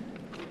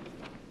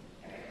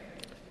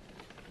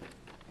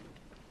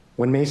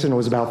 When Mason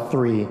was about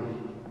 3,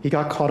 he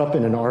got caught up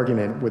in an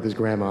argument with his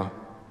grandma.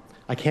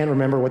 I can't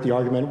remember what the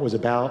argument was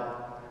about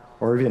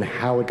or even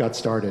how it got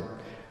started,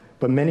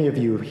 but many of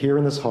you here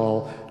in this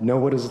hall know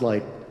what it's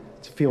like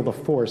to feel the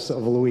force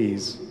of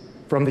Louise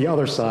from the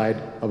other side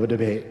of a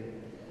debate.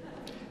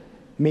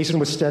 Mason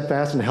was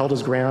steadfast and held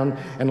his ground,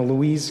 and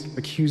Louise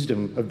accused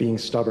him of being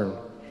stubborn.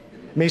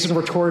 Mason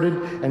retorted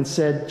and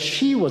said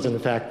she was in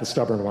fact the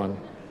stubborn one.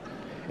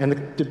 And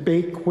the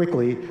debate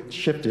quickly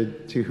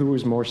shifted to who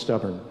was more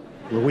stubborn,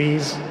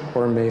 Louise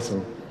or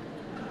Mason.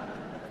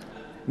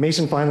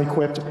 Mason finally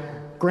quipped,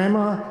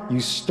 "Grandma, you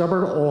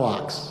stubborn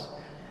ox."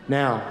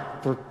 Now,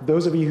 for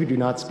those of you who do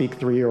not speak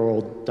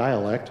 3-year-old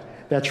dialect,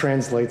 that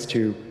translates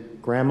to,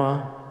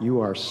 "Grandma, you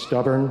are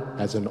stubborn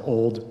as an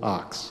old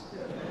ox."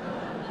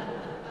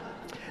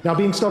 Now,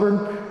 being stubborn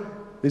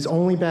is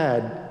only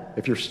bad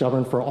if you're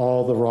stubborn for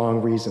all the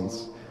wrong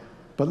reasons.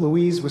 But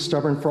Louise was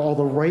stubborn for all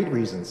the right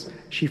reasons.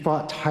 She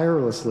fought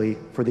tirelessly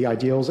for the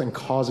ideals and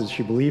causes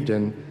she believed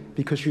in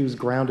because she was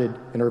grounded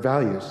in her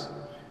values.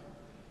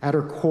 At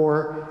her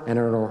core and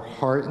in her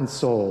heart and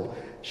soul,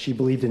 she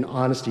believed in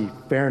honesty,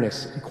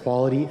 fairness,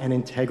 equality, and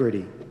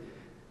integrity.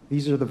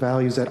 These are the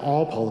values that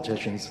all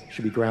politicians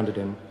should be grounded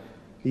in.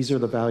 These are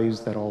the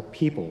values that all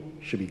people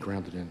should be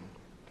grounded in.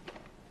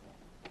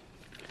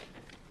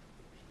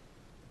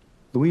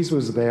 Louise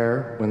was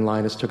there when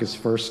Linus took his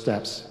first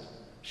steps.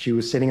 She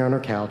was sitting on her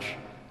couch,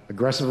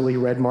 aggressively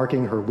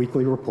red-marking her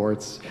weekly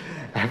reports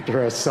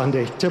after a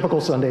typical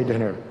Sunday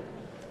dinner.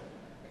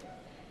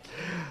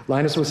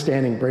 Linus was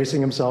standing,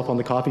 bracing himself on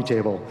the coffee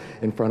table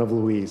in front of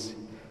Louise.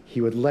 He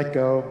would let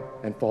go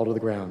and fall to the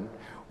ground.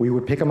 We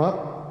would pick him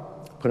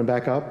up, put him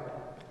back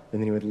up,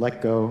 and then he would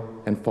let go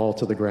and fall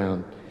to the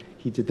ground.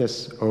 He did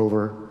this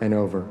over and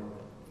over.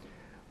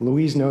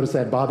 Louise noticed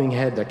that bobbing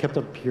head that kept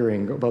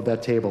appearing above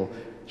that table.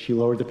 She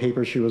lowered the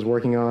paper she was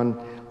working on,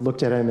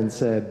 looked at him and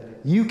said,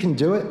 "You can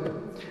do it."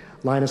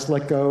 Linus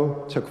let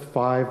go, took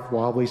 5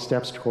 wobbly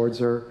steps towards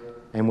her,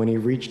 and when he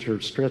reached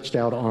her stretched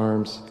out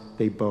arms,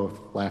 they both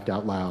laughed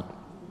out loud.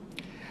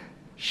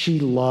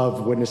 She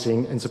loved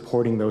witnessing and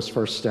supporting those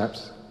first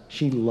steps.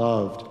 She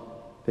loved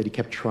that he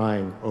kept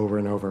trying over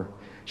and over.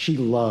 She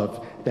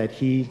loved that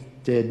he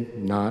did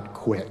not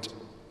quit.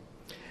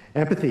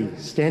 Empathy,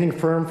 standing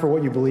firm for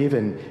what you believe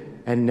in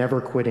and never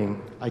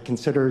quitting. I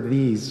consider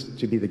these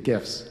to be the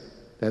gifts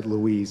that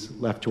Louise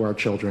left to our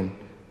children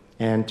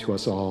and to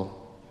us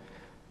all.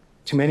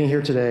 To many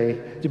here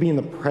today, to be in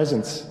the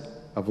presence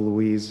of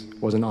Louise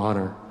was an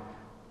honor.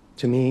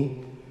 To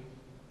me,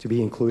 to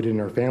be included in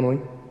her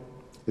family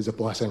is a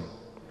blessing.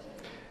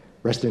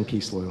 Rest in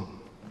peace, Lou.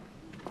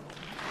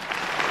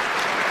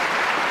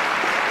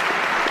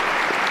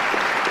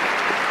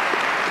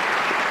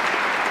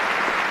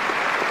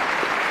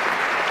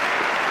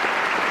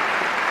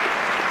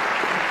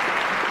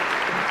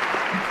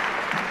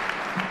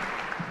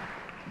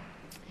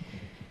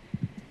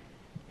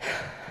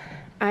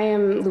 I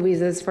am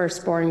Louise's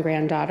firstborn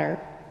granddaughter.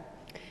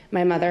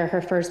 My mother,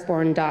 her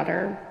firstborn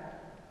daughter.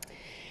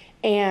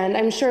 And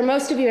I'm sure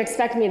most of you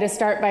expect me to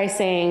start by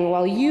saying,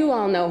 well, you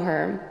all know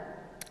her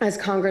as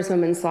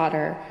Congresswoman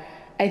Slaughter.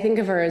 I think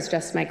of her as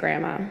just my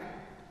grandma.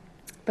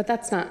 But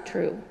that's not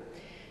true.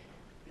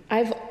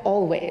 I've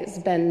always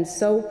been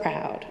so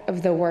proud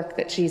of the work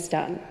that she's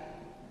done.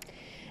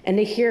 And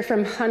to hear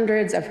from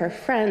hundreds of her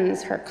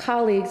friends, her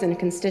colleagues, and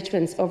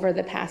constituents over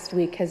the past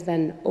week has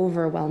been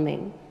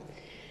overwhelming.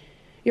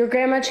 Your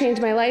grandma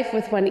changed my life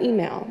with one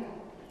email.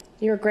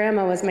 Your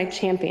grandma was my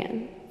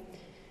champion.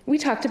 We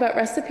talked about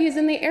recipes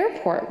in the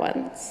airport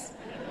once.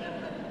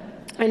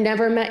 I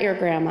never met your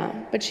grandma,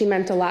 but she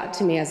meant a lot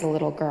to me as a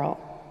little girl.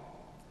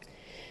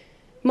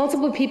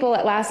 Multiple people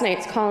at last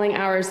night's calling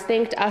hours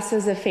thanked us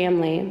as a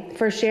family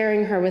for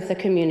sharing her with the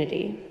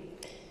community,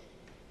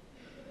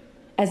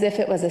 as if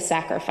it was a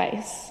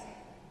sacrifice.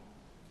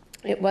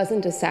 It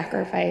wasn't a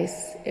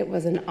sacrifice, it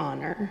was an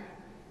honor.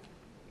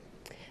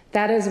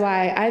 That is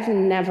why I've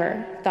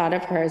never thought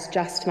of her as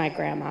just my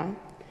grandma.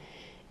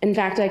 In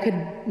fact, I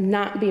could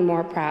not be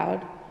more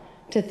proud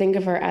to think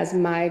of her as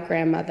my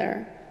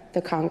grandmother,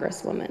 the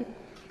Congresswoman.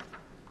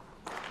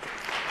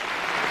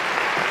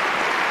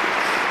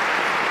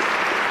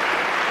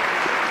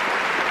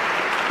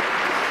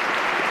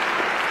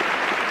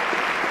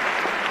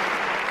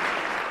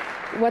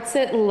 What's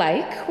it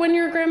like when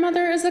your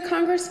grandmother is a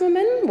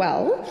congresswoman?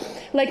 Well,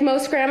 like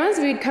most grandmas,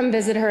 we'd come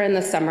visit her in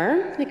the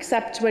summer,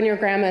 except when your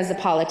grandma is a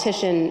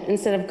politician,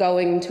 instead of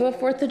going to a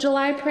 4th of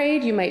July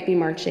parade, you might be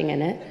marching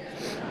in it.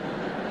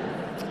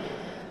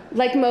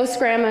 Like most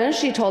grandmas,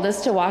 she told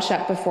us to wash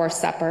up before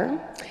supper.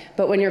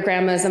 But when your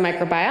grandma is a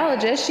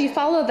microbiologist, she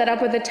followed that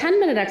up with a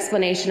 10-minute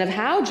explanation of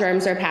how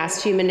germs are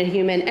passed human to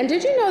human. And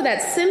did you know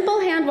that simple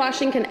hand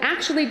washing can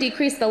actually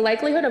decrease the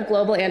likelihood of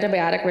global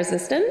antibiotic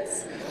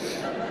resistance?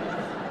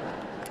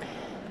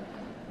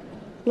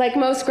 Like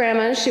most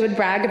grandmas, she would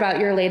brag about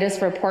your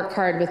latest report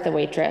card with the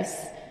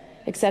waitress.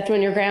 Except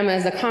when your grandma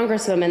is a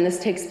congresswoman, this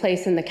takes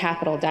place in the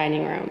Capitol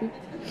dining room.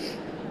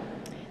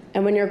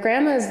 And when your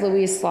grandma is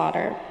Louise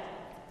Slaughter,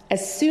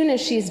 as soon as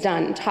she's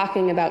done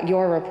talking about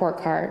your report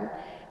card,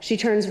 she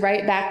turns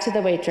right back to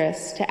the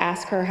waitress to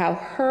ask her how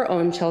her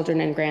own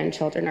children and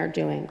grandchildren are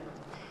doing.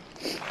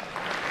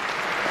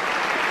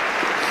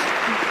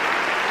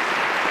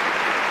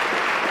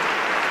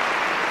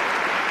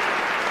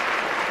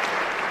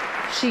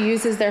 She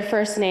uses their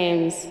first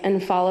names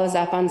and follows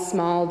up on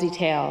small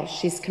details.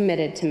 She's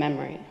committed to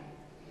memory.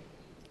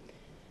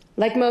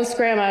 Like most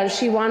grandmas,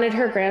 she wanted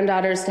her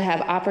granddaughters to have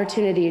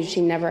opportunities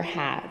she never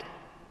had.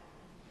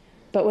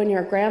 But when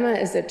your grandma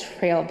is a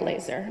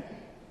trailblazer,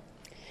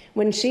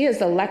 when she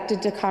is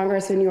elected to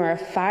Congress when you are a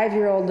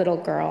 5-year-old little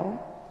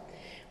girl,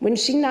 when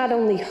she not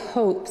only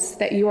hopes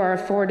that you are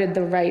afforded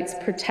the rights,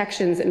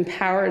 protections, and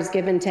powers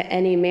given to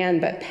any man,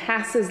 but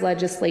passes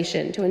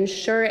legislation to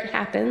ensure it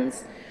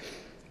happens,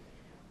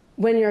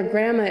 when your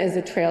grandma is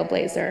a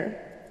trailblazer,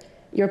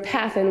 your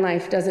path in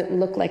life doesn't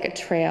look like a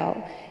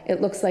trail, it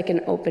looks like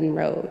an open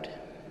road.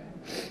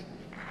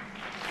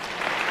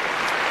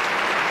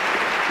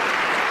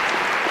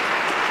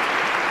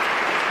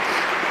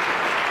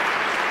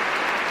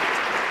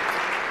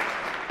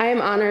 I am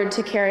honored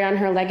to carry on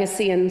her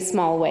legacy in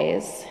small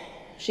ways.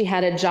 She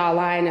had a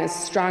jawline as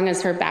strong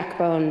as her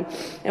backbone,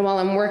 and while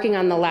I'm working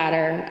on the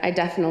latter, I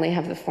definitely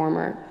have the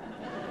former.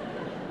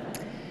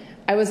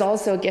 I was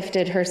also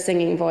gifted her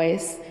singing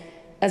voice,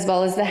 as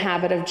well as the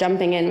habit of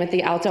jumping in with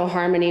the alto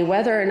harmony,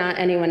 whether or not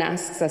anyone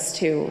asks us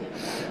to.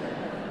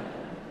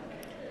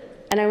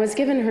 And I was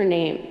given her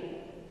name.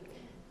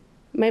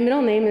 My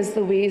middle name is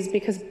Louise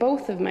because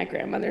both of my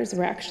grandmothers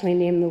were actually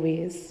named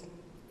Louise.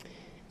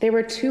 They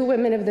were 2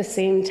 women of the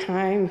same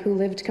time who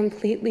lived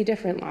completely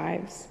different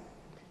lives,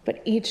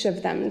 but each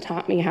of them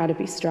taught me how to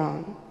be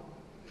strong.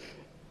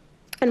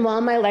 And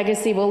while my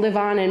legacy will live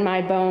on in my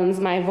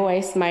bones, my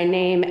voice, my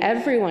name,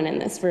 everyone in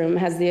this room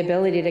has the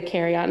ability to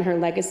carry on her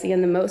legacy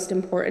in the most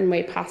important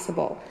way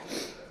possible,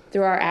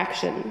 through our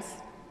actions.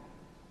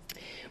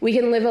 We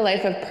can live a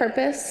life of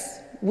purpose,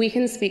 we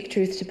can speak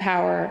truth to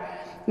power,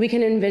 we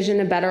can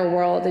envision a better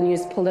world and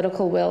use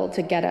political will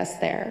to get us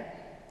there.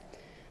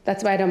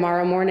 That's why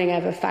tomorrow morning I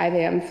have a 5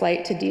 a.m.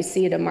 flight to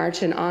DC to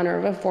march in honor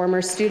of a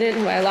former student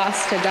who I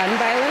lost to gun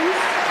violence.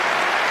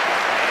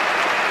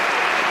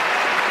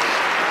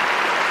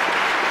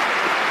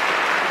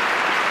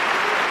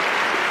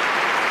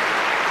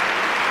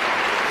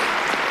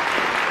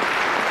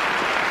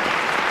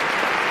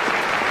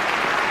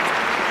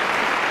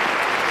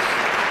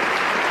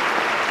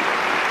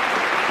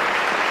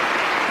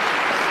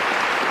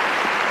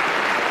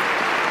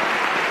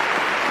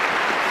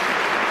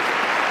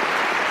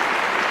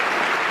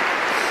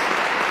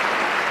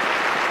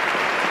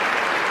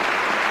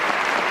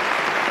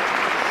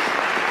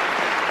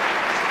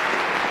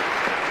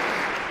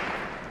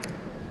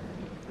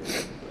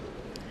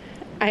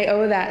 I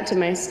owe that to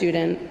my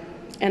student,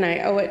 and I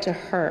owe it to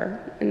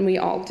her, and we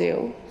all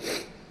do.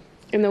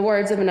 In the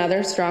words of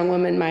another strong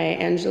woman, Maya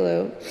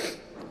Angelou,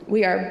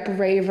 we are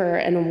braver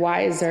and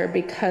wiser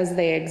because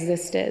they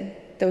existed,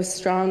 those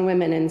strong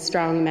women and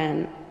strong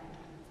men.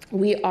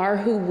 We are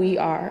who we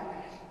are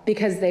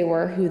because they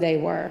were who they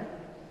were.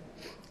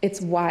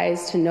 It's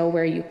wise to know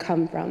where you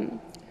come from,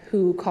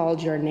 who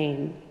called your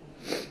name.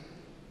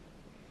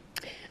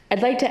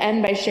 I'd like to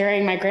end by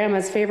sharing my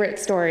grandma's favorite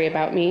story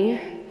about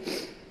me.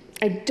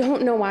 I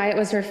don't know why it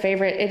was her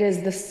favorite. It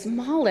is the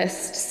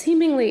smallest,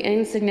 seemingly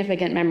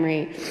insignificant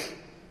memory.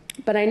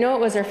 But I know it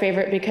was her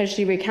favorite because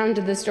she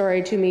recounted the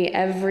story to me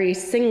every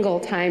single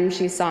time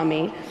she saw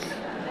me,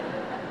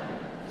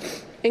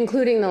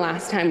 including the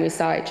last time we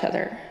saw each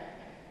other.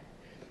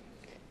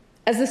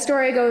 As the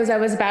story goes, I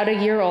was about a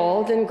year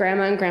old, and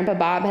Grandma and Grandpa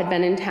Bob had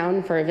been in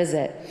town for a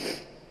visit.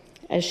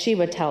 As she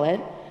would tell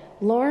it,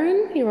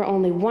 "Lauren, you were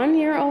only 1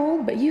 year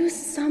old, but you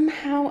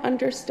somehow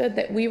understood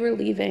that we were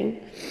leaving.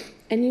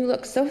 And you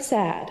look so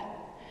sad.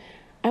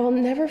 I will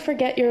never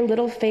forget your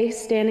little face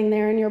standing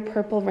there in your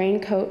purple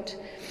raincoat,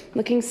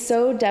 looking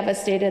so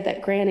devastated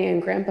that Granny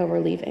and Grandpa were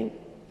leaving.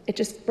 It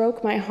just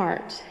broke my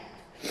heart.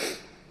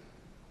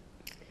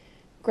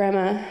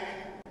 Grandma,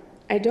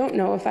 I don't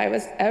know if I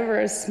was ever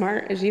as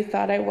smart as you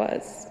thought I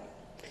was.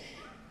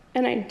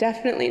 And I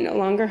definitely no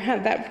longer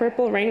have that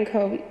purple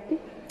raincoat.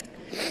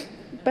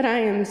 But I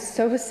am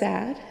so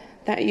sad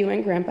that you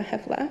and Grandpa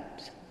have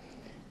left.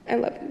 I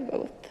love you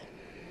both."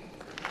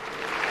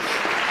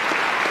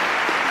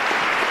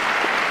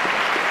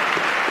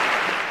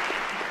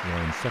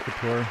 Lauren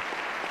Secretore,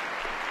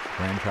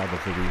 grandchild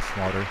of Louise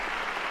Slaughter,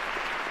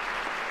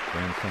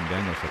 grandson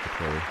Daniel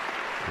Secretore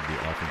will be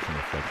offering some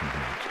reflections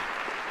next.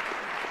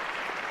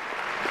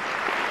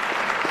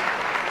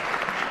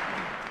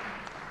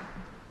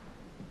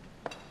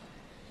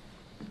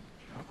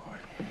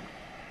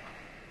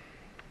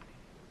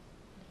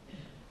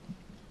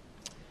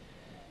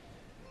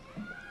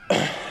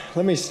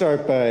 Let me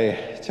start by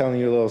telling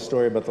you a little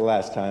story about the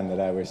last time that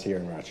I was here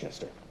in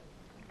Rochester.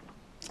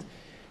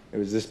 It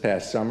was this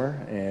past summer,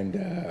 and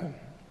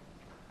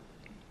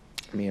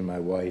me and my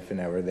wife and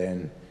our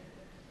then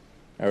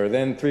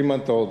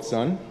 3-month-old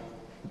son,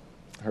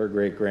 her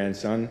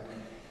great-grandson,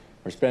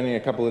 were spending a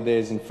couple of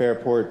days in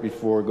Fairport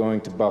before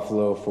going to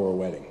Buffalo for a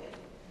wedding.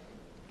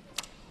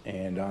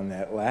 And on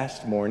that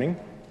last morning,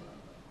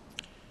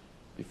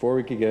 before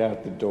we could get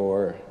out the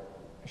door,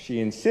 she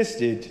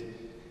insisted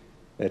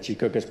that she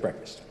cook us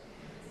breakfast.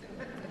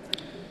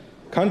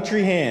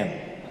 Country ham.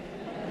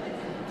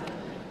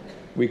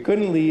 We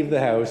couldn't leave the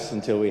house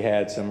until we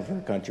had some of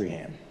her country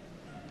ham.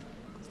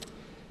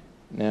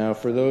 Now,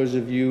 for those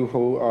of you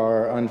who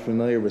are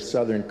unfamiliar with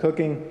Southern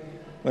cooking,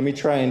 let me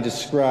try and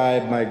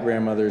describe my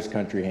grandmother's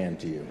country ham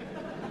to you.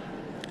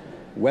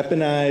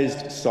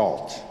 Weaponized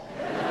salt.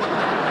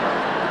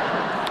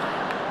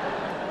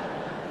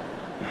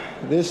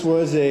 This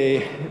was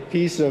a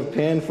piece of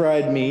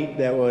pan-fried meat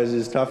that was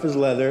as tough as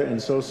leather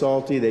and so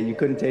salty that you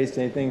couldn't taste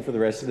anything for the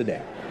rest of the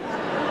day.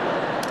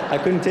 I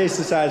couldn't taste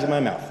the size of my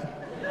mouth.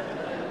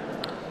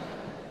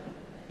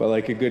 But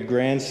like a good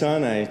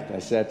grandson, I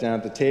sat down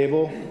at the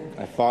table,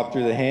 I fought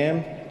through the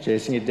ham,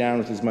 chasing it down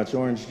with as much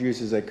orange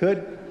juice as I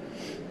could,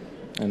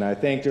 and I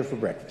thanked her for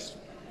breakfast.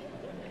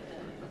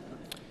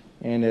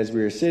 And as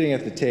we were sitting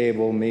at the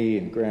table, me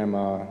and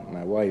Grandma,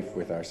 my wife,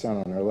 with our son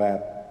on her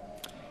lap,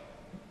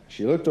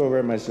 she looked over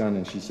at my son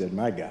and she said,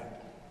 "My God,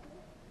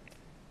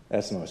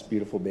 that's the most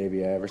beautiful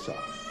baby I ever saw."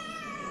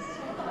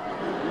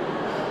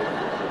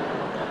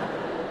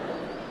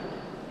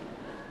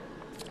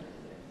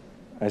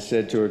 I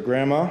said to her,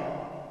 "Grandma,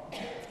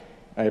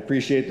 I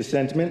appreciate the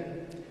sentiment,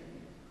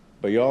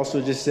 but you also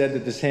just said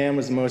that this ham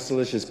was the most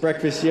delicious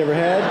breakfast you ever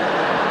had,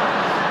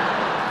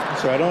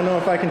 so I don't know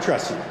if I can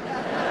trust you."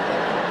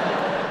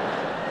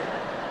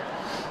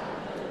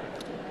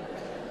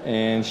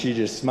 And she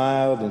just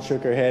smiled and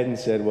shook her head and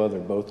said, "Well,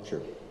 they're both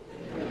true."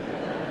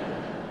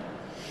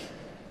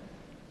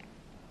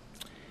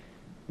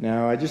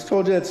 Now, I just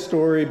told you that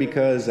story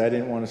because I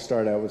didn't want to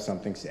start out with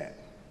something sad.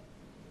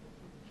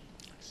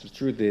 So the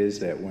truth is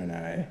that when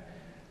I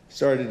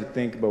started to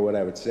think about what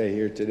I would say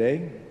here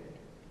today,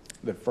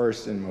 the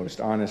first and most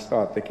honest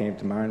thought that came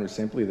to mind was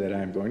simply that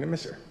I'm going to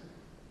miss her.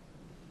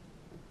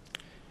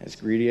 As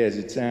greedy as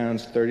it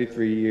sounds,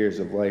 33 years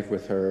of life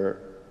with her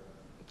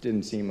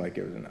didn't seem like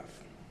it was enough.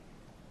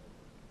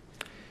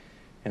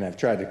 And I've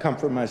tried to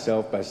comfort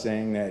myself by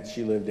saying that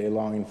she lived a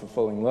long and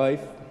fulfilling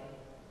life,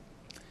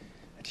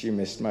 that she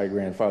missed my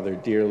grandfather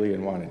dearly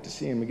and wanted to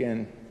see him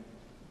again,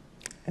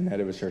 and that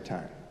it was her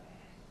time.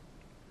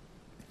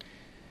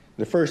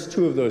 The first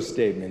two of those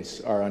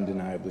statements are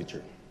undeniably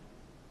true.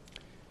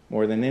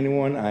 More than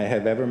anyone I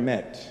have ever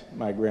met,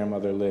 my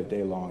grandmother lived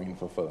a long and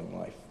fulfilling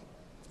life.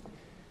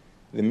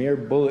 The mere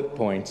bullet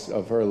points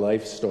of her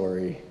life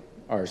story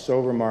are so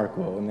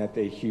remarkable in that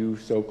they hew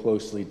so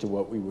closely to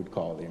what we would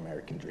call the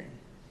American dream.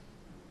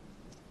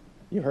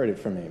 You heard it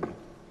from Amy.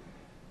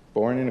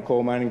 Born in a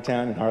coal mining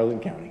town in Harlan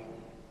County.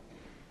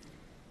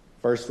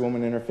 First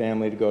woman in her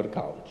family to go to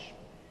college.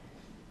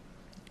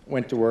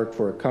 Went to work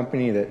for a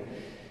company that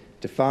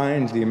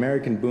defined the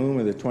American boom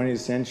of the 20th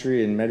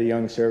century and met a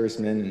young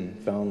serviceman and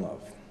fell in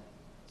love.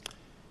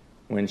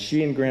 When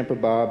she and Grandpa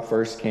Bob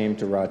first came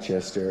to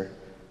Rochester,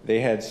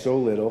 they had so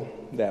little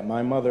that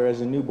my mother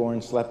as a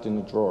newborn slept in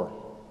a drawer.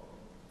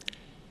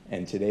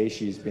 And today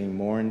she's being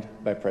mourned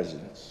by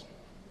presidents.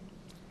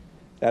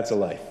 That's a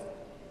life.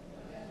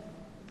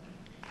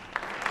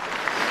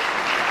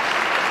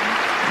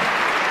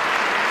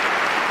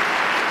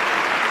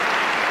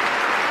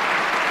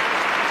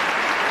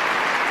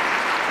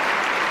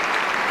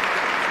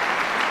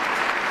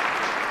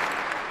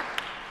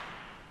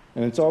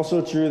 And it's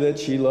also true that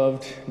she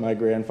loved my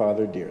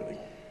grandfather dearly.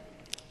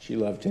 She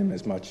loved him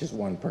as much as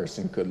one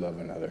person could love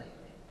another.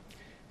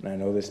 And I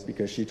know this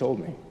because she told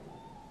me.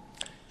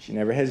 She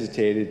never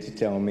hesitated to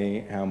tell me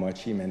how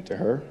much he meant to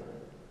her.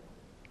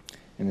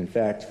 And in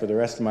fact, for the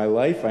rest of my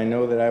life, I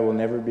know that I will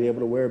never be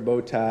able to wear a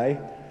bow tie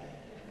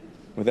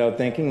without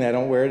thinking that I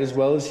don't wear it as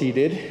well as he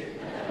did.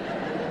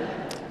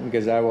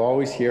 Because I will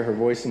always hear her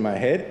voice in my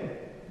head.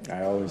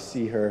 I always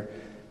see her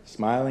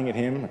smiling at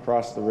him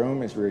across the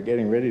room as we were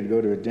getting ready to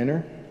go to a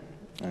dinner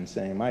and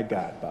saying, "My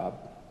God, Bob,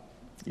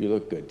 you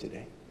look good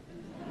today."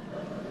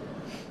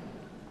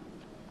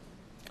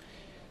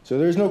 So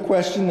there's no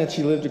question that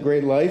she lived a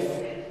great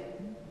life,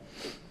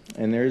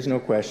 and there is no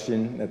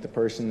question that the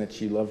person that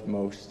she loved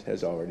most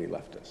has already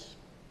left us.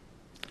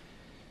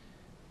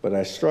 But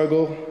I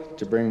struggle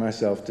to bring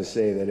myself to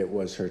say that it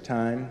was her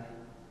time,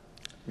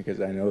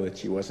 because I know that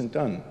she wasn't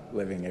done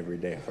living every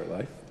day of her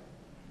life.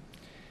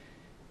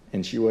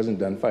 And she wasn't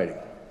done fighting.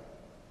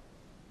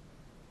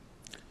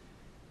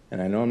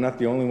 And I know I'm not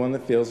the only one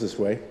that feels this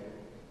way.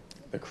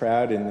 The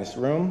crowd in this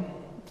room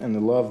and the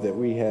love that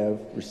we have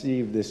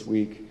received this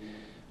week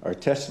are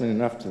testament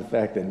enough to the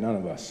fact that none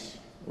of us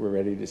were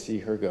ready to see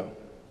her go.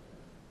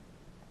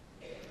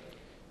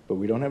 But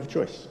we don't have a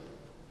choice.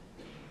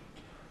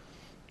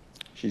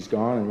 She's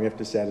gone, and we have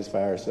to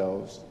satisfy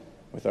ourselves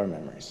with our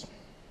memories.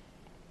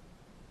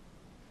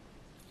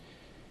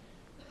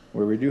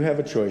 Where we do have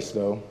a choice,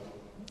 though,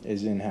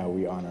 is in how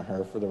we honor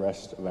her for the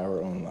rest of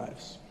our own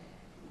lives.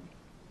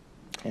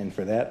 And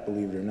for that,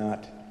 believe it or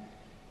not,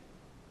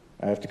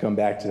 I have to come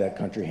back to that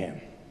country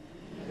ham.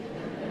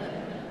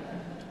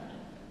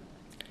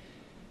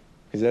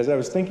 Because as I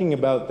was thinking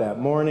about that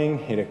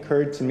morning, it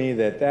occurred to me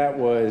that that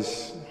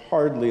was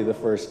hardly the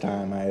first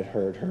time I had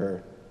heard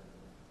her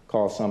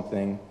call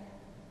something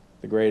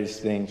the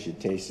greatest thing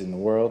she'd tasted in the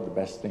world, the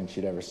best thing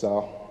she'd ever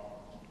saw.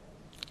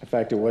 In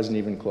fact, it wasn't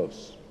even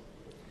close.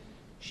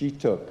 She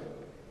took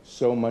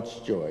so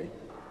much joy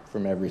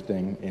from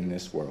everything in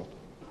this world.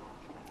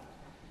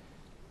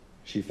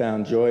 She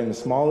found joy in the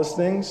smallest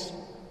things,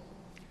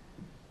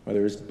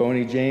 whether it was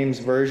Boney James'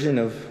 version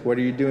of "What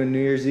are you doing New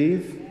Year's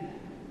Eve?"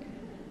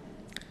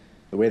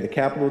 the way the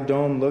Capitol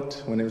Dome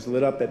looked when it was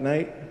lit up at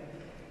night,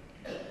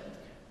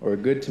 or a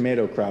good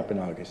tomato crop in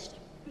August.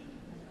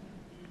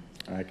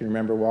 I can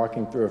remember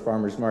walking through a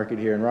farmer's market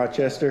here in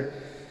Rochester.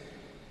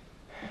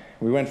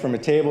 We went from a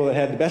table that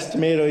had the best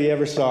tomato you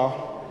ever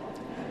saw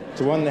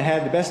to one that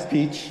had the best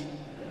peach,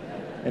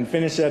 and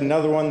finished at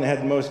another one that had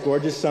the most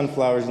gorgeous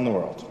sunflowers in the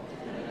world.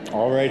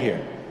 All right here.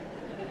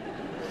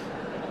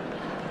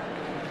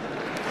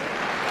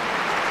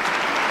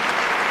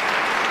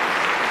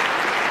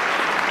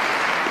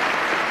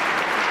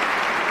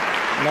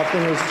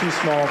 Nothing was too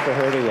small for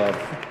her to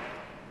love.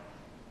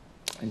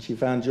 And she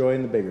found joy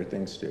in the bigger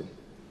things too.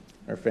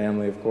 Her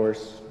family, of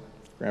course,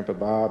 Grandpa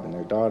Bob and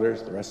their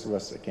daughters, the rest of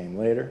us that came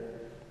later.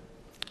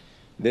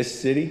 This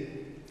city,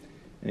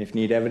 and if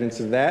you need evidence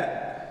of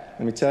that,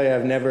 let me tell you,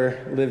 I've never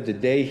lived a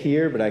day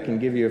here, but I can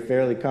give you a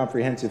fairly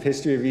comprehensive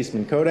history of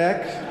Eastman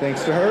Kodak,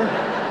 thanks to her.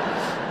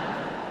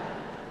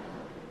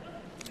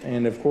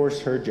 And of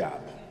course, her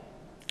job.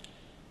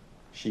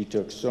 She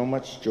took so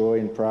much joy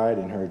and pride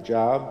in her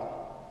job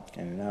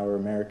and in our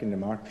American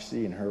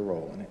democracy and her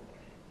role in it.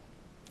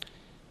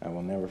 I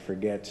will never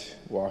forget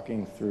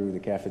walking through the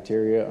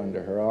cafeteria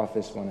under her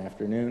office one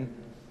afternoon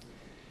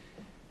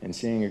and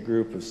seeing a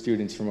group of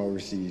students from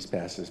overseas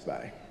pass us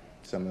by.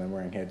 Some of them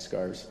wearing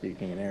headscarves,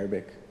 speaking in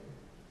Arabic.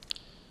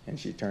 And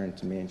she turned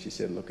to me and she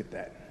said, "Look at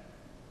that.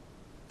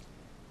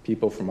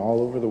 People from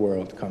all over the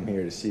world come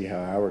here to see how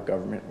our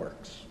government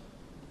works.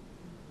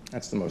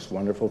 That's the most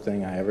wonderful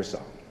thing I ever saw."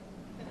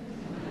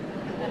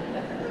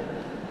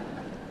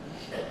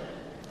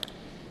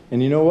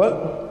 And you know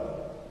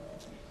what?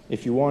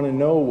 If you want to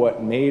know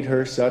what made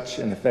her such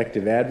an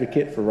effective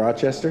advocate for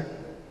Rochester,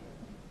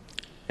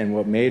 and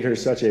what made her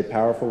such a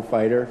powerful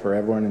fighter for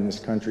everyone in this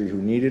country who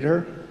needed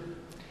her,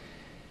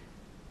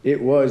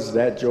 it was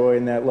that joy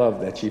and that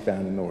love that she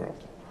found in the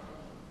world.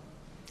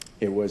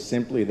 It was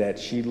simply that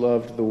she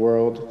loved the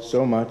world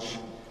so much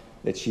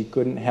that she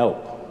couldn't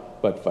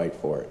help but fight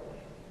for it.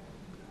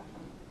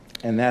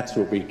 And that's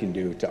what we can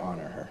do to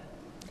honor her.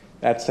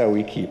 That's how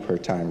we keep her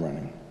time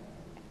running.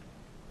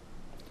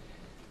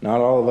 Not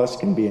all of us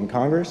can be in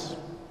Congress.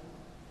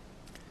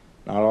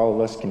 Not all of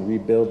us can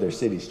rebuild their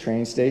city's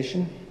train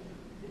station.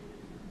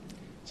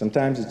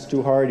 Sometimes it's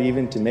too hard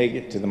even to make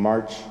it to the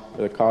march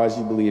for the cause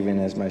you believe in,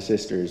 as my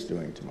sister is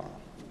doing tomorrow.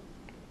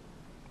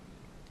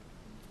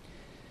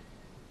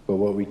 But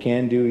what we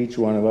can do, each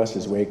one of us,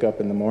 is wake up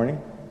in the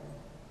morning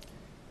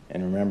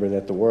and remember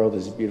that the world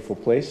is a beautiful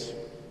place,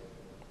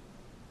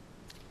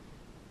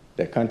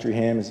 that country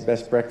ham is the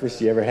best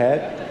breakfast you ever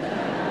had,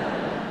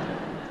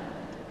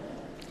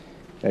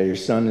 that your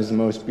son is the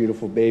most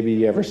beautiful baby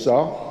you ever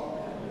saw,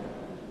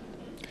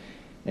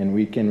 and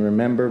we can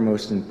remember,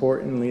 most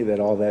importantly, that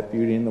all that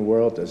beauty in the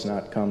world does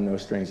not come no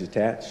strings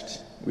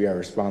attached. We are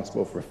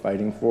responsible for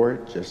fighting for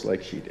it, just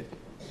like she did.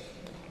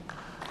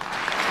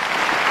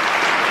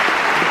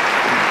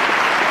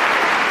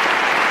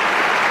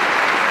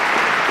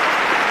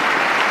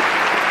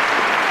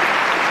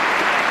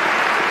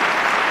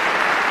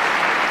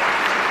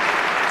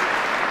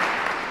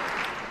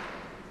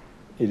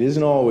 It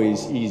isn't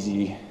always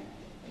easy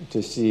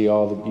to see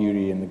all the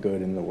beauty and the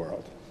good in the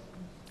world.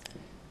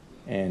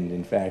 And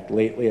in fact,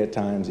 lately at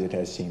times it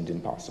has seemed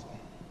impossible.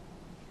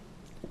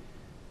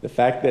 The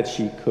fact that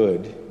she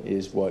could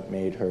is what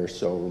made her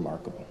so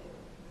remarkable.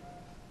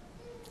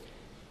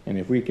 And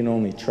if we can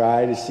only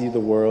try to see the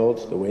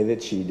world the way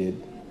that she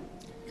did,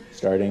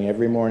 starting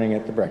every morning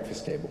at the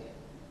breakfast table,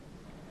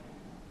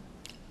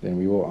 then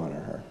we will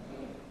honor her.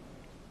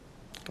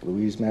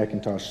 Louise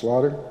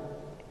Slaughter,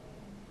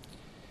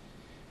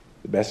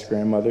 the best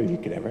grandmother you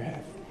could ever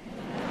have.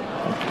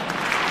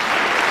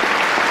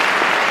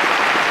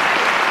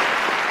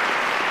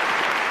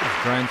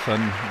 His grandson,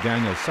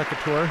 Daniel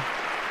Secator,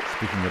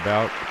 speaking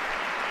about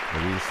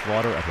Louise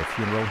Slaughter at her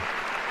funeral,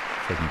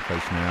 taking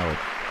place now at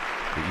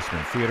the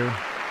Eastman Theatre.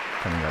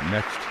 Coming up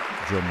next,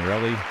 Joe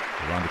Morelli,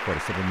 Ron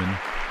Dakota-Silverman,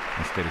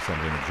 and State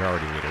Assembly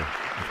Majority Leader,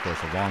 of course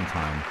a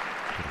longtime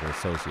political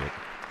associate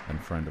and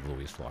friend of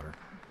Louise Slaughter.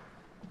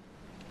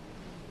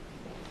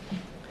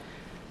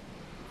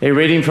 A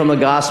reading from the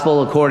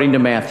Gospel according to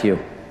Matthew.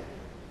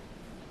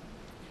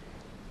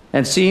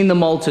 And seeing the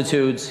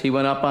multitudes, he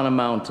went up on a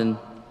mountain,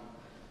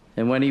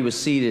 and when he was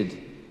seated,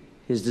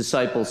 his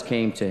disciples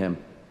came to him.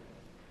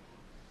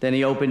 Then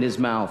he opened his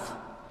mouth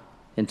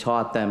and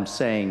taught them,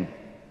 saying,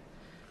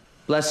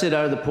 Blessed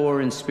are the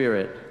poor in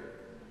spirit,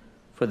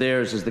 for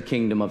theirs is the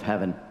kingdom of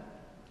heaven.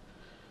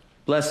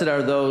 Blessed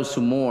are those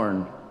who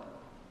mourn,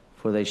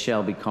 for they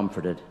shall be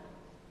comforted.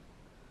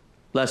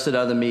 Blessed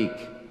are the meek,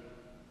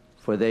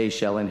 for they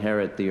shall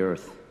inherit the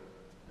earth.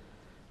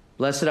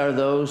 Blessed are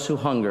those who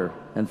hunger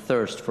and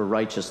thirst for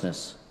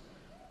righteousness,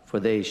 for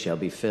they shall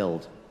be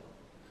filled.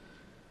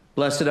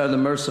 Blessed are the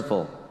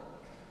merciful,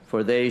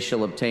 for they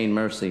shall obtain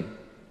mercy.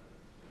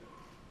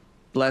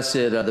 Blessed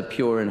are the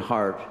pure in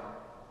heart,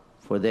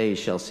 for they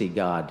shall see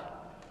God.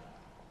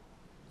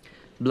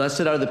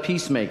 Blessed are the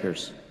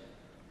peacemakers,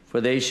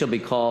 for they shall be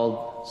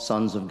called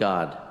sons of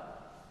God.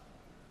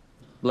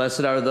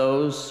 Blessed are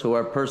those who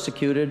are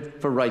persecuted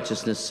for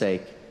righteousness'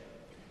 sake,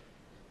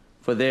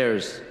 for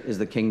theirs is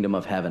the kingdom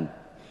of heaven.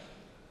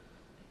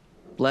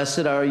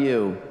 Blessed are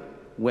you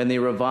when they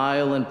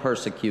revile and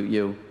persecute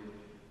you,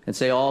 and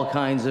say all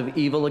kinds of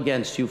evil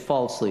against you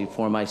falsely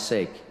for my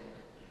sake.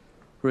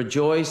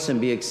 Rejoice and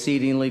be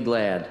exceedingly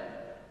glad,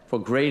 for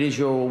great is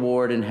your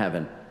reward in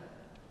heaven,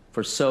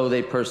 for so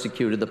they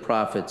persecuted the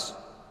prophets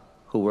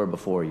who were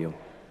before you.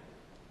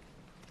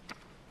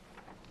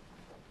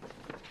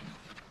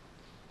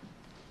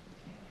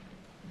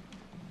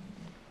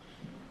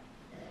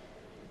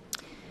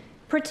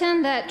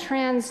 Pretend that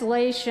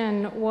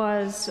translation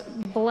was,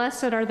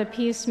 Blessed are the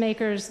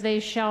peacemakers, they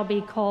shall be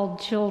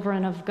called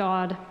children of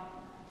God.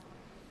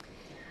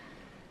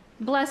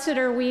 Blessed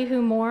are we who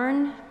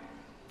mourn,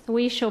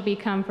 we shall be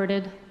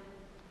comforted.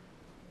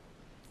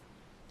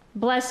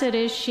 Blessed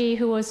is she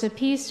who was a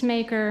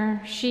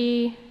peacemaker,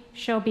 she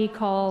shall be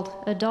called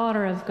a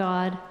daughter of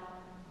God.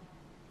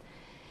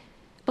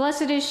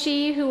 Blessed is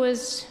she who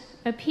was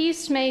a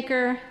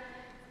peacemaker,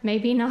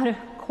 maybe not a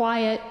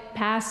quiet,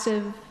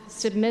 passive,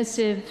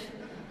 submissive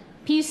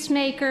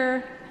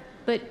peacemaker,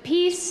 but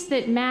peace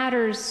that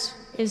matters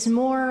is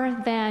more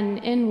than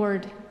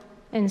inward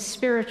and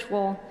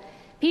spiritual.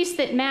 Peace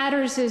that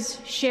matters is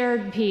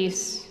shared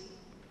peace.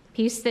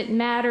 Peace that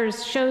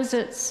matters shows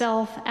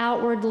itself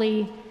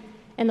outwardly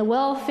in the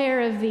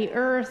welfare of the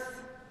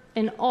earth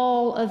and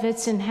all of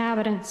its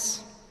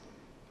inhabitants.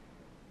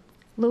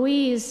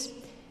 Louise,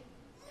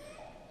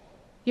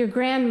 your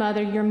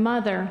grandmother, your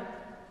mother,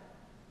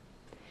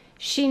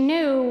 she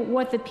knew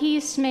what the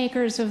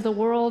peacemakers of the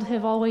world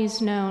have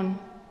always known.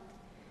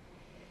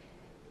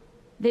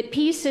 that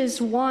peace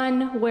is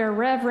one where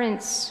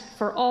reverence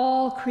for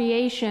all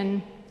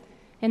creation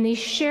and the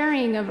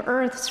sharing of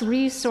Earth's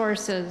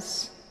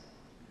resources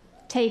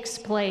takes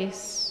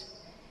place.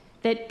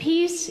 That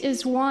peace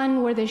is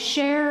one where the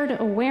shared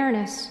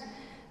awareness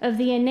of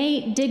the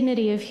innate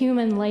dignity of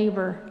human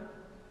labor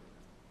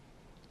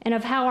and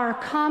of how our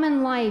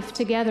common life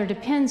together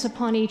depends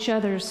upon each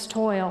other's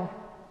toil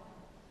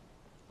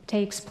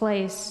takes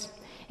place.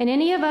 And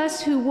any of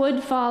us who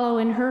would follow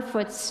in her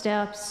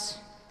footsteps,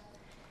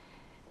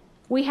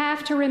 we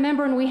have to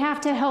remember, and we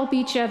have to help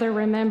each other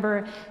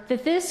remember,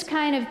 that this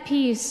kind of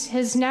peace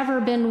has never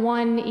been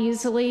won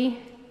easily.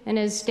 And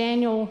as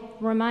Daniel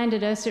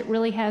reminded us, it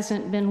really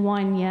hasn't been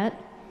won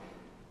yet.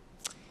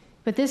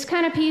 But this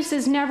kind of peace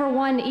is never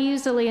won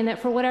easily, and that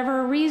for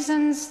whatever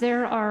reasons,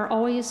 there are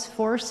always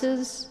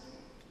forces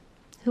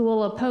who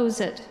will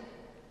oppose it.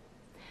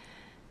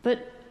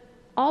 But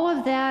all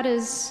of that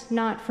is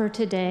not for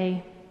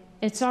today.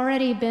 It's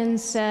already been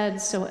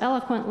said so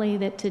eloquently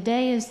that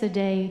today is the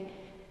day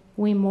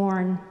we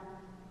mourn.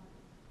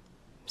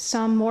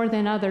 Some more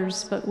than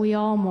others, but we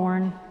all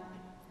mourn.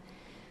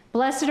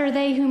 Blessed are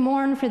they who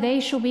mourn, for they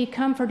shall be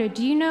comforted.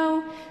 Do you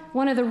know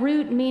one of the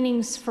root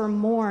meanings for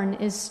mourn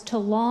is to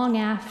long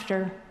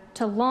after,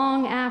 to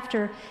long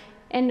after.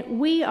 And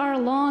we are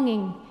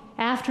longing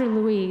after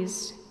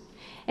Louise.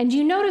 And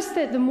you notice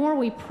that the more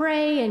we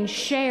pray and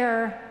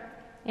share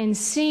and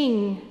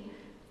sing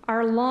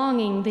our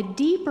longing, the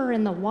deeper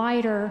and the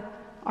wider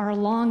our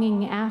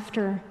longing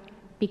after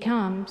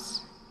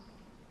becomes.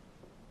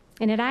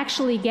 And it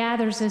actually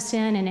gathers us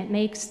in, and it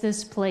makes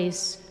this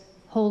place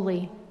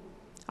holy.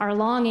 Our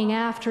longing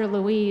after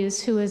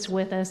Louise, who is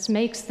with us,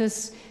 makes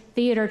this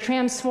theater,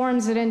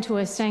 transforms it into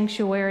a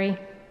sanctuary.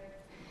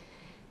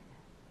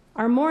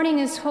 Our mourning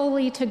is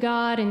holy to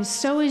God, and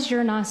so is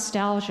your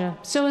nostalgia.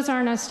 So is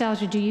our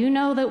nostalgia. Do you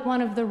know that one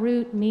of the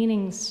root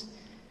meanings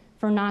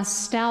for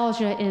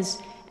nostalgia is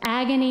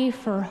agony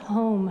for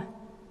home?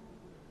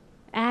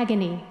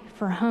 Agony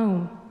for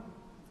home.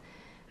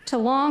 To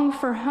long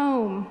for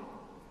home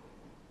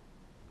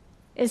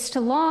is to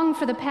long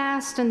for the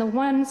past and the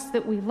ones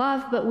that we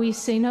love but we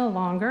see no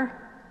longer,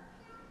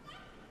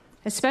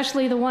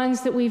 especially the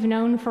ones that we've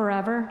known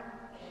forever.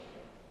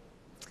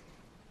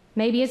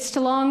 Maybe it's to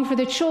long for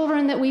the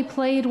children that we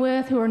played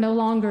with who are no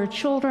longer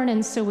children,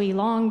 and so we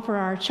long for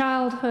our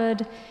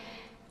childhood.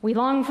 We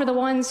long for the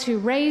ones who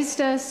raised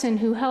us and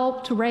who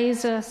helped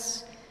raise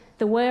us,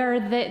 the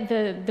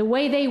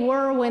way they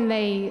were when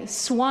they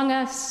swung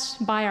us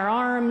by our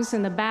arms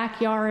in the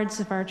backyards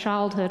of our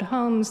childhood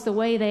homes, the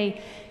way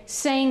they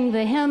sang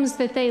the hymns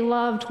that they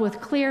loved with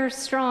clear,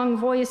 strong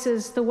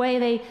voices, the way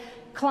they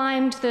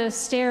climbed the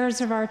stairs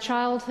of our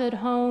childhood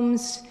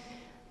homes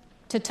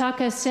to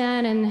tuck us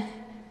in, and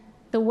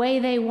the way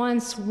they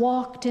once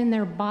walked in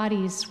their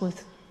bodies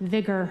with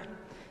vigor.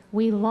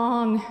 We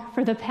long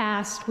for the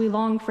past. We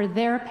long for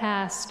their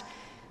past.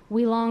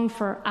 We long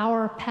for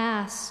our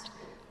past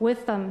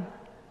with them,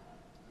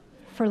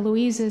 for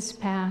Louise's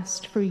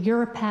past, for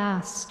your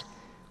past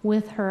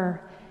with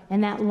her.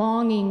 And that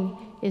longing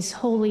is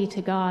holy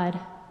to God.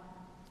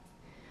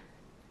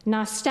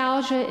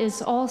 Nostalgia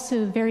is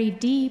also very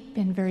deep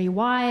and very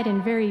wide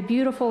and very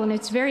beautiful, and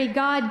it's very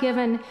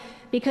God-given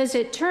because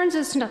it turns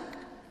us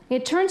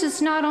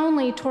not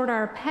only toward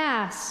our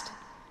past,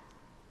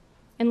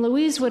 and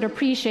Louise would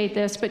appreciate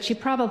this, but she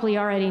probably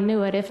already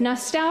knew it. If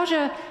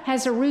nostalgia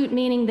has a root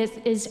meaning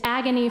that is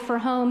agony for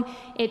home,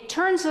 it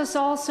turns us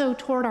also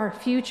toward our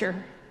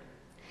future.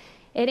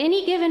 At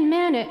any given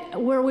minute,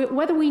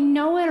 whether we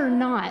know it or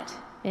not,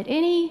 at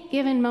any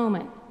given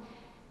moment,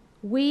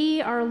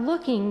 we are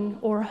looking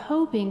or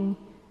hoping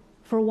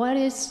for what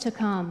is to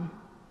come.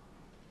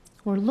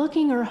 We're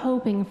looking or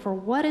hoping for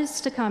what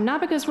is to come,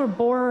 not because we're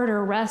bored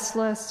or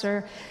restless,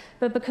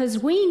 but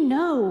because we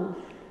know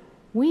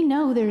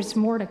there's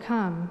more to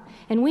come.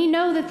 And we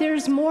know that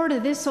there's more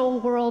to this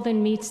old world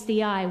than meets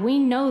the eye. We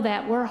know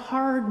that. We're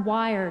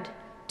hardwired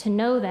to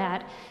know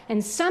that.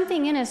 And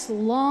something in us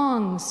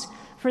longs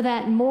for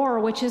that more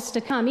which is to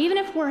come, even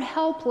if we're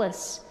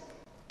helpless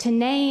to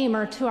name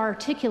or to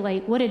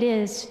articulate what it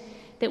is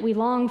that we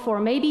long for.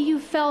 Maybe you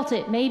felt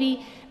it.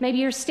 Maybe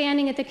you're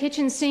standing at the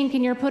kitchen sink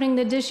and you're putting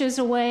the dishes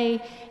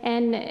away,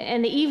 and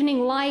the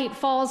evening light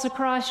falls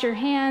across your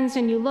hands,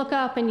 and you look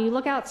up and you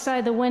look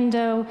outside the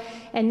window,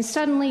 and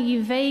suddenly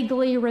you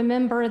vaguely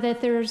remember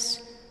that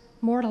there's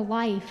more to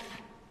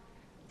life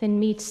than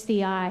meets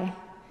the eye.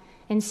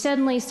 And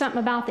suddenly something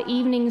about the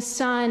evening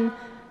sun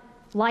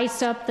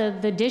lights up the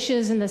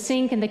dishes in the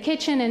sink in the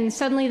kitchen, and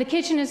suddenly the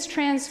kitchen is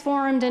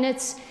transformed, and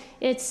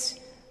it's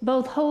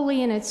both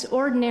holy and it's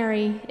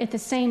ordinary at the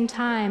same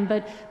time.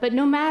 But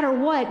no matter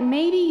what,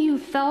 maybe you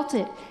felt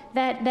it,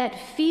 that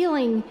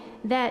feeling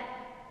that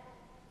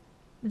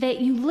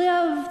you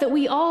live, that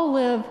we all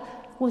live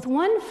with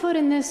one foot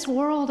in this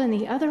world and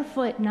the other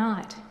foot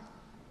not.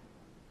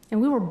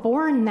 And we were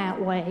born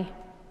that way.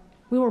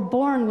 We were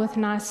born with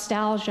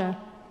nostalgia,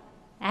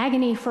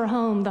 agony for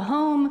home, the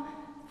home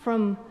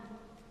from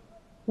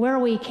where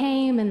we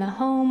came and the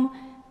home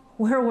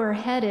where we're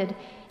headed.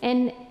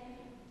 And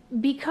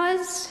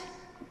because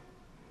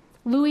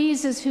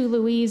Louise is who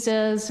Louise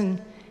is,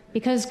 and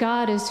because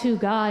God is who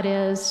God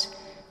is,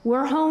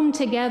 we're home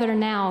together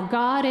now.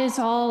 God is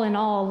all in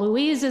all.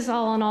 Louise is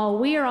all in all.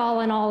 We are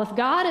all in all. If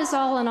God is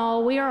all in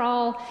all, we are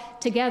all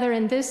together.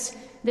 And this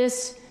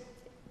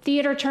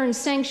theater turned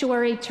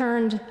sanctuary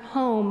turned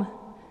home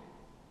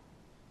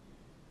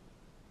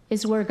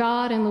is where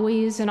God and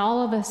Louise and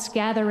all of us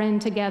gather in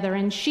together.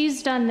 And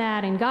she's done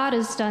that, and God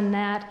has done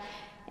that.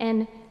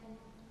 And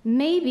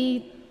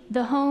maybe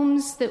the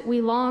homes that we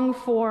long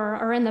for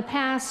are in the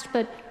past,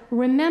 but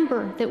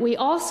remember that we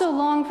also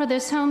long for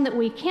this home that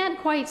we can't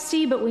quite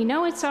see, but we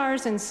know it's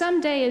ours. And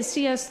someday, as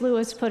C.S.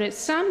 Lewis put it,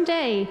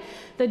 someday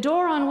the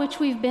door on which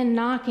we've been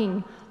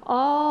knocking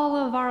all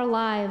of our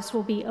lives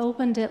will be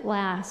opened at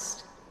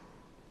last.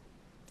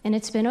 And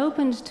it's been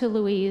opened to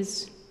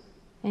Louise,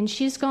 and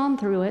she's gone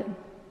through it.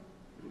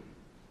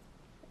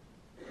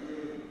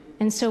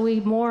 And so we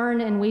mourn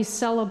and we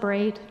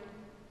celebrate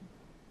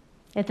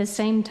at the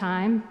same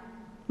time.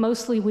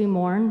 Mostly we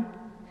mourn,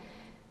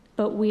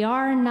 but we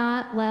are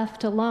not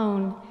left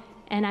alone.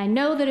 And I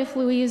know that if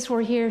Louise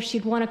were here,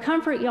 she'd want to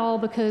comfort y'all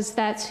because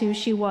that's who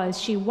she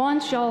was. She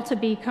wants y'all to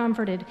be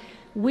comforted.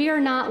 We are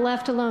not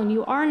left alone.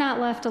 You are not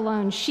left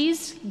alone.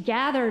 She's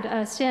gathered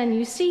us in.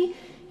 You see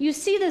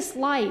this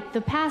light, the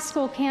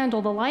Paschal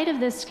candle, the light of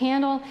this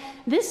candle.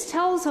 This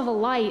tells of a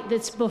light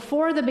that's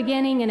before the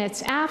beginning and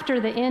it's after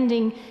the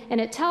ending.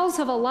 And it tells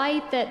of a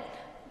light that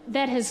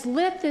has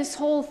lit this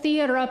whole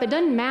theater up. It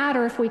doesn't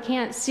matter if we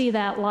can't see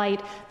that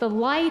light. The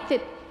light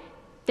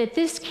that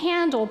this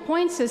candle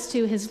points us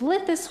to has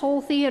lit this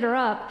whole theater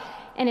up,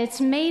 and it's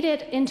made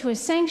it into a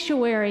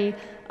sanctuary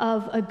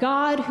of a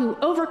God who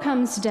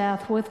overcomes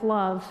death with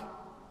love.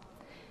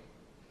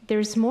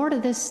 There's more to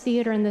this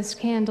theater and this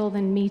candle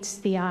than meets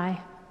the eye.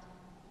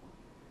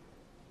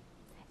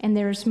 And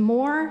there's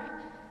more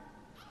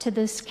to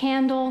this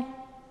candle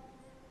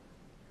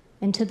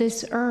and to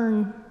this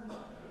urn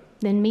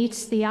than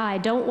meets the eye.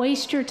 Don't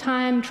waste your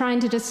time trying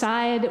to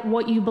decide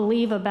what you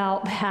believe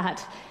about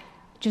that.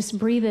 Just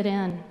breathe it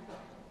in.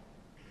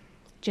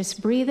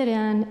 Just breathe it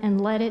in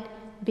and let it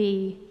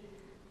be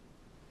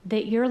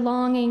that your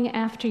longing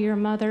after your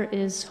mother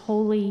is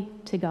holy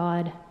to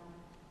God.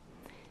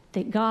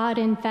 That God,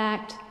 in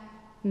fact,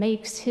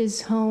 makes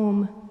his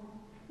home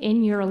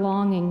in your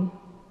longing.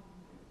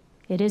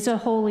 It is a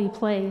holy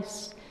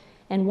place.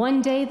 And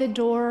one day the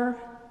door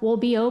will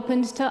be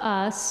opened to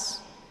us.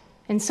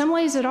 In some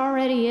ways it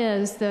already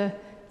is. The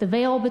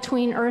veil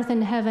between earth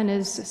and heaven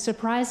is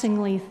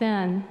surprisingly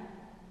thin.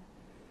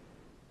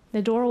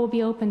 The door will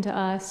be open to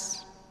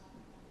us.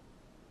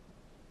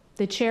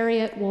 The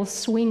chariot will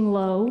swing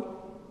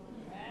low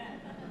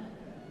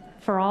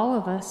for all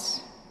of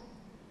us.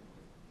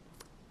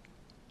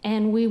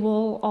 And we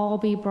will all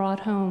be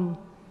brought home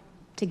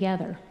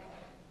together.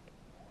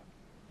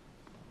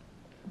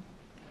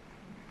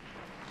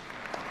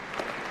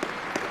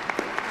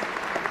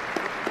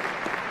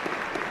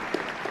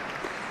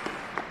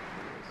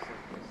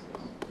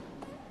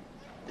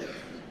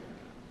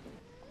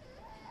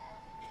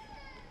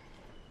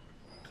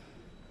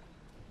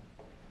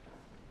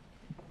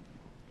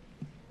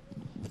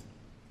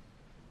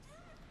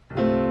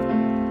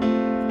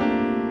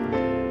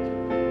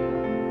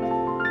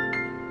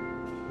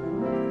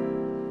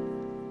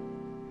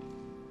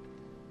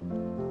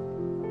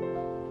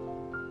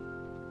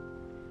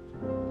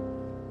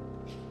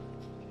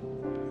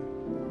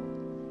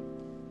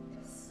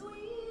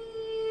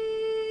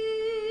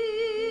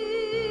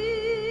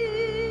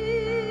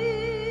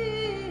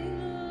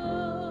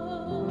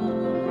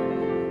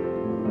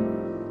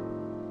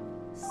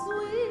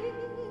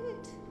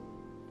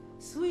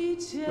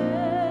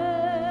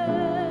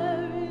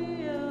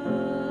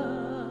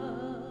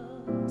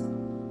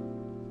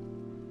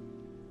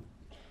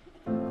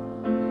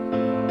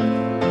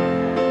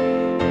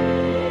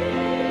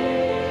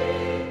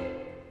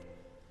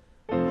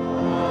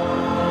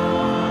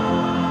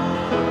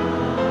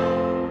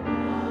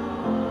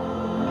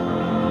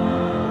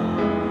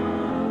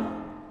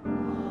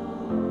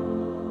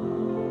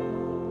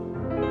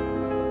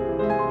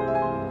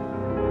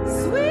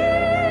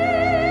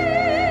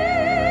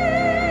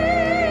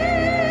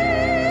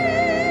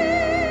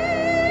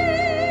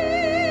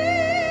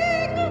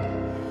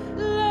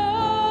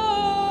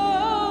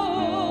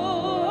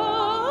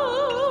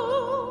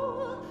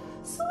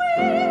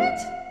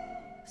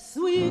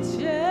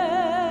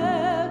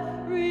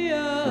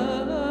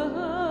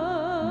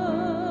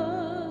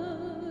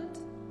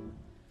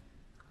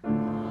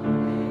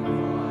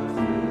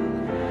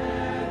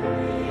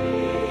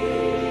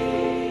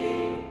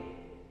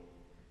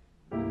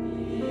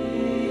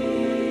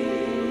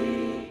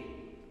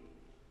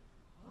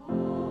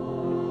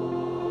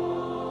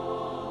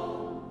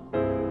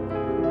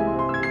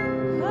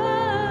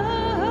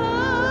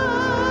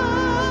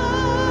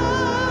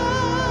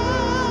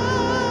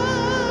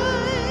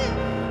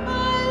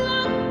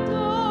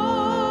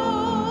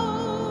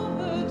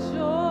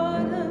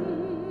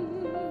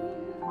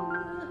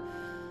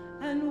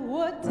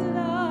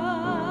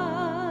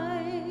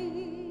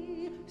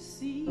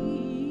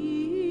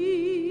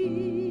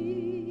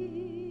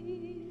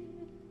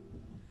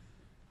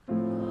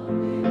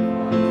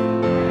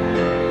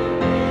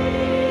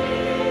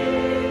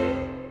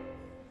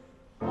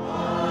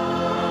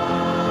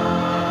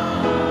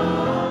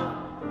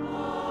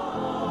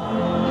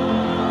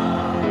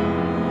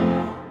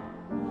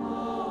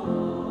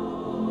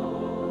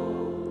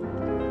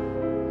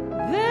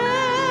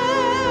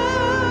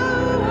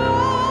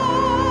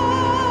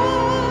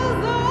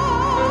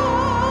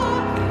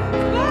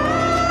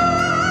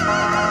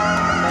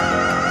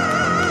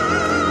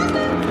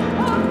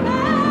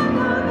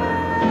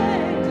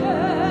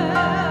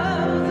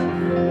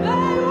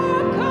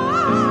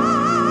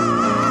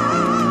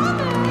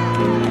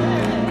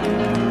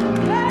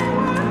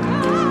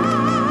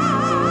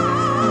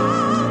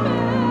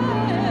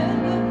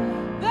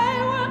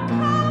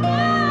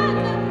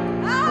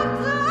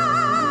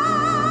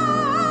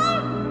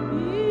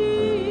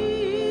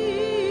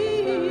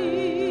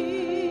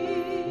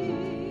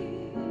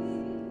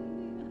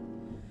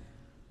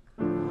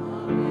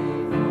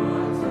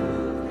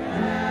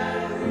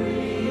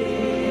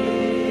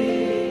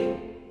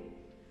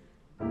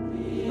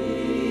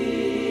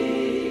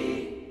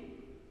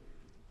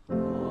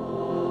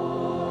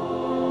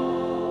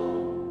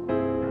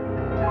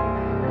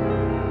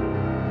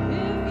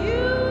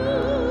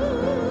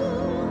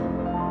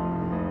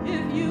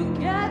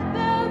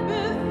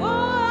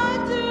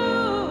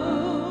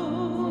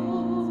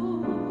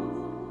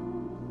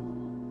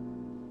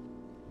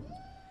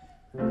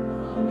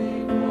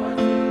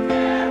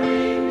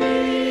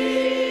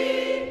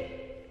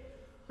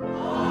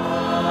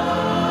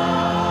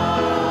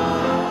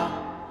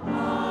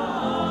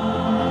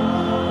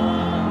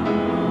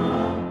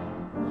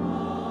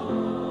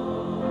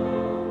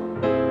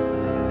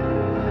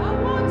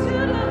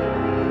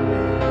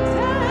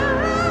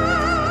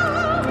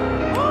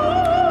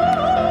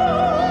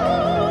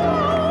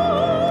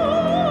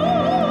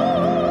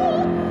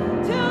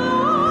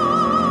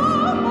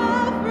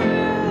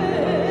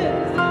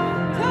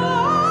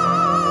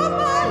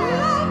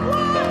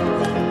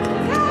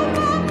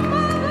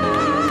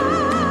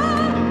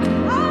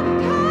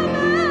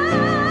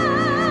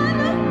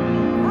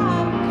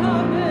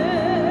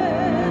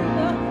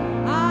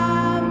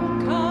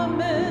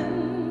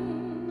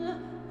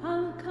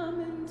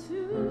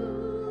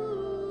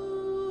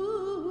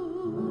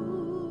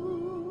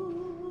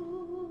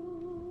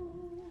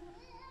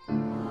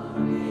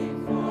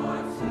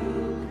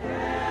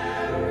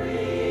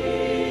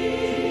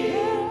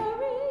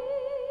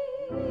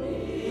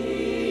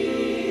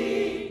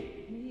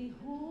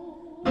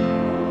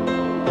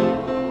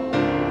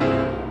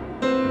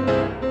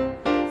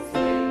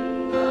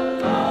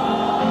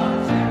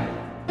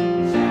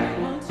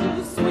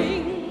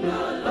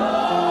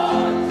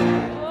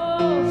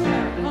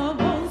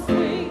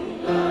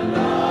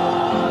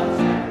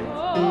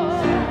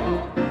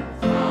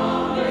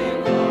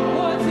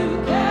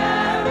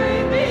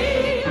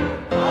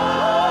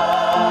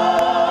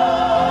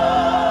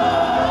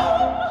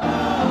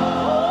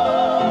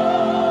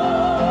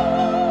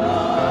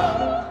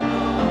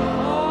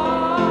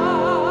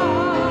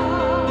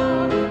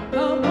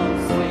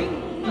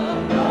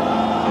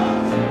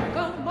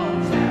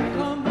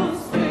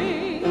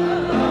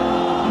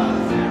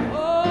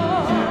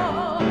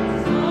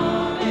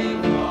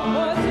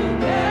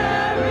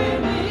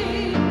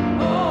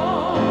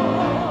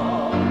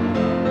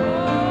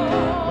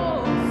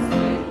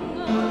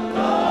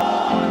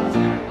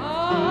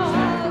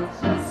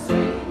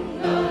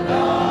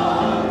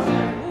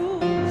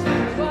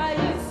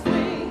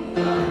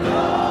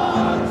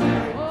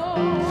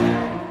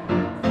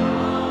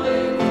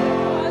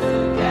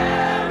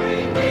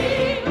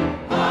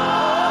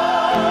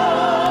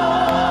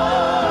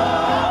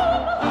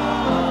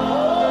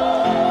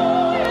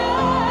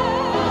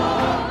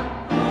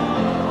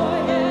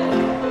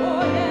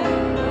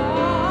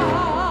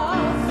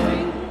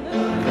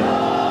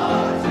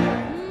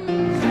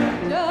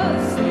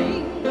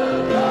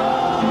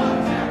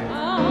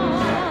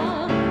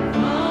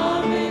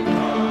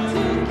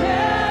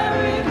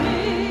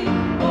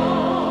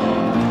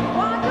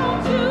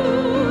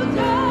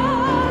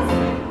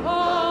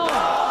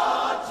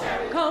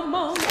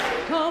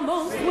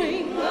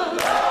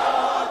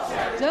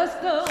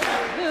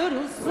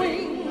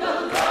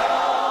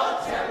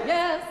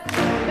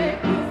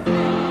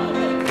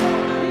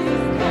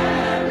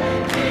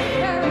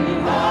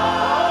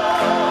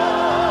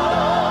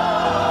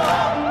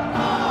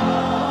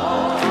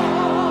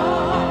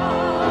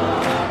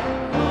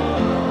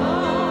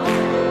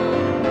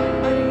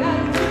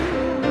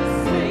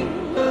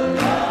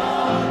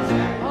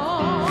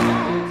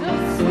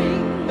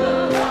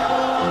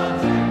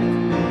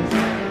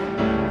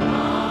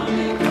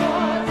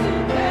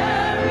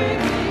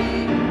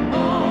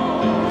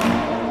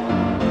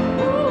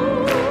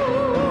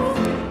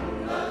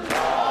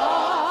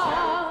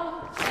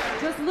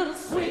 little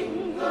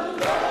swing the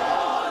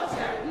Lord,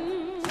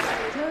 Terry.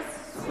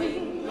 Just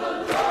swing the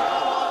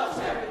Lord,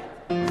 Terry.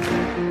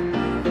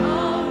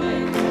 I'll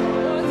make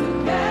sure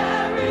to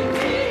carry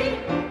me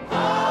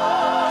home.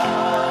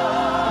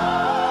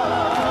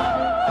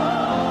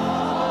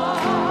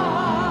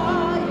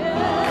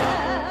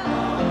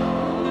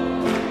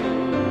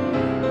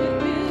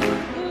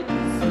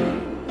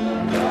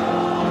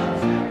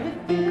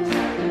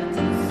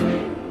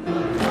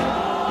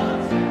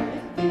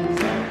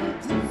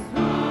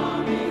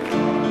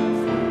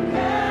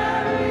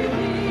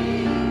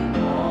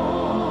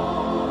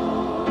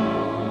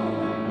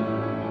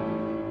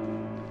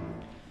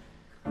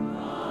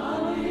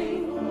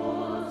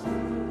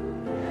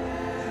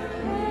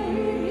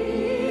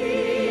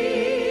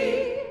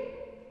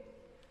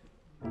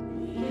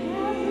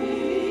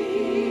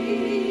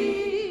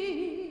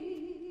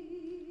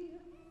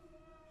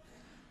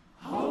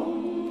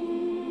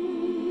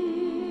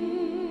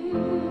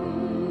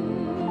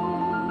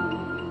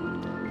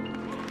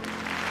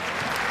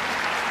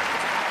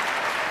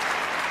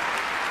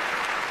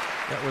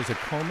 That was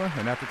Acoma,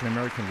 an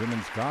African-American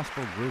women's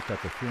gospel group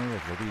at the funeral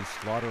of Louise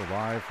Slaughter,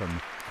 live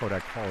from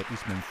Kodak Hall at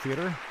Eastman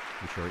Theatre,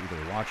 which are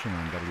either watching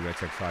on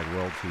WXXI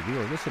World TV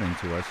or listening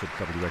to us at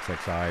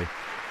WXXI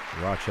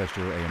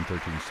Rochester AM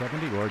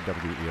 1370 or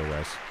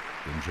WEOS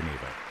in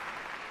Geneva.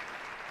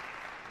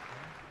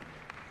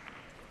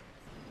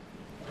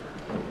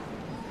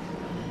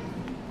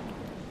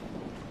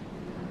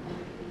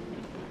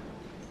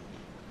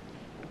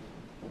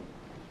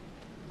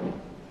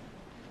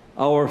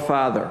 Our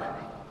Father,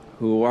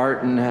 who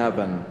art in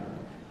heaven,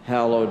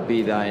 hallowed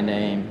be thy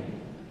name.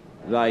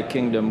 Thy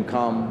kingdom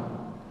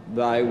come,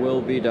 thy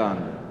will be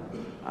done,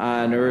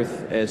 on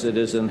earth as it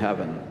is in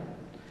heaven.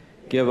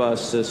 Give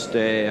us this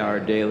day our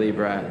daily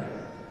bread,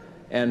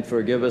 and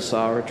forgive us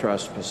our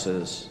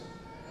trespasses,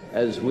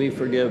 as we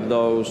forgive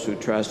those who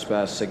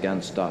trespass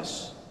against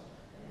us.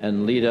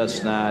 And lead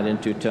us not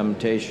into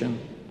temptation,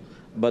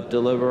 but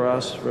deliver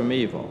us from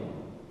evil.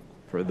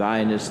 For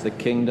thine is the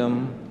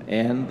kingdom,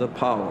 and the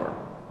power,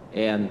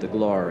 and the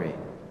glory,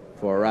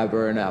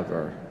 forever and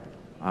ever.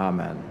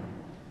 Amen.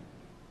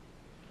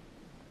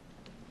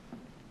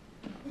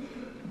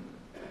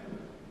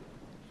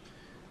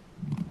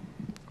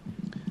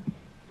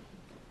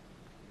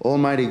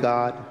 Almighty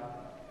God,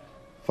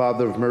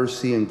 Father of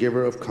mercy and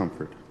giver of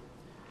comfort,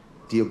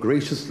 deal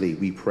graciously,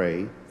 we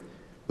pray,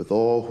 with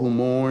all who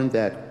mourn,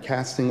 that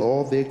casting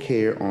all their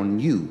care on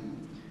you,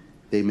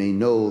 they may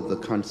know the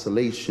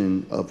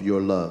consolation of your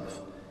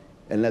love.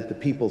 And let the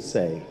people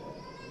say,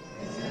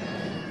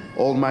 Amen.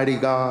 Almighty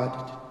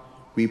God,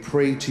 we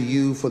pray to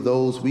you for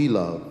those we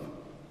love,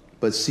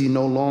 but see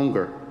no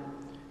longer.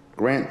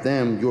 Grant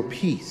them your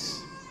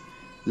peace.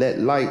 Let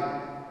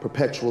light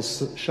perpetual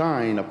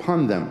shine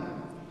upon them,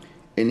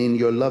 and in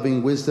your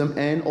loving wisdom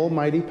and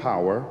almighty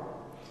power,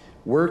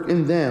 work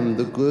in them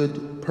the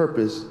good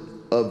purpose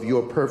of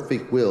your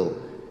perfect will.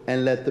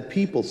 And let the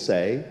people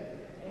say,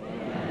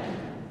 Amen.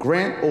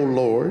 Grant, O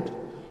Lord,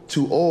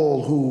 to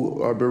all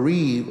who are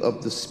bereaved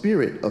of the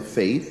spirit of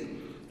faith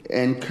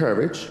and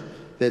courage,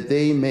 that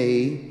they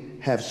may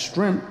have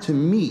strength to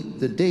meet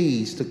the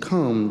days to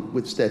come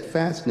with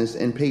steadfastness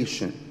and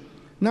patience,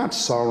 not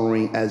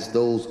sorrowing as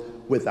those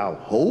without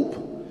hope,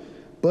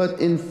 but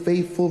in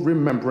faithful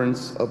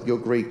remembrance of your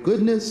great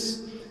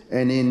goodness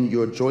and in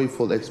your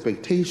joyful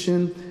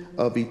expectation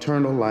of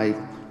eternal life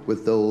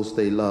with those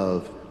they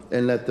love.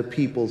 And let the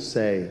people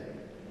say,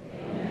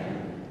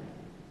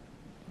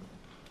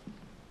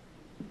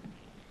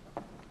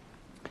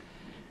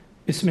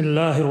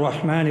 Bismillahir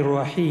Rahmanir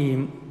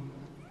Rahim.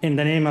 In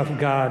the name of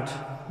God,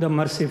 the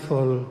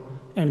merciful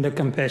and the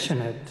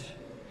compassionate.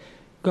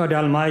 God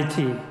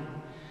Almighty,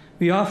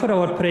 we offer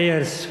our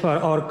prayers for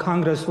our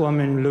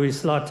Congresswoman Louise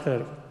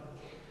Slaughter.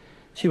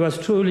 She was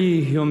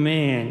truly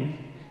humane,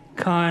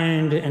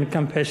 kind, and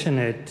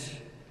compassionate.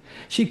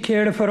 She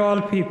cared for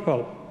all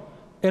people,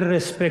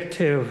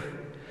 irrespective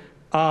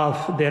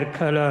of their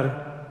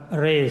color,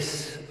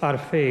 race, or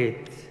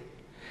faith.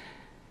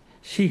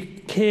 She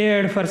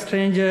cared for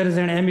strangers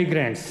and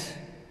immigrants,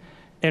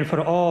 and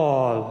for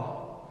all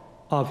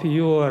of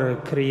your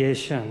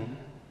creation.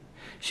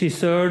 She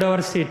served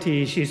our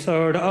city, she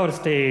served our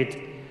state,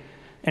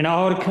 and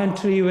our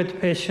country with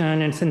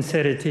passion and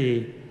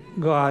sincerity.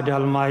 God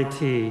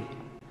Almighty,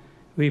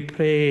 we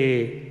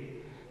pray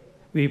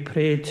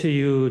to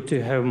you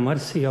to have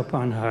mercy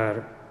upon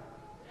her,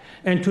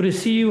 and to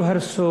receive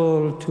her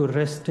soul to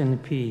rest in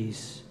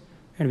peace.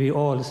 And we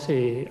all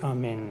say,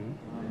 Amen.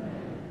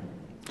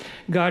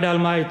 God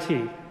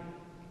Almighty,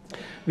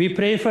 we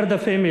pray for the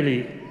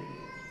family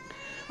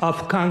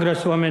of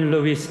Congresswoman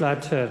Louise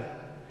Slaughter.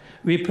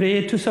 We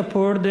pray to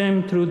support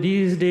them through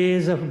these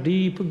days of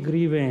deep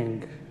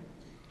grieving.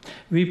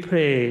 We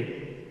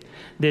pray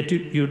that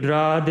you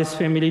draw this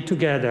family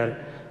together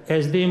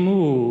as they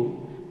move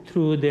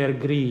through their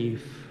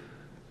grief.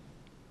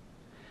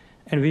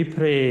 And we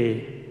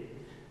pray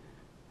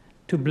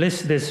to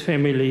bless this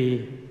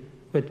family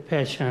with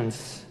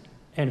patience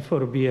and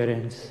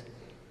forbearance.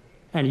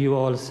 And you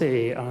all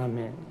say,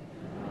 Amen.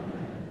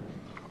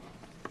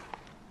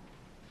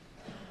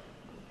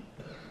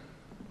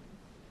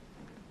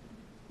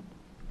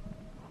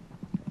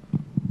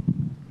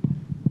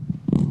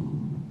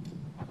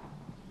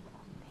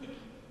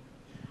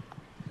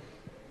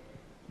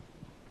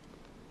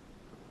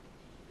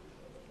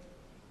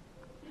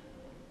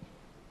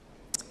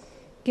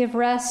 Give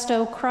rest,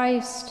 O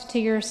Christ, to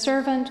your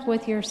servant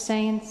with your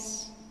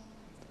saints,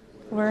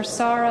 where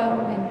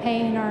sorrow and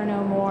pain are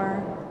no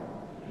more,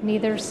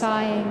 neither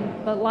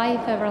sighing, but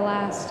life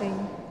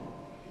everlasting.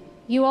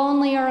 You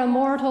only are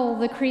immortal,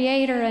 the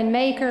creator and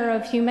maker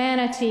of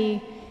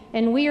humanity,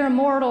 and we are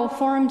mortal,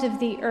 formed of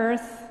the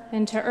earth,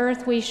 and to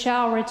earth we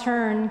shall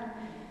return.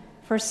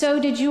 For so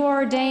did you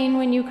ordain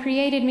when you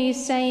created me,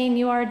 saying,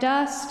 you are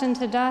dust, and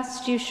to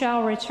dust you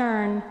shall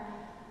return.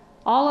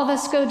 All of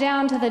us go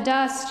down to the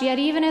dust, yet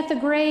even at the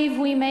grave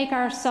we make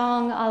our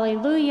song,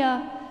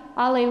 Alleluia,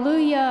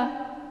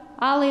 Alleluia,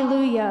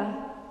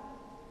 Alleluia.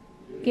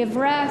 Give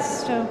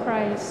rest, O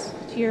Christ,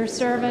 to your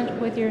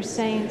servant with your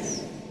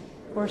saints,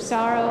 for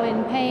sorrow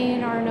and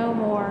pain are no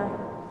more,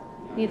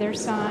 neither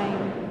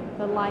sighing,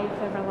 but life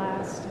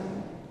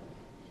everlasting.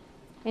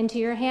 Into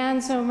your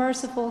hands, O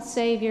merciful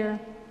Savior,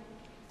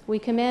 we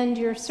commend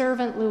your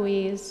servant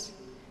Louise.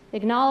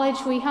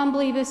 Acknowledge, we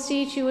humbly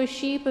beseech you, a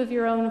sheep of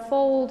your own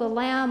fold, a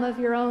lamb of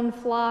your own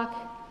flock,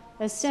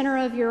 a sinner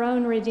of your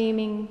own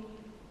redeeming.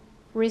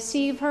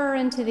 Receive her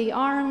into the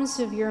arms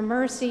of your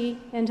mercy,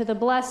 into the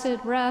blessed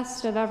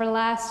rest of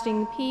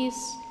everlasting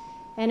peace,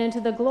 and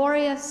into the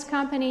glorious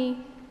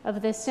company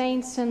of the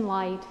saints in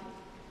light.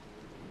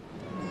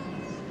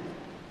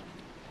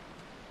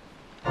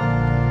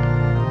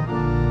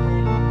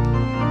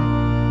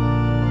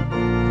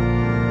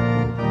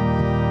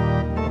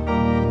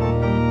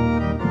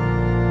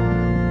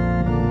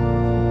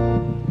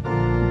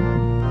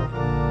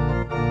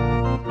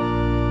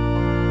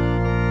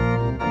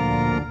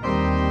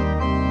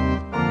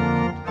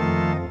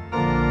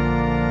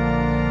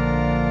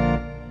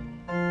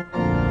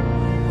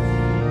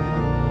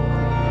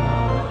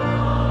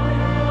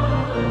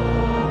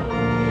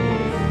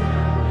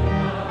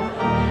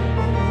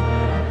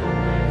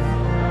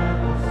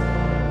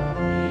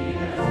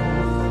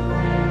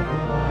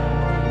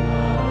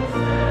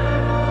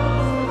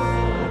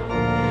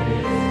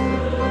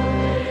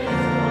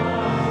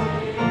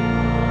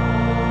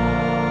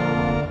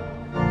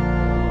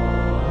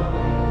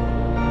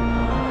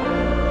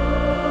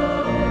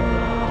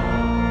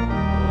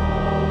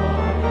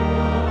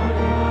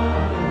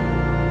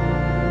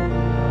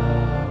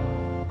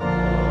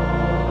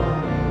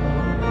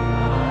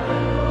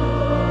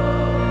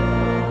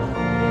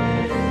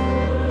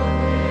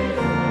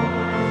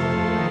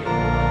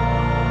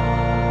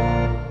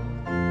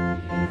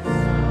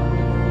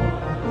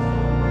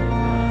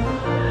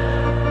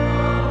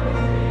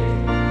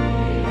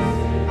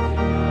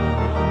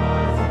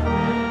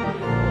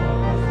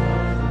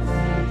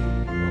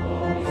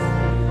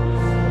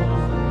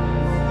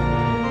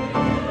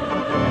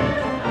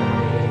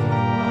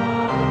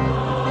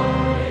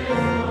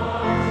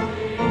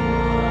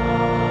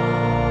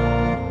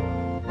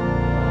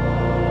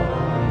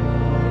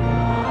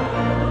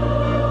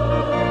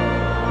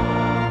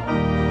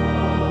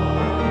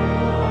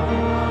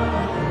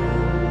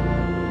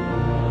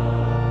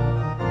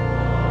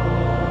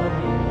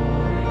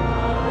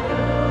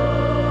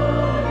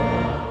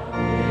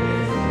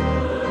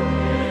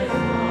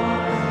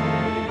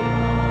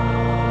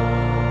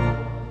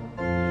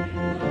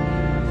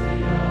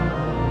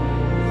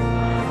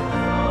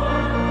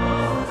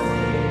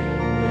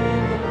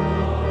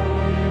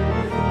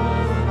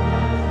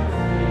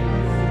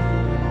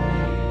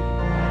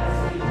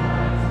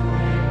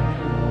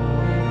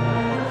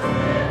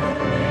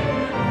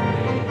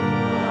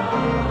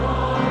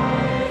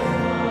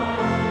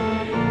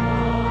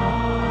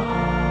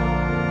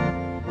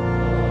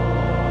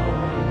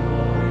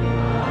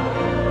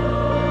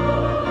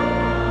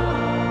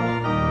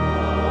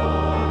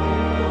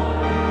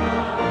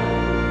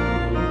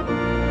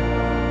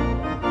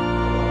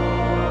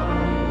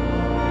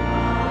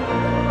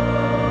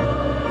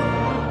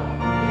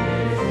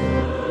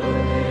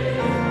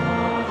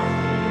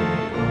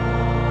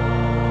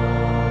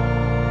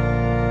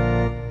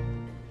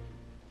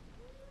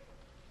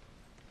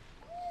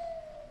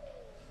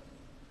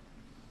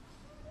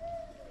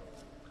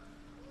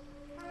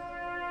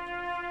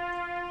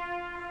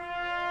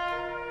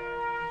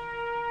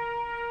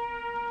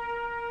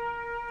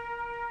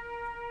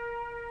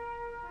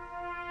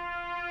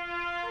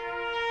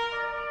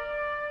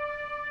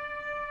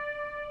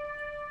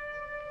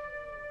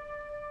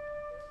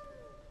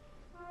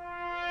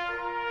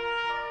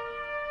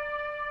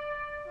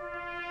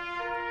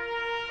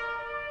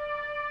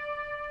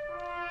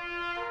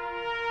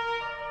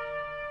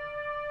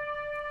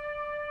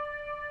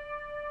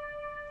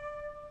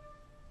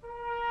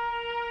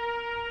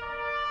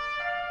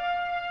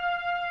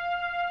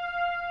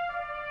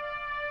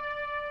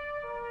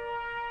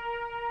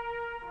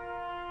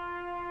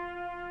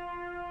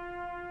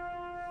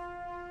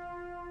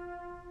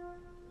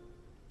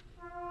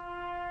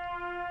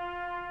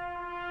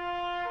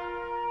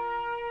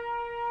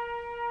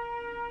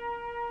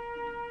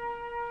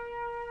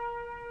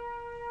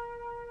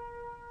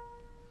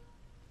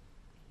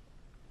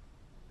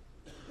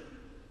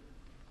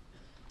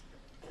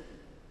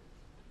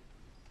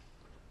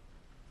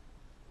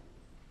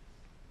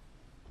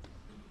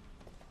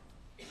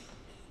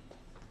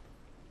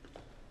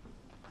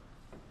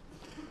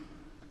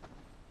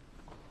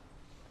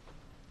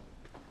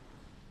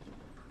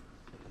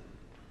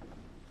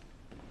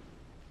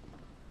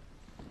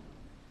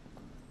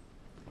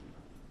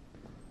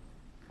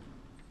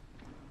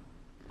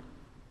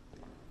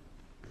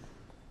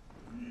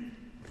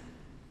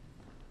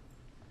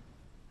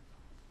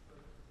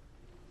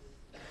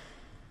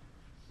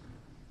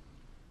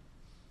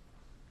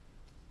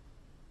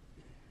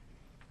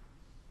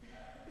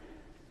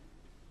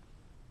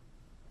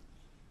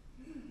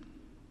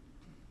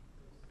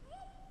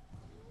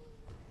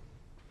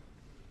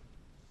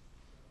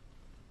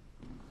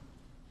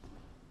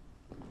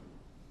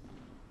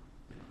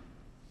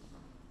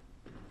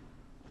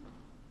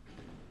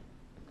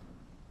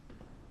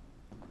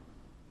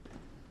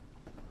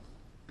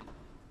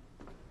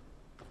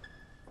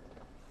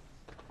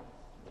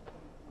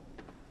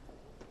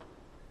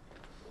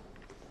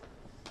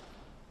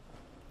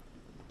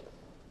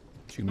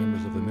 Two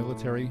members of the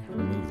military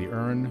remove the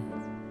urn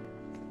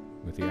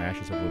with the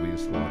ashes of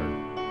Louise Slaughter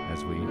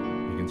as we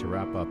begin to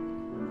wrap up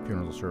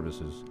funeral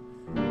services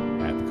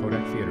at the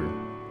Kodak Theatre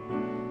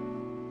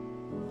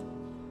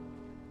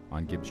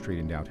on Gibbs Street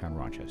in downtown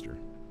Rochester.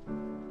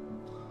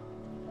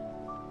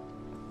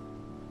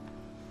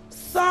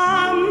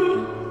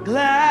 Some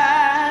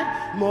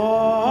glad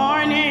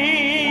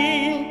morning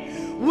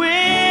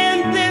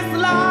when this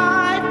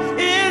life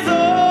is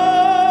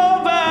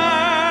over,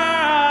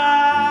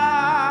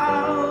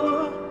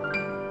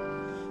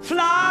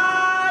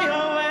 fly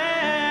away.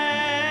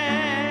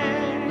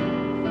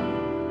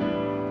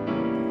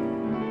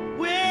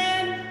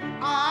 When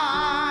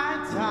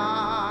I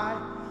die,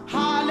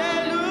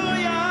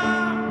 hallelujah,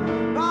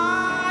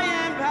 by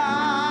and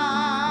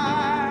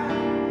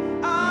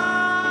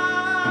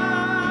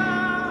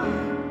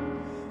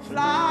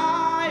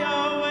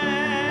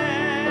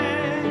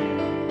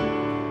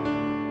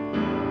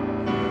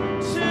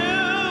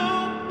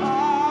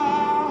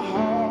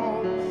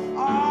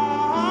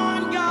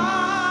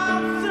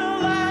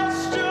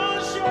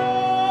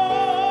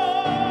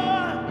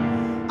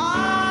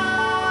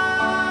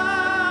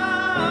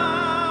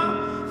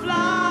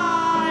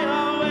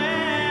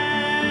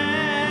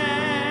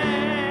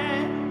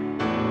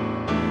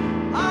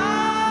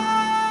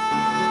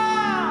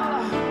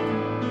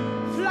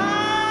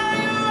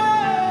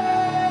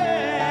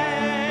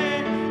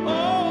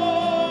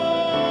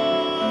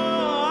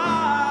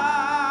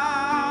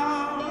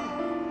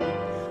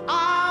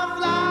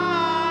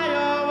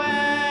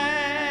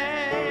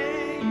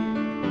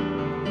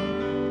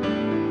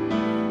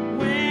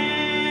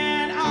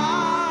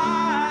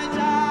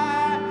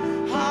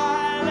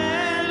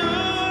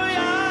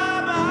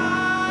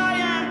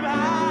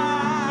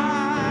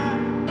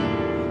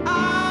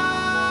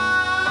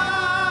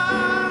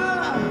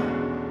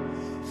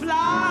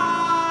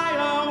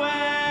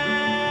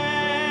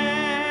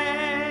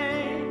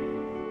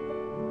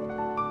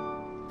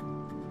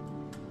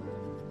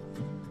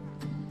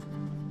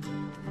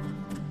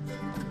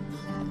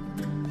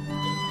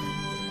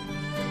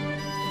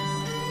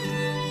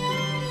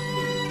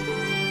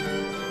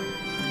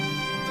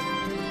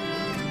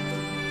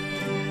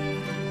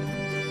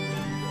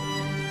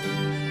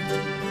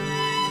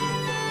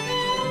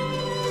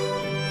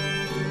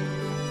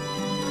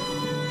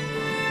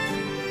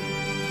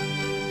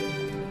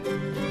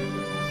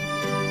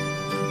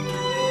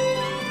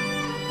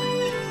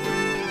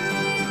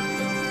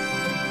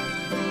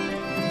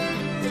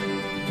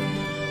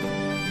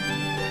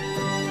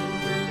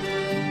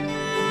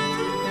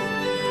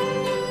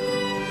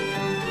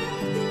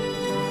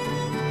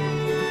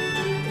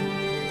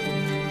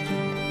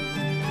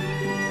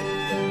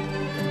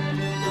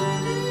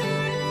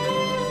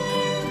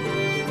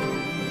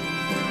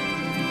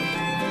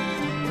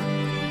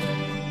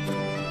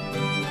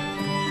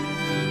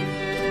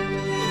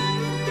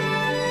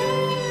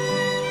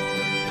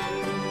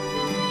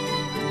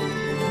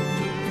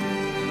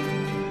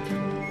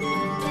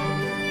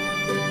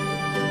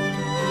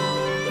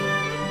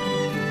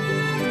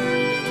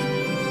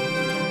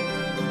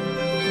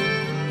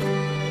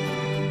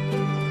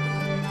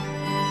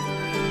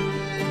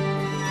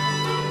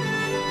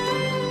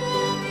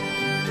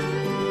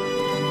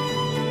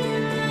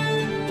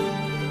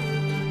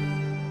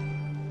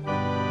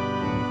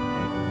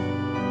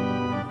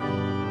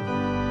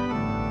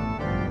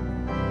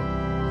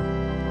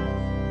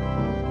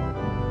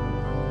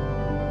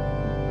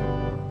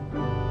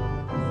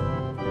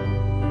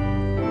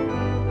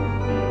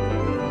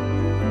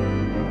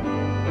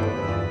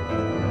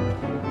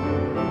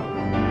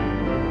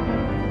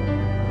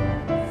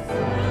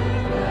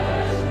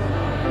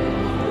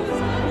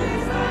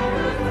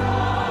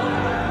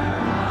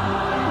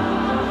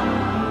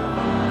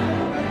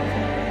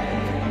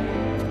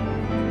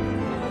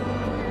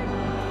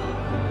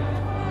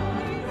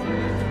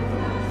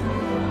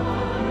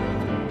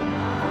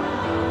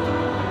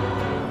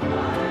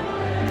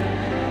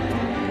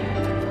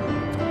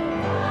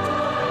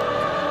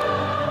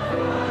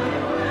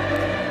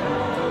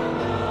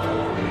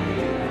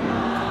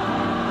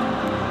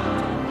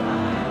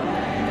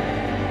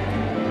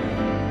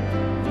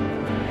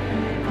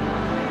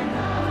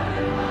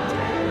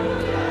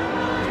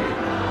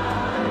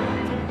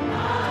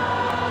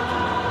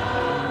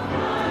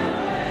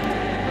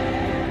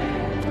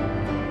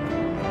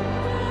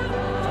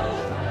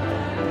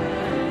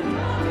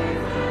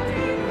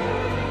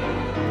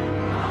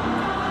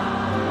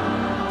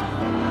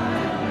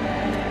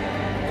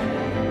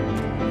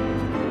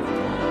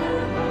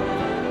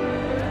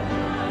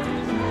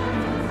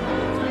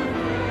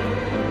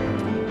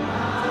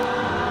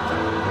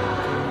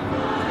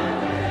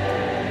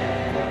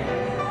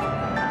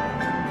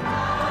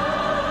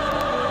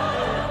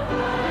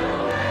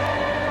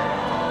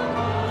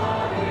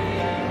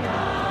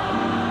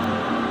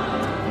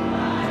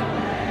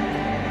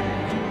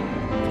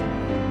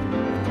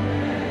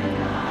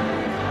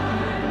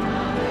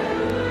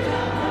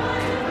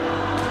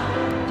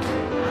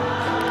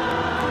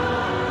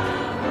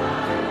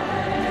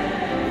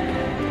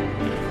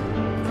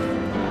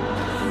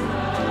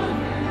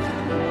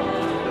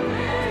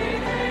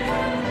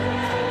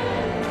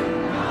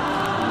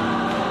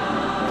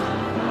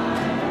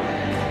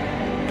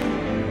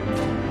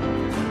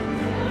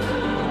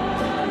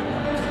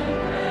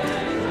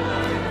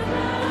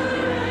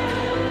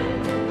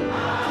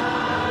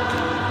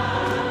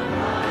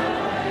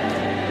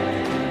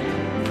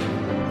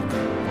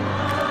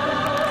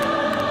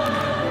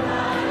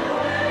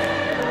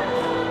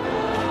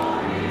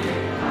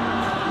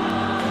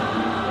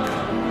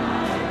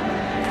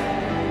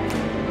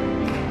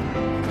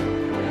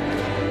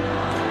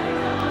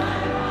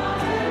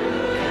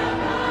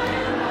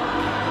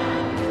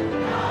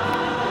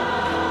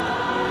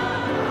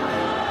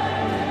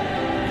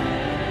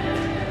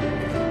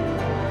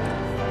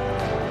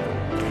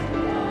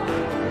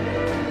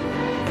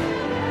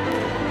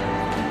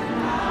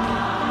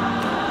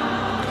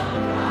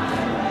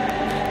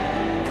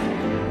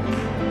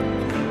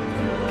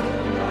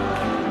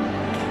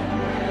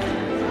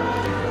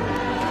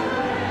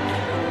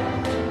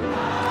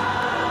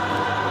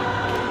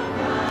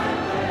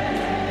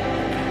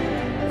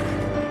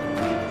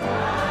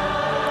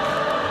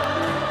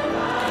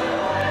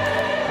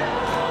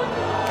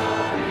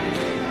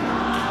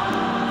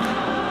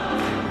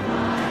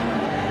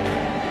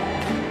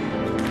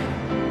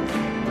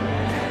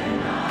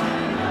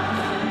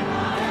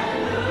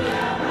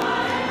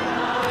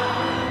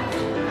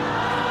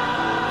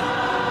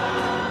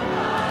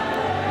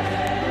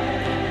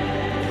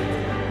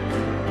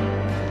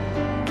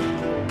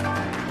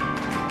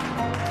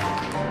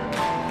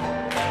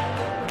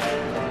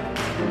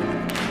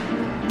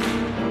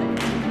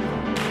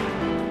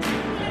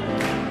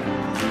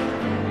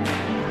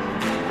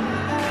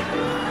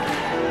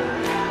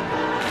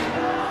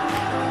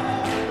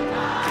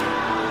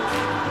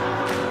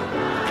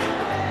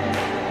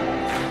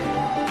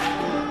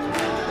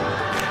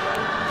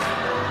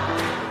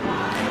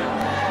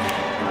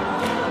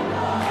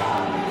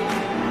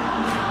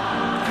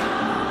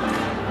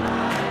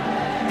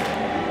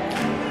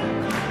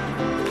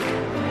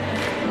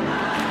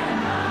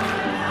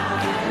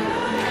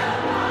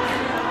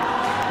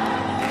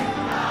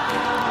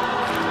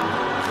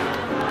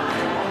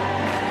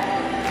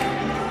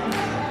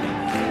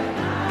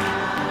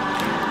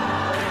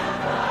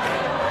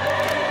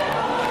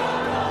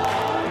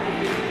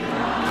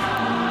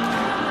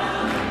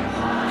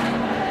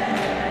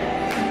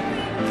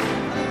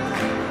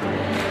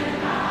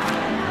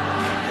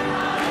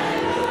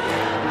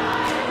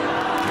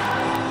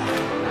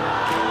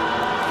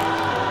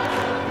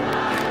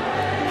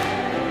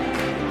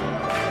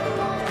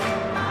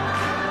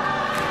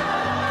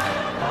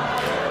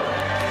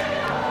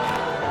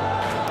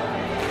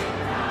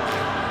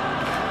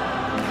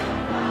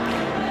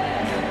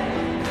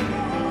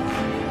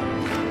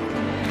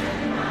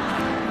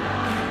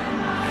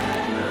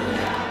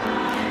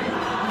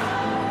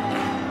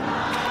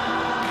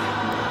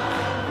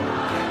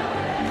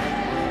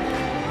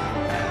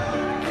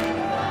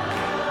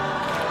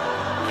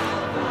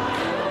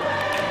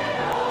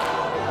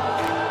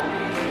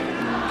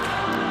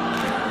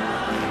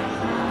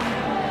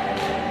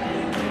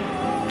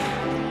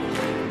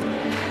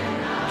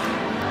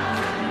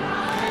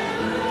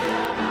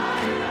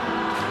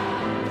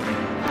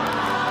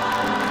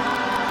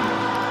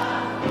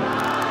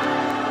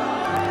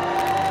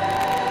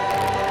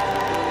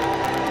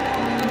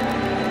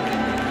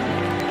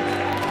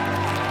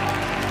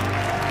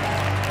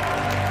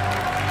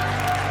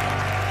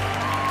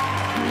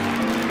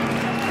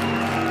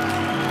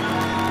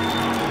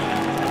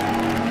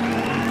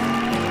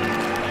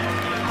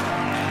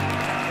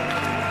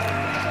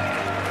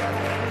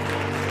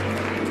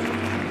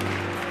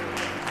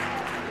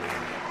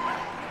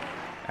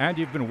And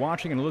you've been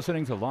watching and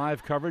listening to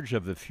live coverage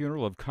of the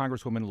funeral of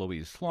Congresswoman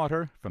Louise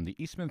Slaughter from the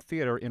Eastman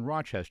Theatre in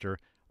Rochester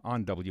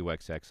on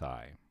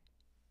WXXI.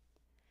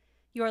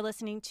 You're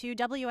listening to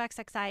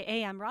WXXI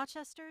AM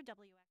Rochester.